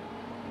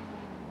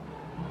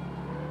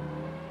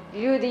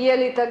 Люди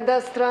ели тогда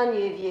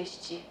странные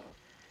вещи.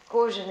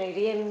 Кожаные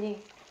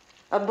ремни,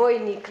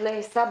 обойный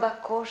клей,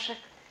 собак, кошек,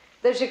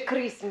 даже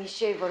крыс,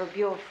 мышей,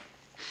 воробьев.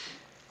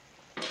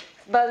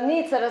 В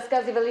больнице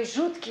рассказывали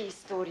жуткие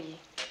истории.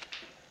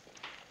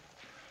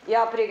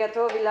 Я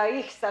приготовила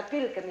их с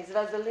опилками, с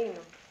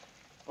вазелином.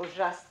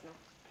 Ужасно.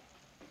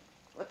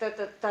 Вот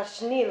это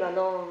тошнило,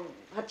 но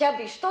хотя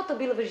бы что-то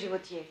было в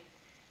животе.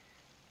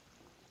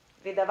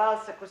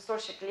 Выдавался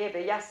кусочек хлеба,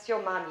 я все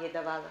маме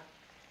давала.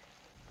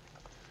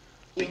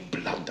 Big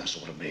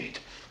blunders were made.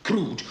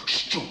 Crude,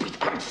 stupid,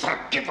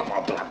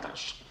 unforgivable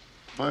blunders.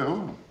 By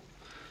whom?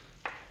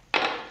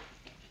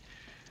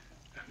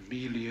 A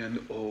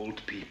million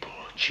old people,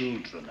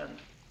 children,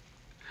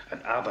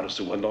 and others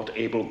who were not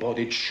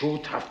able-bodied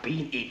should have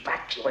been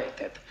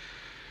evacuated.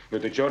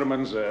 With the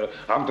Germans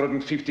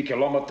 150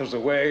 kilometers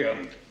away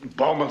and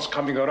bombers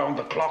coming around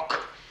the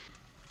clock.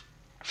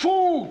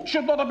 Food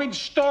should not have been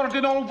stored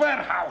in old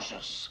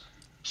warehouses.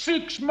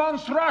 6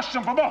 months'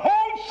 ration for the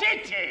whole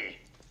city.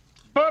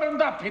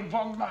 Burned up in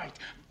one night.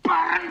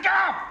 Burned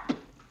up!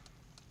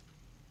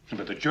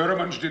 But the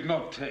Germans did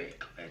not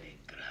take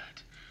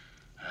Leningrad.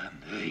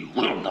 And they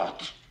will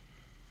not.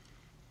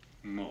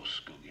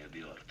 Moscow gave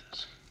the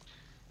orders.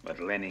 But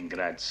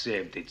Leningrad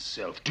saved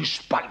itself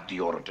despite the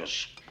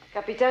orders.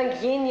 Капитан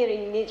Генри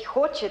не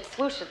хочет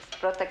слушать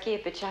про такие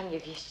печальные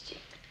вещи.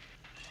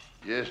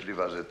 Если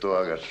вас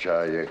это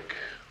огорчает,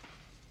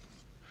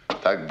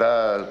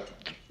 тогда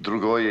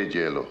другое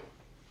дело.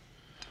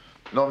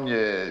 Но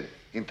мне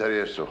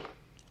интересно.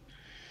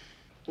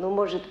 Ну,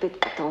 может быть,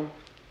 потом.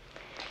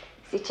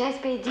 Сейчас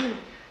поедим.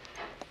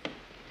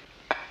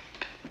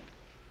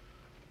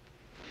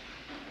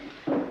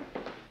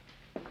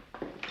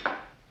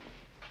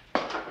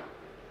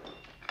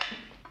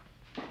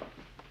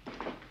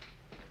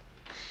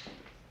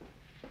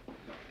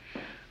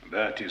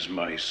 That is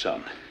my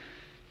son.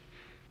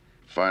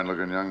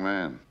 Fine-looking young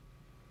man.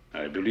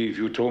 I believe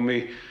you told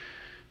me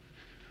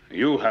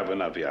you have an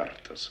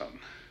Aviarta son.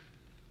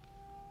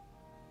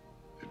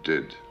 It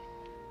did.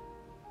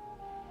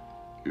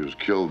 He was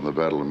killed in the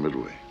Battle of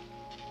Midway.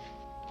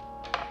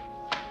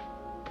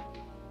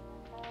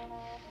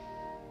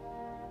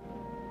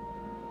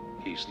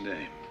 His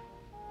name?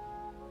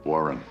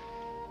 Warren.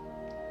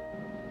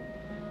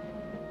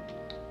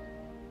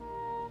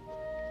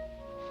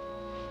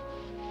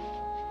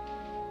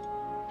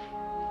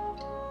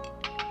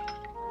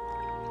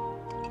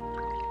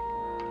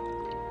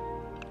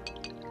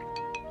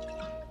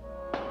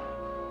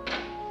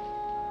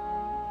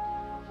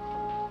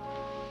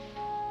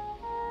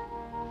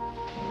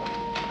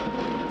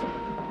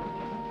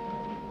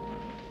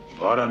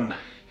 Warren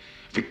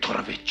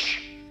Viktorovich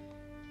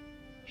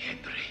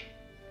Henry.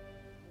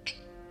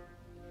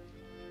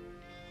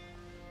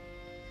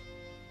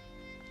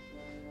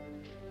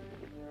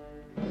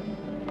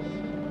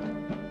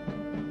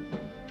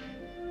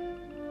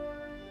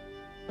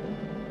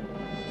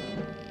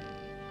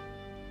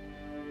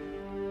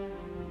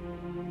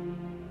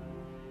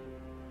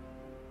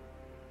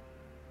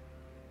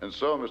 And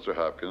so, Mr.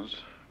 Hopkins,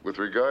 with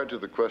regard to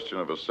the question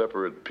of a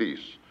separate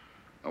peace,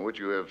 on which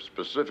you have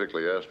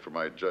specifically asked for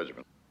my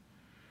judgment.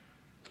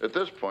 At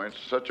this point,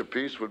 such a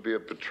peace would be a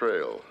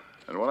betrayal,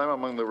 and when I'm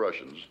among the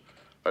Russians,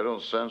 I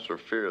don't sense or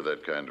fear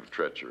that kind of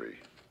treachery.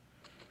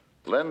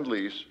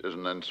 Lend-lease is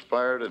an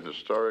inspired and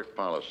historic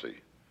policy,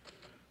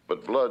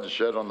 but blood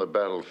shed on the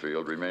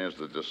battlefield remains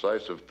the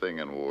decisive thing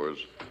in wars,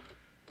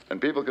 and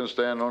people can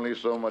stand only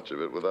so much of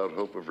it without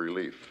hope of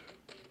relief.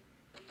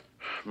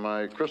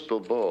 My crystal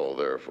ball,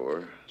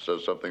 therefore,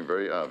 says something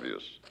very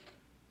obvious.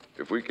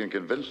 If we can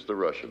convince the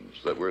Russians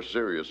that we're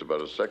serious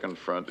about a second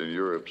front in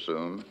Europe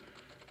soon,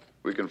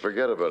 we can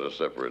forget about a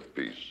separate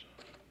peace.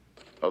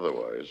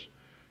 Otherwise,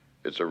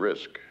 it's a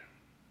risk.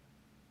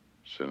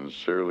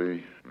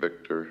 Sincerely,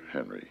 Victor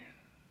Henry.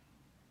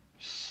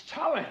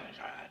 Stalingrad,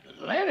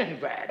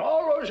 Leningrad,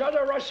 all those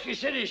other Rusky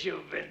cities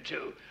you've been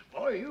to.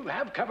 Boy, you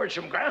have covered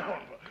some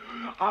ground.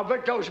 I'll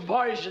bet those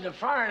boys in the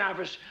Foreign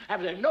Office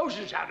have their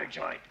noses out of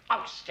joint.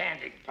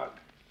 Outstanding, Pug.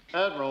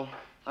 Admiral,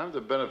 I'm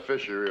the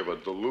beneficiary of a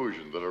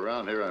delusion that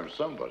around here I'm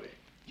somebody.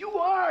 You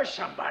are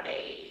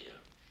somebody.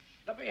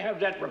 Let me have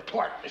that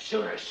report the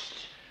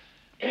soonest.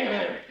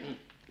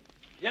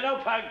 You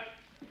know, Pug,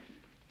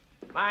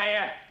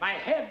 my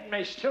head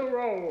may still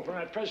roll from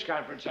that press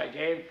conference I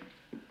gave,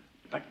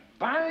 but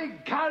by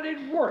God,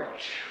 it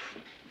worked.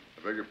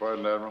 I beg your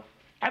pardon, Admiral?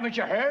 Haven't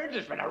you heard?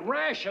 There's been a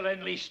rash of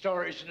Lend-Lease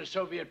stories in the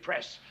Soviet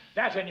press.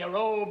 That and your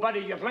old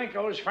buddy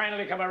Yavlenko's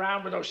finally come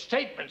around with those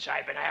statements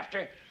I've been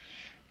after.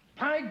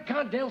 By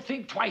God, they'll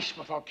think twice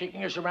before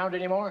kicking us around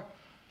anymore.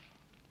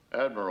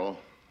 Admiral,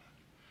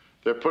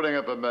 they're putting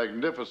up a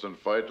magnificent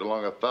fight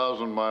along a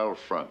 1,000-mile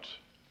front.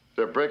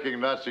 They're breaking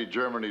Nazi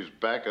Germany's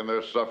back, and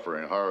they're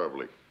suffering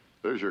horribly.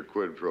 There's your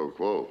quid pro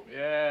quo.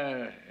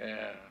 Yeah.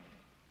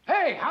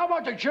 Hey, how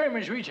about the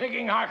Germans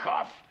retaking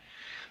Kharkov?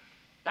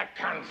 That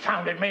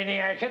confounded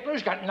maniac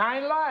Hitler's got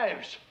 9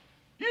 lives.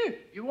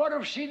 You ought to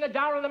have seen the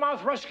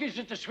down-in-the-mouth Ruskies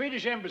at the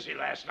Swedish embassy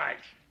last night.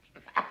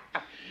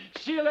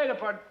 See you later,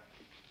 Bud.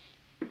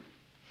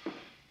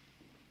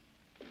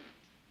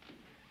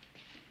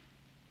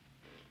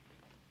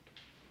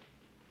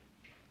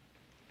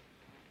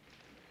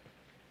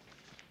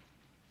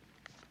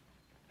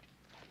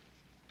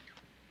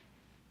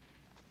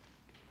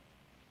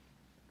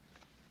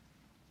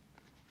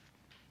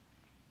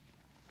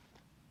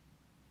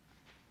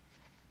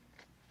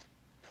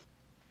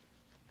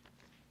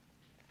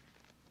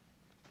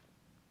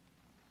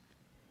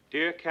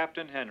 Dear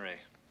Captain Henry,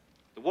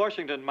 the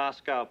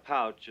Washington-Moscow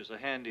pouch is a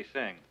handy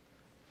thing.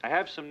 I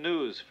have some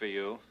news for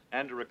you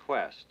and a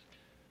request.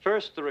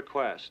 First, the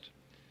request.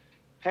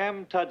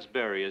 Pam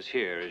Tudsbury is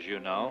here, as you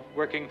know,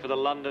 working for the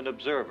London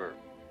Observer.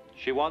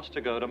 She wants to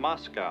go to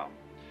Moscow,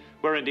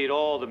 where indeed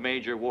all the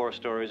major war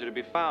stories are to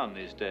be found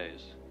these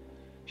days.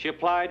 She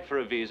applied for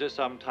a visa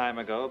some time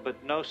ago,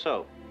 but no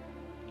soap.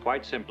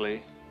 Quite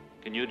simply,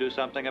 can you do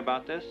something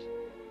about this?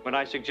 When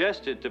I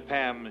suggested to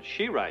Pam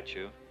she write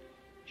you,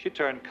 she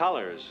turned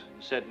colors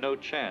and said no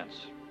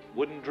chance,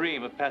 wouldn't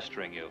dream of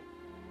pestering you.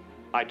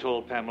 I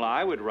told Pamela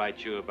I would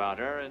write you about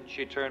her, and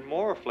she turned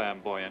more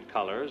flamboyant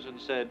colors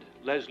and said,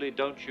 Leslie,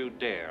 don't you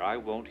dare, I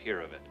won't hear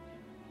of it.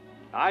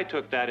 I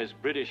took that as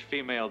British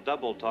female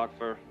double talk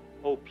for,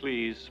 oh,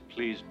 please,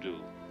 please do.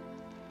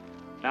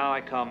 Now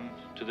I come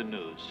to the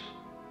news.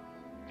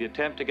 The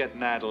attempt to get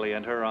Natalie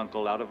and her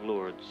uncle out of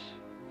Lourdes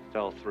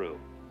fell through.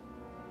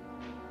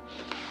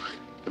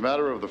 The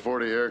matter of the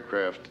 40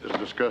 aircraft is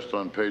discussed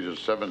on pages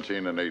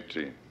 17 and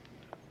 18.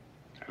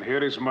 And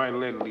here is my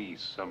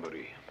Lend-Lease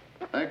summary.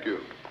 Thank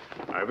you.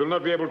 I will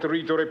not be able to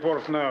read the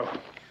report now.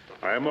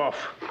 I am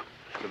off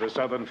to the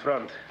Southern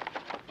Front.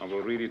 I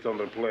will read it on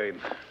the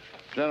plane.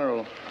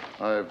 General,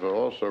 I've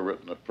also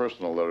written a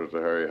personal letter to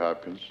Harry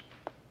Hopkins.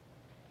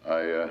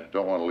 I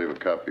don't want to leave a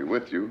copy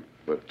with you,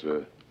 but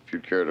if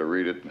you'd care to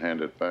read it and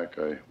hand it back,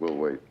 I will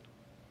wait.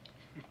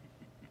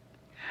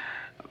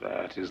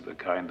 That is the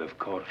kind of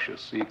cautious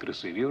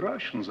secrecy you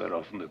Russians are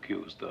often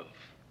accused of.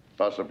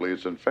 Possibly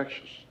it's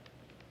infectious.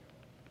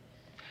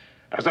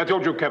 As I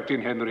told you,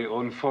 Captain Henry,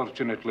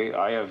 unfortunately,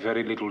 I have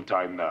very little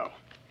time now.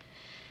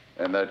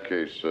 In that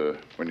case,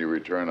 when you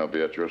return, I'll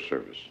be at your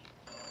service.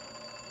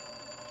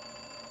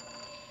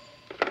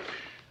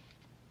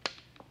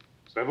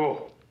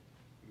 Savo,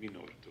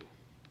 minuto.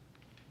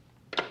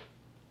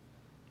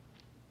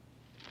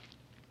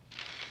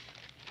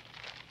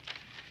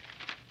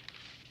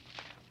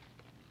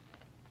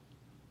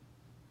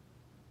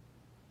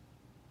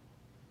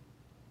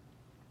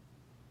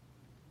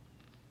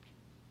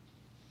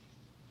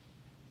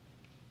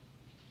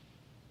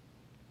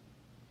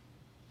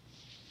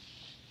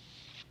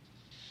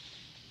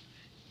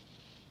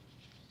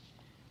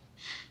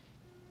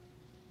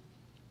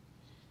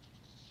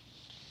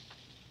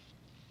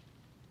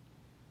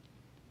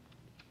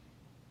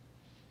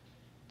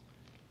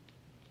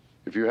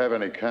 If you have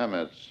any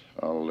comments,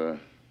 I'll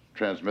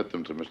transmit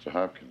them to Mr.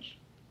 Hopkins.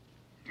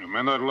 You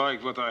may not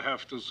like what I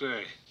have to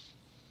say.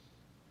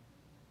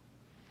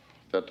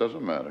 That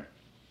doesn't matter.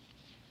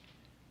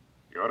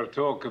 Your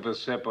talk of a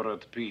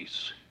separate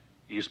peace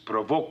is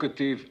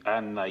provocative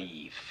and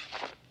naive.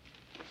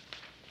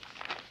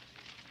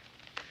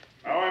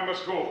 Now I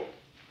must go.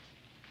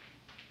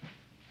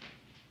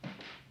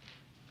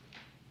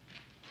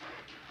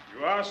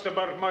 You asked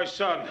about my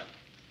son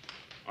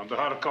on the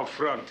Kharkov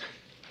front.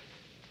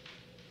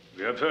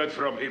 We have heard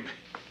from him.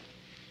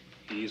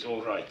 He is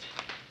all right.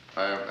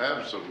 I am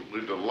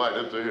absolutely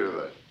delighted to hear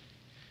that.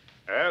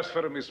 As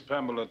for Miss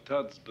Pamela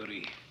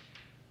Tudsbury,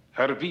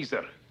 her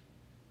visa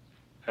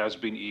has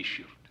been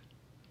issued.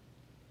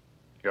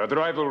 Your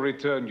driver will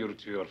return you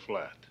to your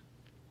flat.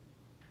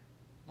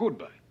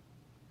 Goodbye.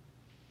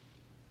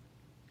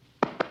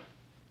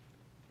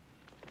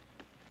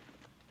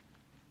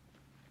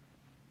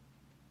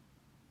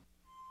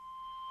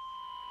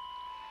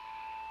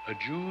 A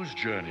Jew's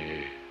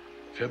Journey,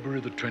 February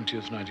the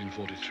 20th,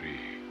 1943.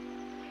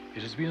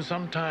 It has been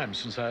some time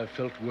since I have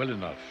felt well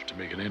enough to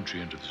make an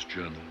entry into this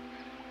journal.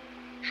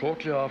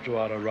 Shortly after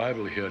our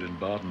arrival here in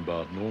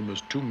Baden-Baden,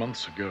 almost 2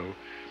 months ago,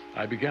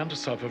 I began to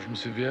suffer from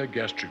severe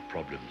gastric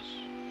problems.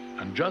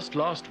 And just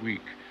last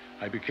week,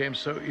 I became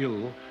so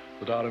ill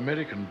that our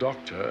American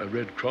doctor, a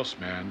Red Cross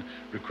man,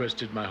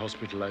 requested my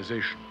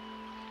hospitalization.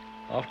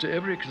 After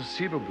every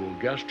conceivable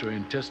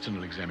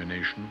gastrointestinal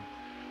examination,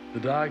 the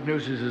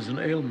diagnosis is an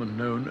ailment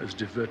known as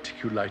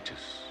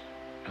diverticulitis,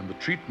 and the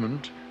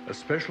treatment, a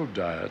special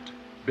diet,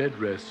 bed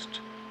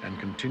rest, and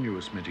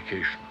continuous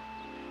medication.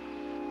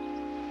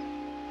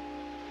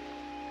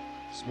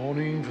 This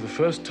morning, for the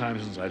first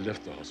time since I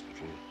left the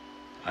hospital,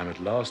 I'm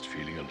at last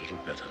feeling a little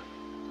better.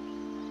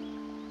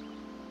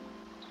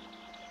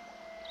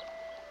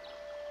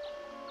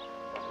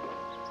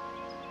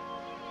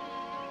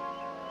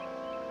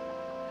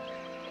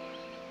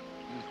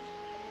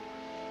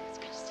 It's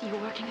good to see you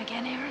working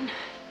again, Aaron.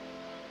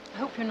 I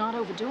hope you're not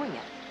overdoing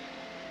it.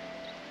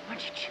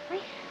 Aren't you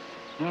chilly?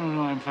 No,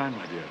 I'm fine,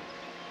 my dear.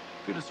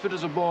 Feel as fit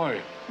as a boy.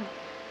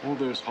 All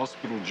those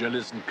hospital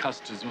jellies and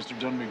custards must have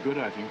done me good,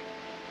 I think.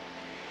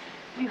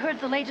 You heard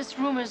the latest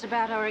rumors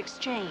about our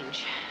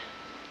exchange.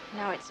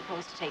 Now it's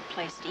supposed to take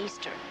place at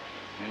Easter.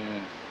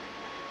 Yeah.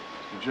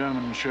 The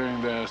Germans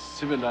showing their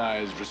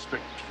civilized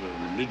respect for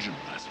religion,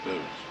 I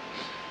suppose.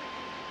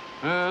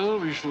 Well,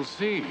 we shall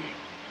see.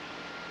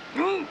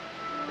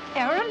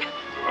 Aaron?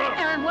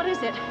 Aaron, what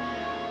is it?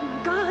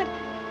 Oh, God.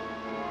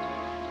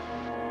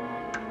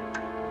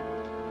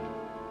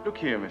 Look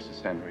here,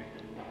 Mrs. Henry.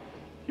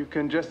 You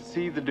can just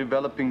see the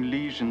developing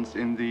lesions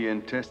in the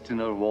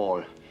intestinal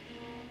wall.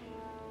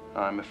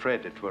 I'm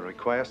afraid it will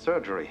require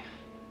surgery,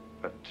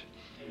 but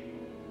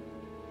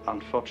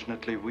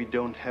unfortunately, we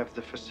don't have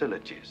the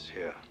facilities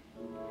here.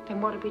 Then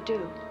what do we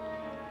do?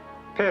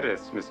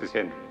 Paris, Mrs.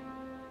 Henry.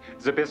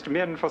 The best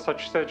man for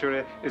such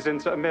surgery is in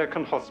the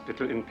American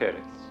hospital in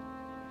Paris.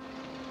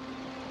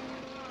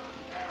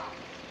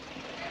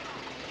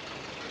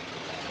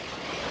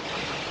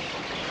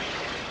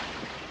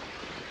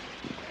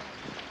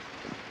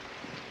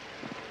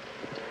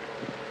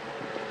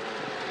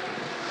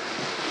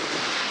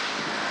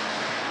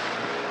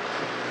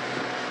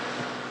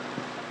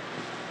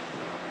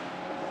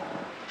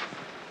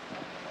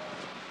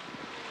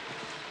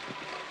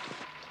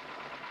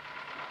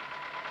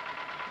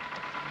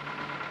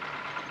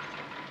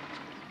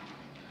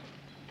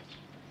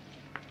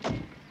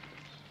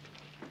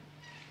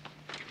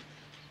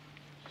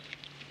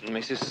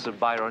 Mrs.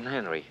 Byron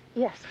Henry.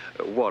 Yes.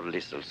 Ward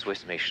Listle,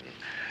 Swiss Mission.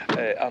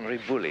 Henri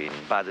Bully in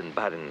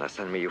Baden-Baden.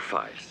 Send me your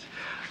files.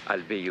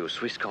 I'll be your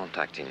Swiss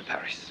contact in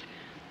Paris.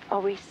 Are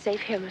we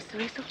safe here, Mr.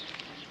 Listle?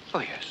 Oh,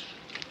 yes.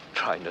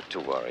 Try not to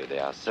worry.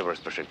 There are several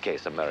special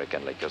case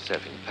American like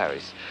yourself in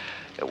Paris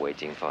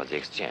waiting for the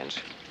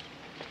exchange.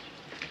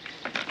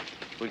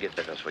 We'll get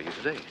letters for you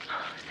today.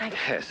 Thank you.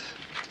 Yes.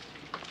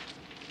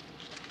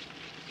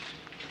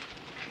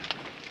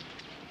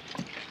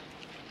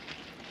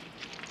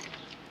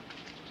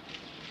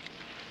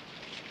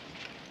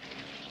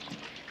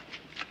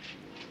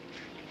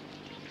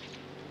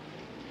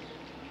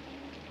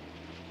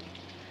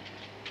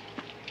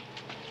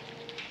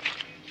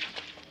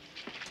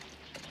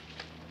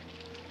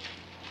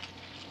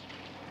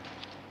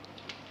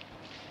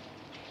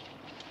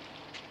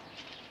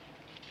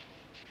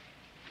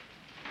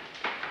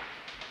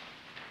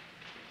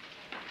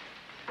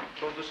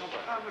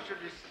 Ah, monsieur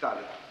Listal.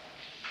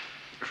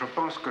 Je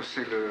pense que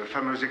c'est le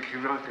fameux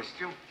écrivain en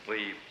question.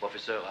 Oui,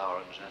 professeur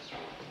Aaron Jastrow.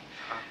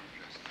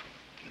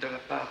 De la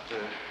part de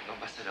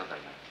l'ambassadeur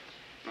d'Allemagne.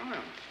 Ah,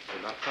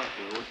 de la part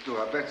de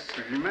Otto Abetz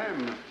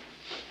lui-même.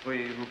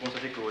 Oui, vous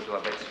constatez que Otto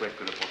Abetz souhaite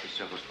que le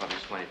professeur reçoive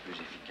les soins les plus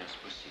efficaces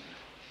possibles.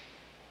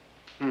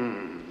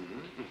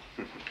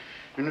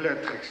 Une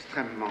lettre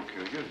extrêmement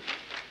curieuse,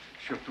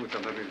 surtout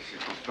étant donné les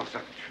circonstances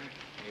actuelles.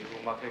 Et vous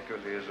remarquez que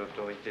les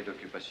autorités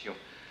d'occupation,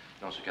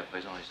 dans ce cas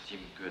présent,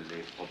 estiment que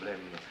les problèmes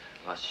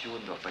raciaux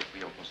ne doivent pas être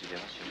pris en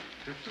considération.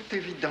 De toute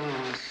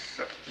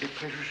évidence, les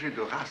préjugés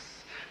de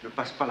race ne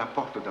passent pas la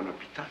porte d'un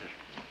hôpital.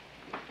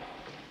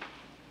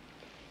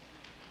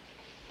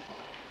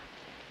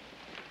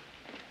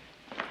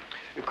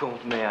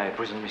 Comte, may I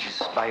present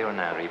Mrs. Byron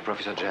Henry,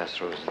 Professor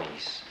Jastrow's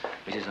niece.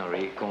 Mrs.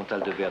 Henry, Comte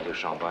Aldebert de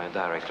Chambre,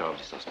 director of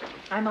this hospital.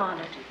 I'm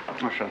honored.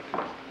 Enchanté.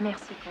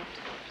 Merci, Comte.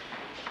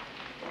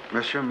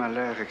 Monsieur m'a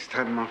l'air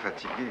extrêmement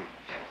fatigué.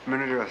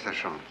 Menez-le à sa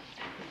chambre.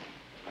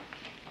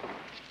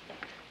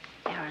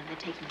 Aaron, they're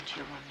taking you to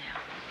your room now.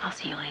 I'll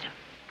see you later.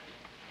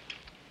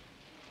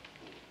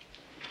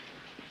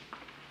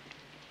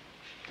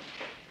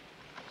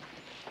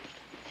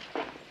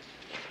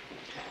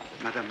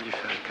 Madame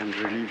Dufal, can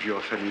relieve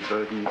your family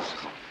burdens?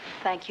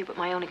 Thank you, but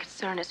my only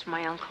concern is for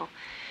my uncle.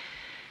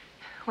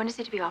 When is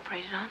he to be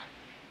operated on?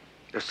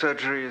 The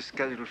surgery is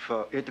scheduled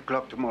for 8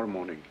 o'clock tomorrow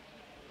morning.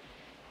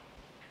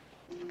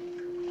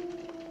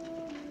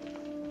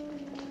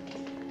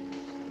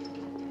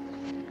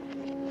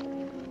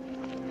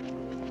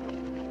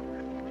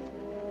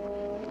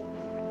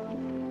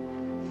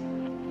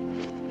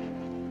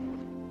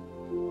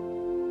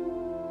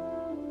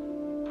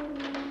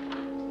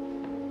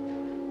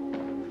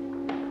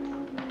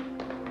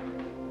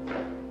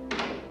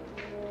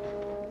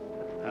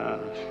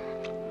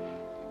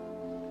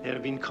 There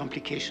have been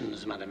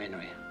complications, Madame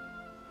Henry.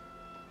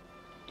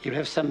 He'll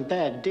have some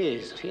bad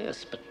days,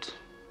 yes, but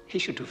he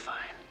should do fine.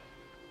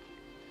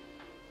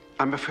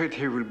 I'm afraid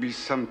he will be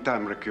some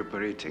time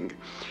recuperating.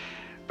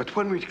 But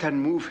when we can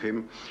move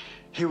him,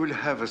 he will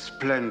have a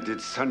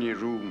splendid sunny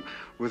room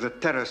with a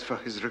terrace for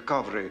his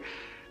recovery,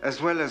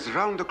 as well as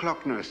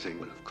round-the-clock nursing.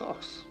 Well, of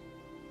course.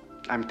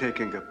 I'm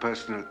taking a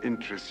personal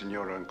interest in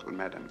your uncle,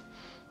 madam,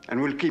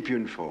 and will keep you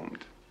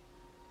informed.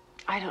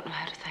 I don't know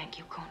how to thank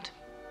you, Comte.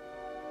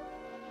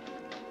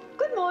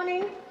 Good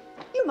morning.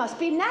 You must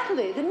be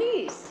Natalie, the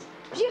niece.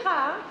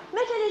 Girard,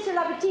 mettez-les sur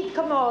la petite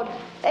commode.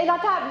 Et la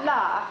table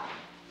là.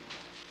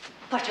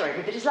 But you're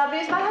every bit as lovely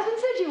as my husband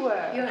said you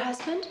were. Your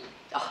husband?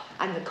 Oh,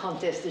 I'm the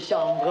Comtesse de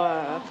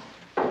Chambre.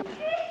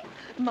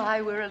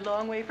 My, we're a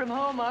long way from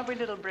home, aren't we,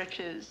 little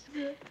britches?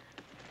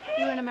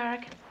 You're an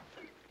American?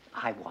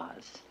 I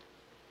was.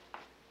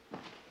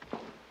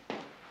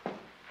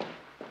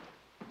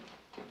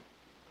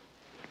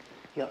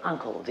 Your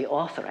uncle, the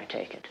author, I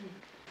take it.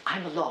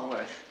 I'm a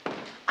Longworth.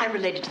 I'm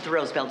related to the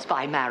Roosevelts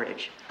by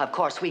marriage. Of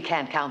course, we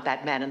can't count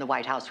that man in the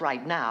White House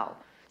right now.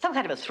 Some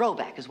kind of a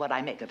throwback is what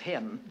I make of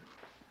him.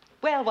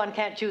 Well, one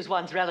can't choose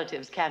one's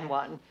relatives, can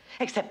one?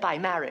 Except by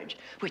marriage,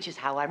 which is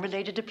how I'm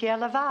related to Pierre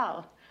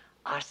Laval.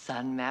 Our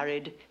son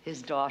married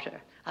his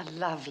daughter, a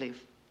lovely,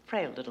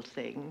 frail little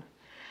thing.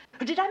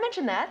 Did I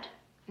mention that?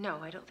 No,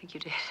 I don't think you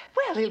did.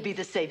 Well, he'll be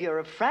the savior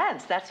of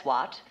France, that's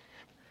what.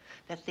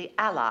 That the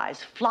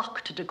Allies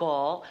flock to de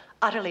Gaulle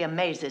utterly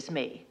amazes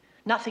me.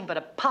 Nothing but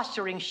a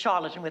posturing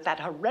charlatan with that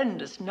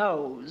horrendous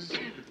nose.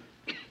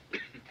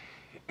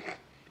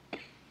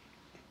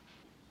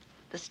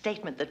 The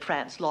statement that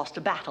France lost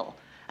a battle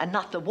and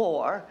not the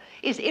war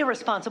is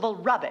irresponsible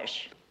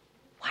rubbish.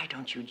 Why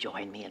don't you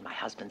join me in my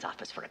husband's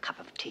office for a cup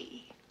of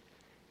tea?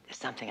 There's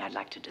something I'd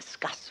like to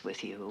discuss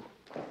with you.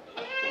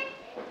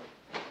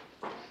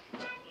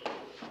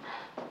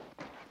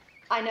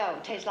 I know,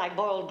 it tastes like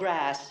boiled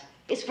grass.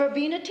 It's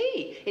verbena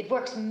tea. It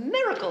works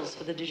miracles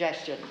for the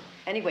digestion.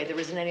 Anyway, there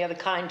isn't any other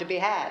kind to be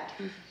had.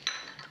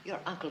 Your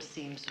uncle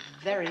seems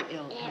very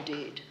ill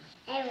indeed.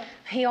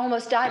 He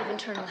almost died of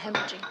internal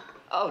hemorrhaging.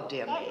 Oh,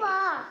 dear me.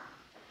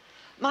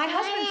 My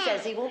husband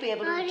says he won't be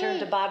able to return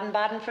to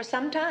Baden-Baden for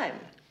some time.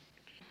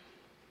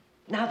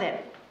 Now then,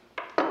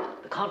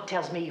 the Count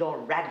tells me you're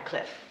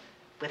Radcliffe,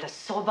 with a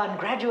Sorbonne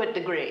graduate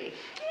degree.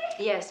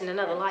 Yes, in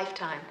another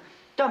lifetime.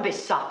 Don't be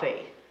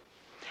soppy.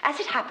 As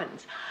it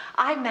happens,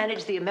 I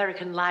manage the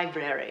American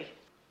Library.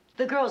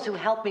 The girls who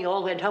helped me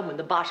all went home when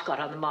the Boche got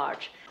on the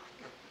march.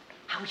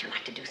 How would you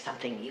like to do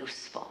something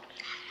useful?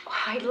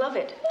 Oh, I'd love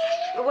it.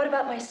 But what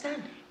about my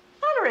son?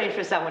 I'll arrange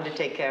for someone to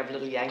take care of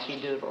little Yankee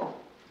Doodle.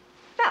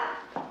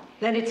 Now,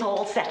 then it's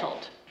all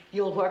settled.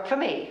 You'll work for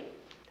me.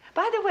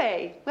 By the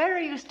way, where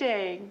are you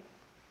staying?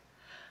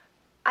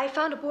 I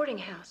found a boarding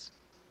house.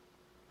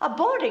 A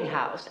boarding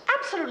house?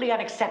 Absolutely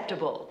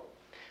unacceptable.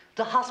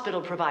 The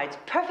hospital provides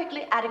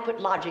perfectly adequate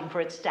lodging for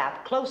its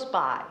staff close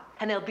by,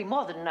 and there'll be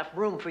more than enough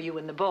room for you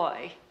and the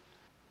boy.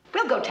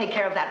 We'll go take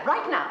care of that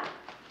right now,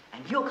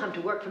 and you'll come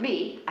to work for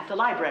me at the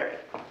library.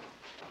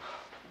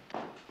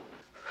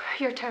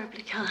 You're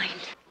terribly kind.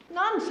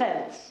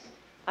 Nonsense.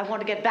 I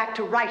want to get back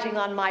to writing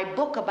on my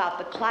book about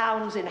the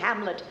clowns in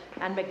Hamlet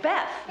and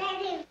Macbeth.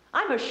 Daddy.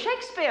 I'm a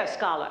Shakespeare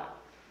scholar.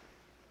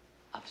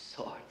 Of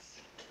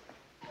sorts.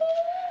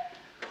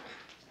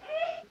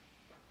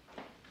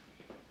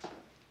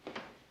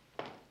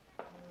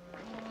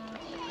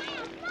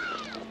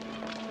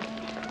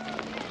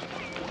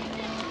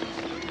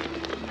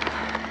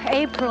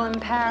 April in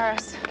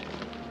Paris.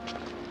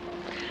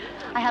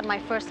 I had my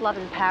first love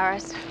in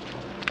Paris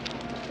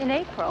in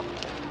April,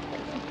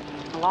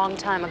 a long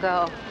time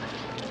ago.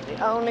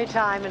 The only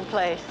time and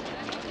place.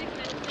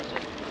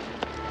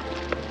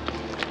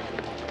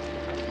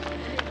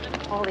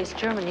 All these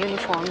German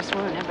uniforms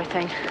ruin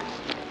everything.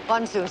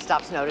 One soon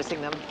stops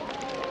noticing them.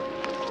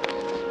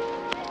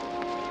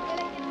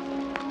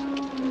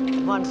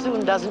 One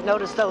soon doesn't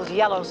notice those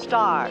yellow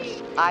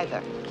stars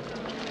either.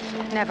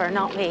 Never,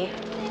 not me.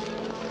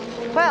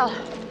 Well,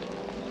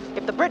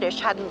 if the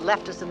British hadn't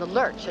left us in the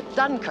lurch at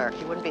Dunkirk,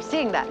 you wouldn't be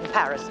seeing that in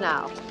Paris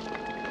now.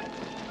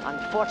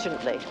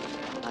 Unfortunately,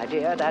 my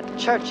dear, that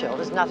Churchill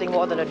is nothing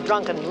more than a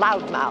drunken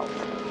loudmouth.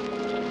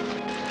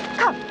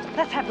 Come,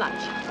 let's have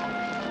lunch.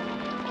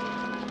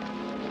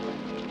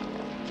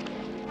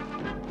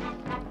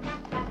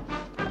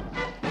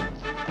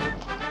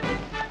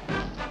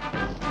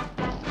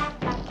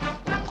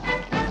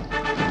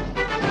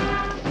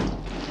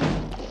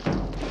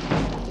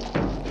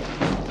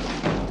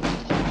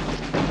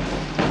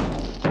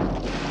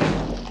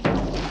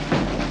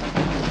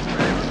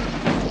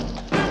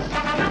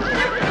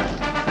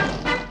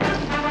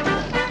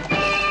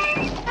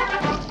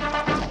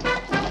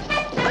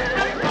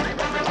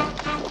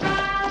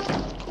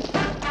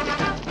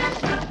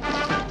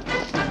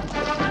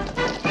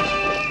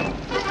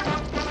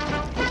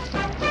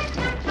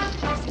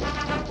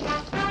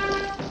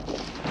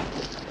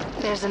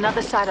 There's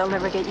another side I'll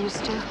never get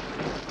used to.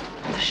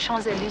 The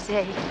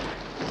Champs-Élysées.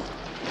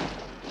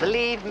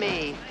 Believe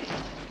me,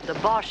 The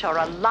Boche are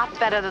a lot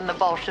better than the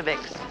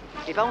Bolsheviks.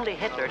 If only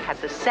Hitler had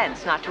the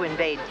sense not to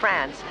invade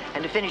France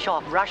and to finish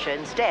off Russia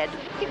instead,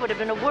 he would have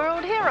been a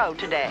world hero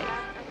today.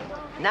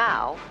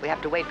 Now, we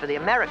have to wait for the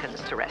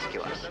Americans to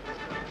rescue us.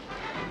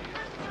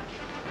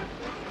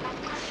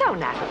 So,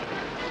 Natalie,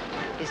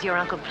 is your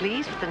uncle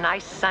pleased with the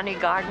nice sunny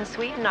garden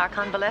suite in our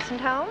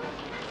convalescent home?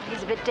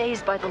 He's a bit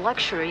dazed by the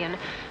luxury and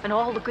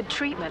all the good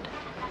treatment.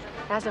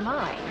 As am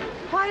I.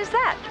 Why is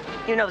that?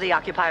 You know the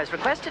occupiers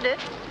requested it.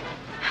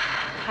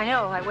 I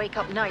know. I wake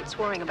up nights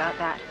worrying about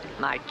that.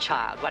 My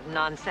child, what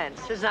nonsense.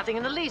 There's nothing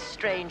in the least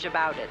strange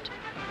about it.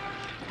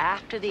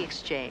 After the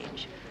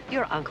exchange,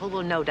 your uncle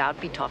will no doubt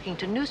be talking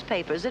to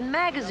newspapers and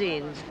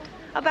magazines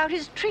about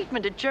his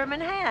treatment at German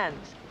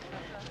hands.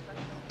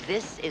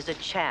 This is a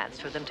chance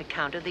for them to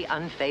counter the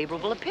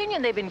unfavorable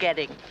opinion they've been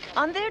getting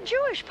on their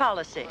Jewish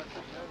policy.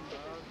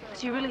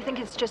 So you really think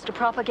it's just a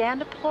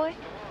propaganda ploy?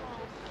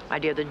 My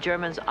dear, the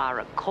Germans are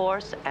a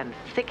coarse and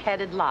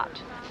thick-headed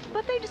lot,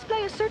 but they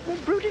display a certain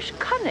brutish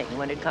cunning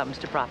when it comes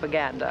to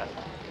propaganda.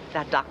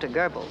 That Dr.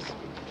 Goebbels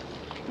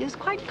is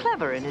quite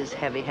clever in his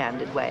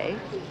heavy-handed way.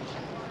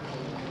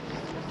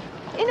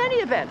 In any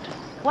event,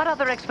 what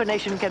other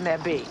explanation can there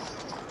be?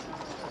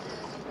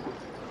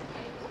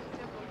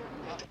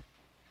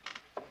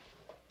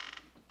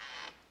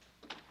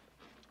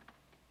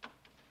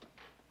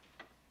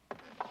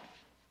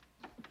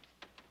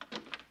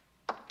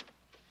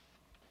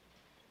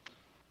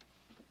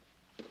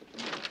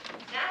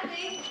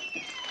 Natalie,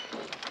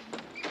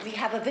 we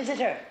have a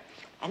visitor,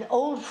 an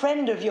old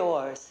friend of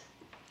yours.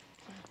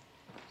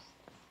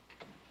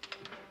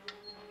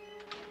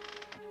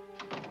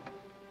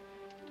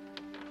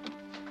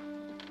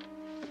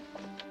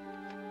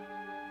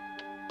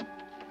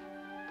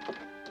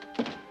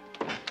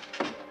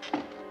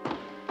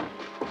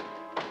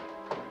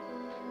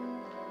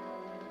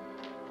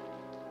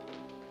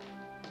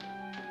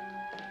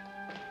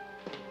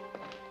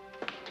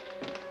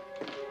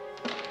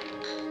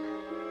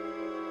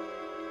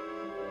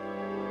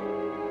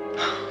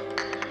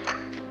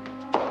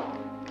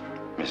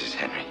 Mrs.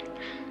 Henry,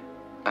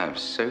 I'm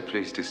so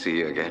pleased to see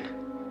you again.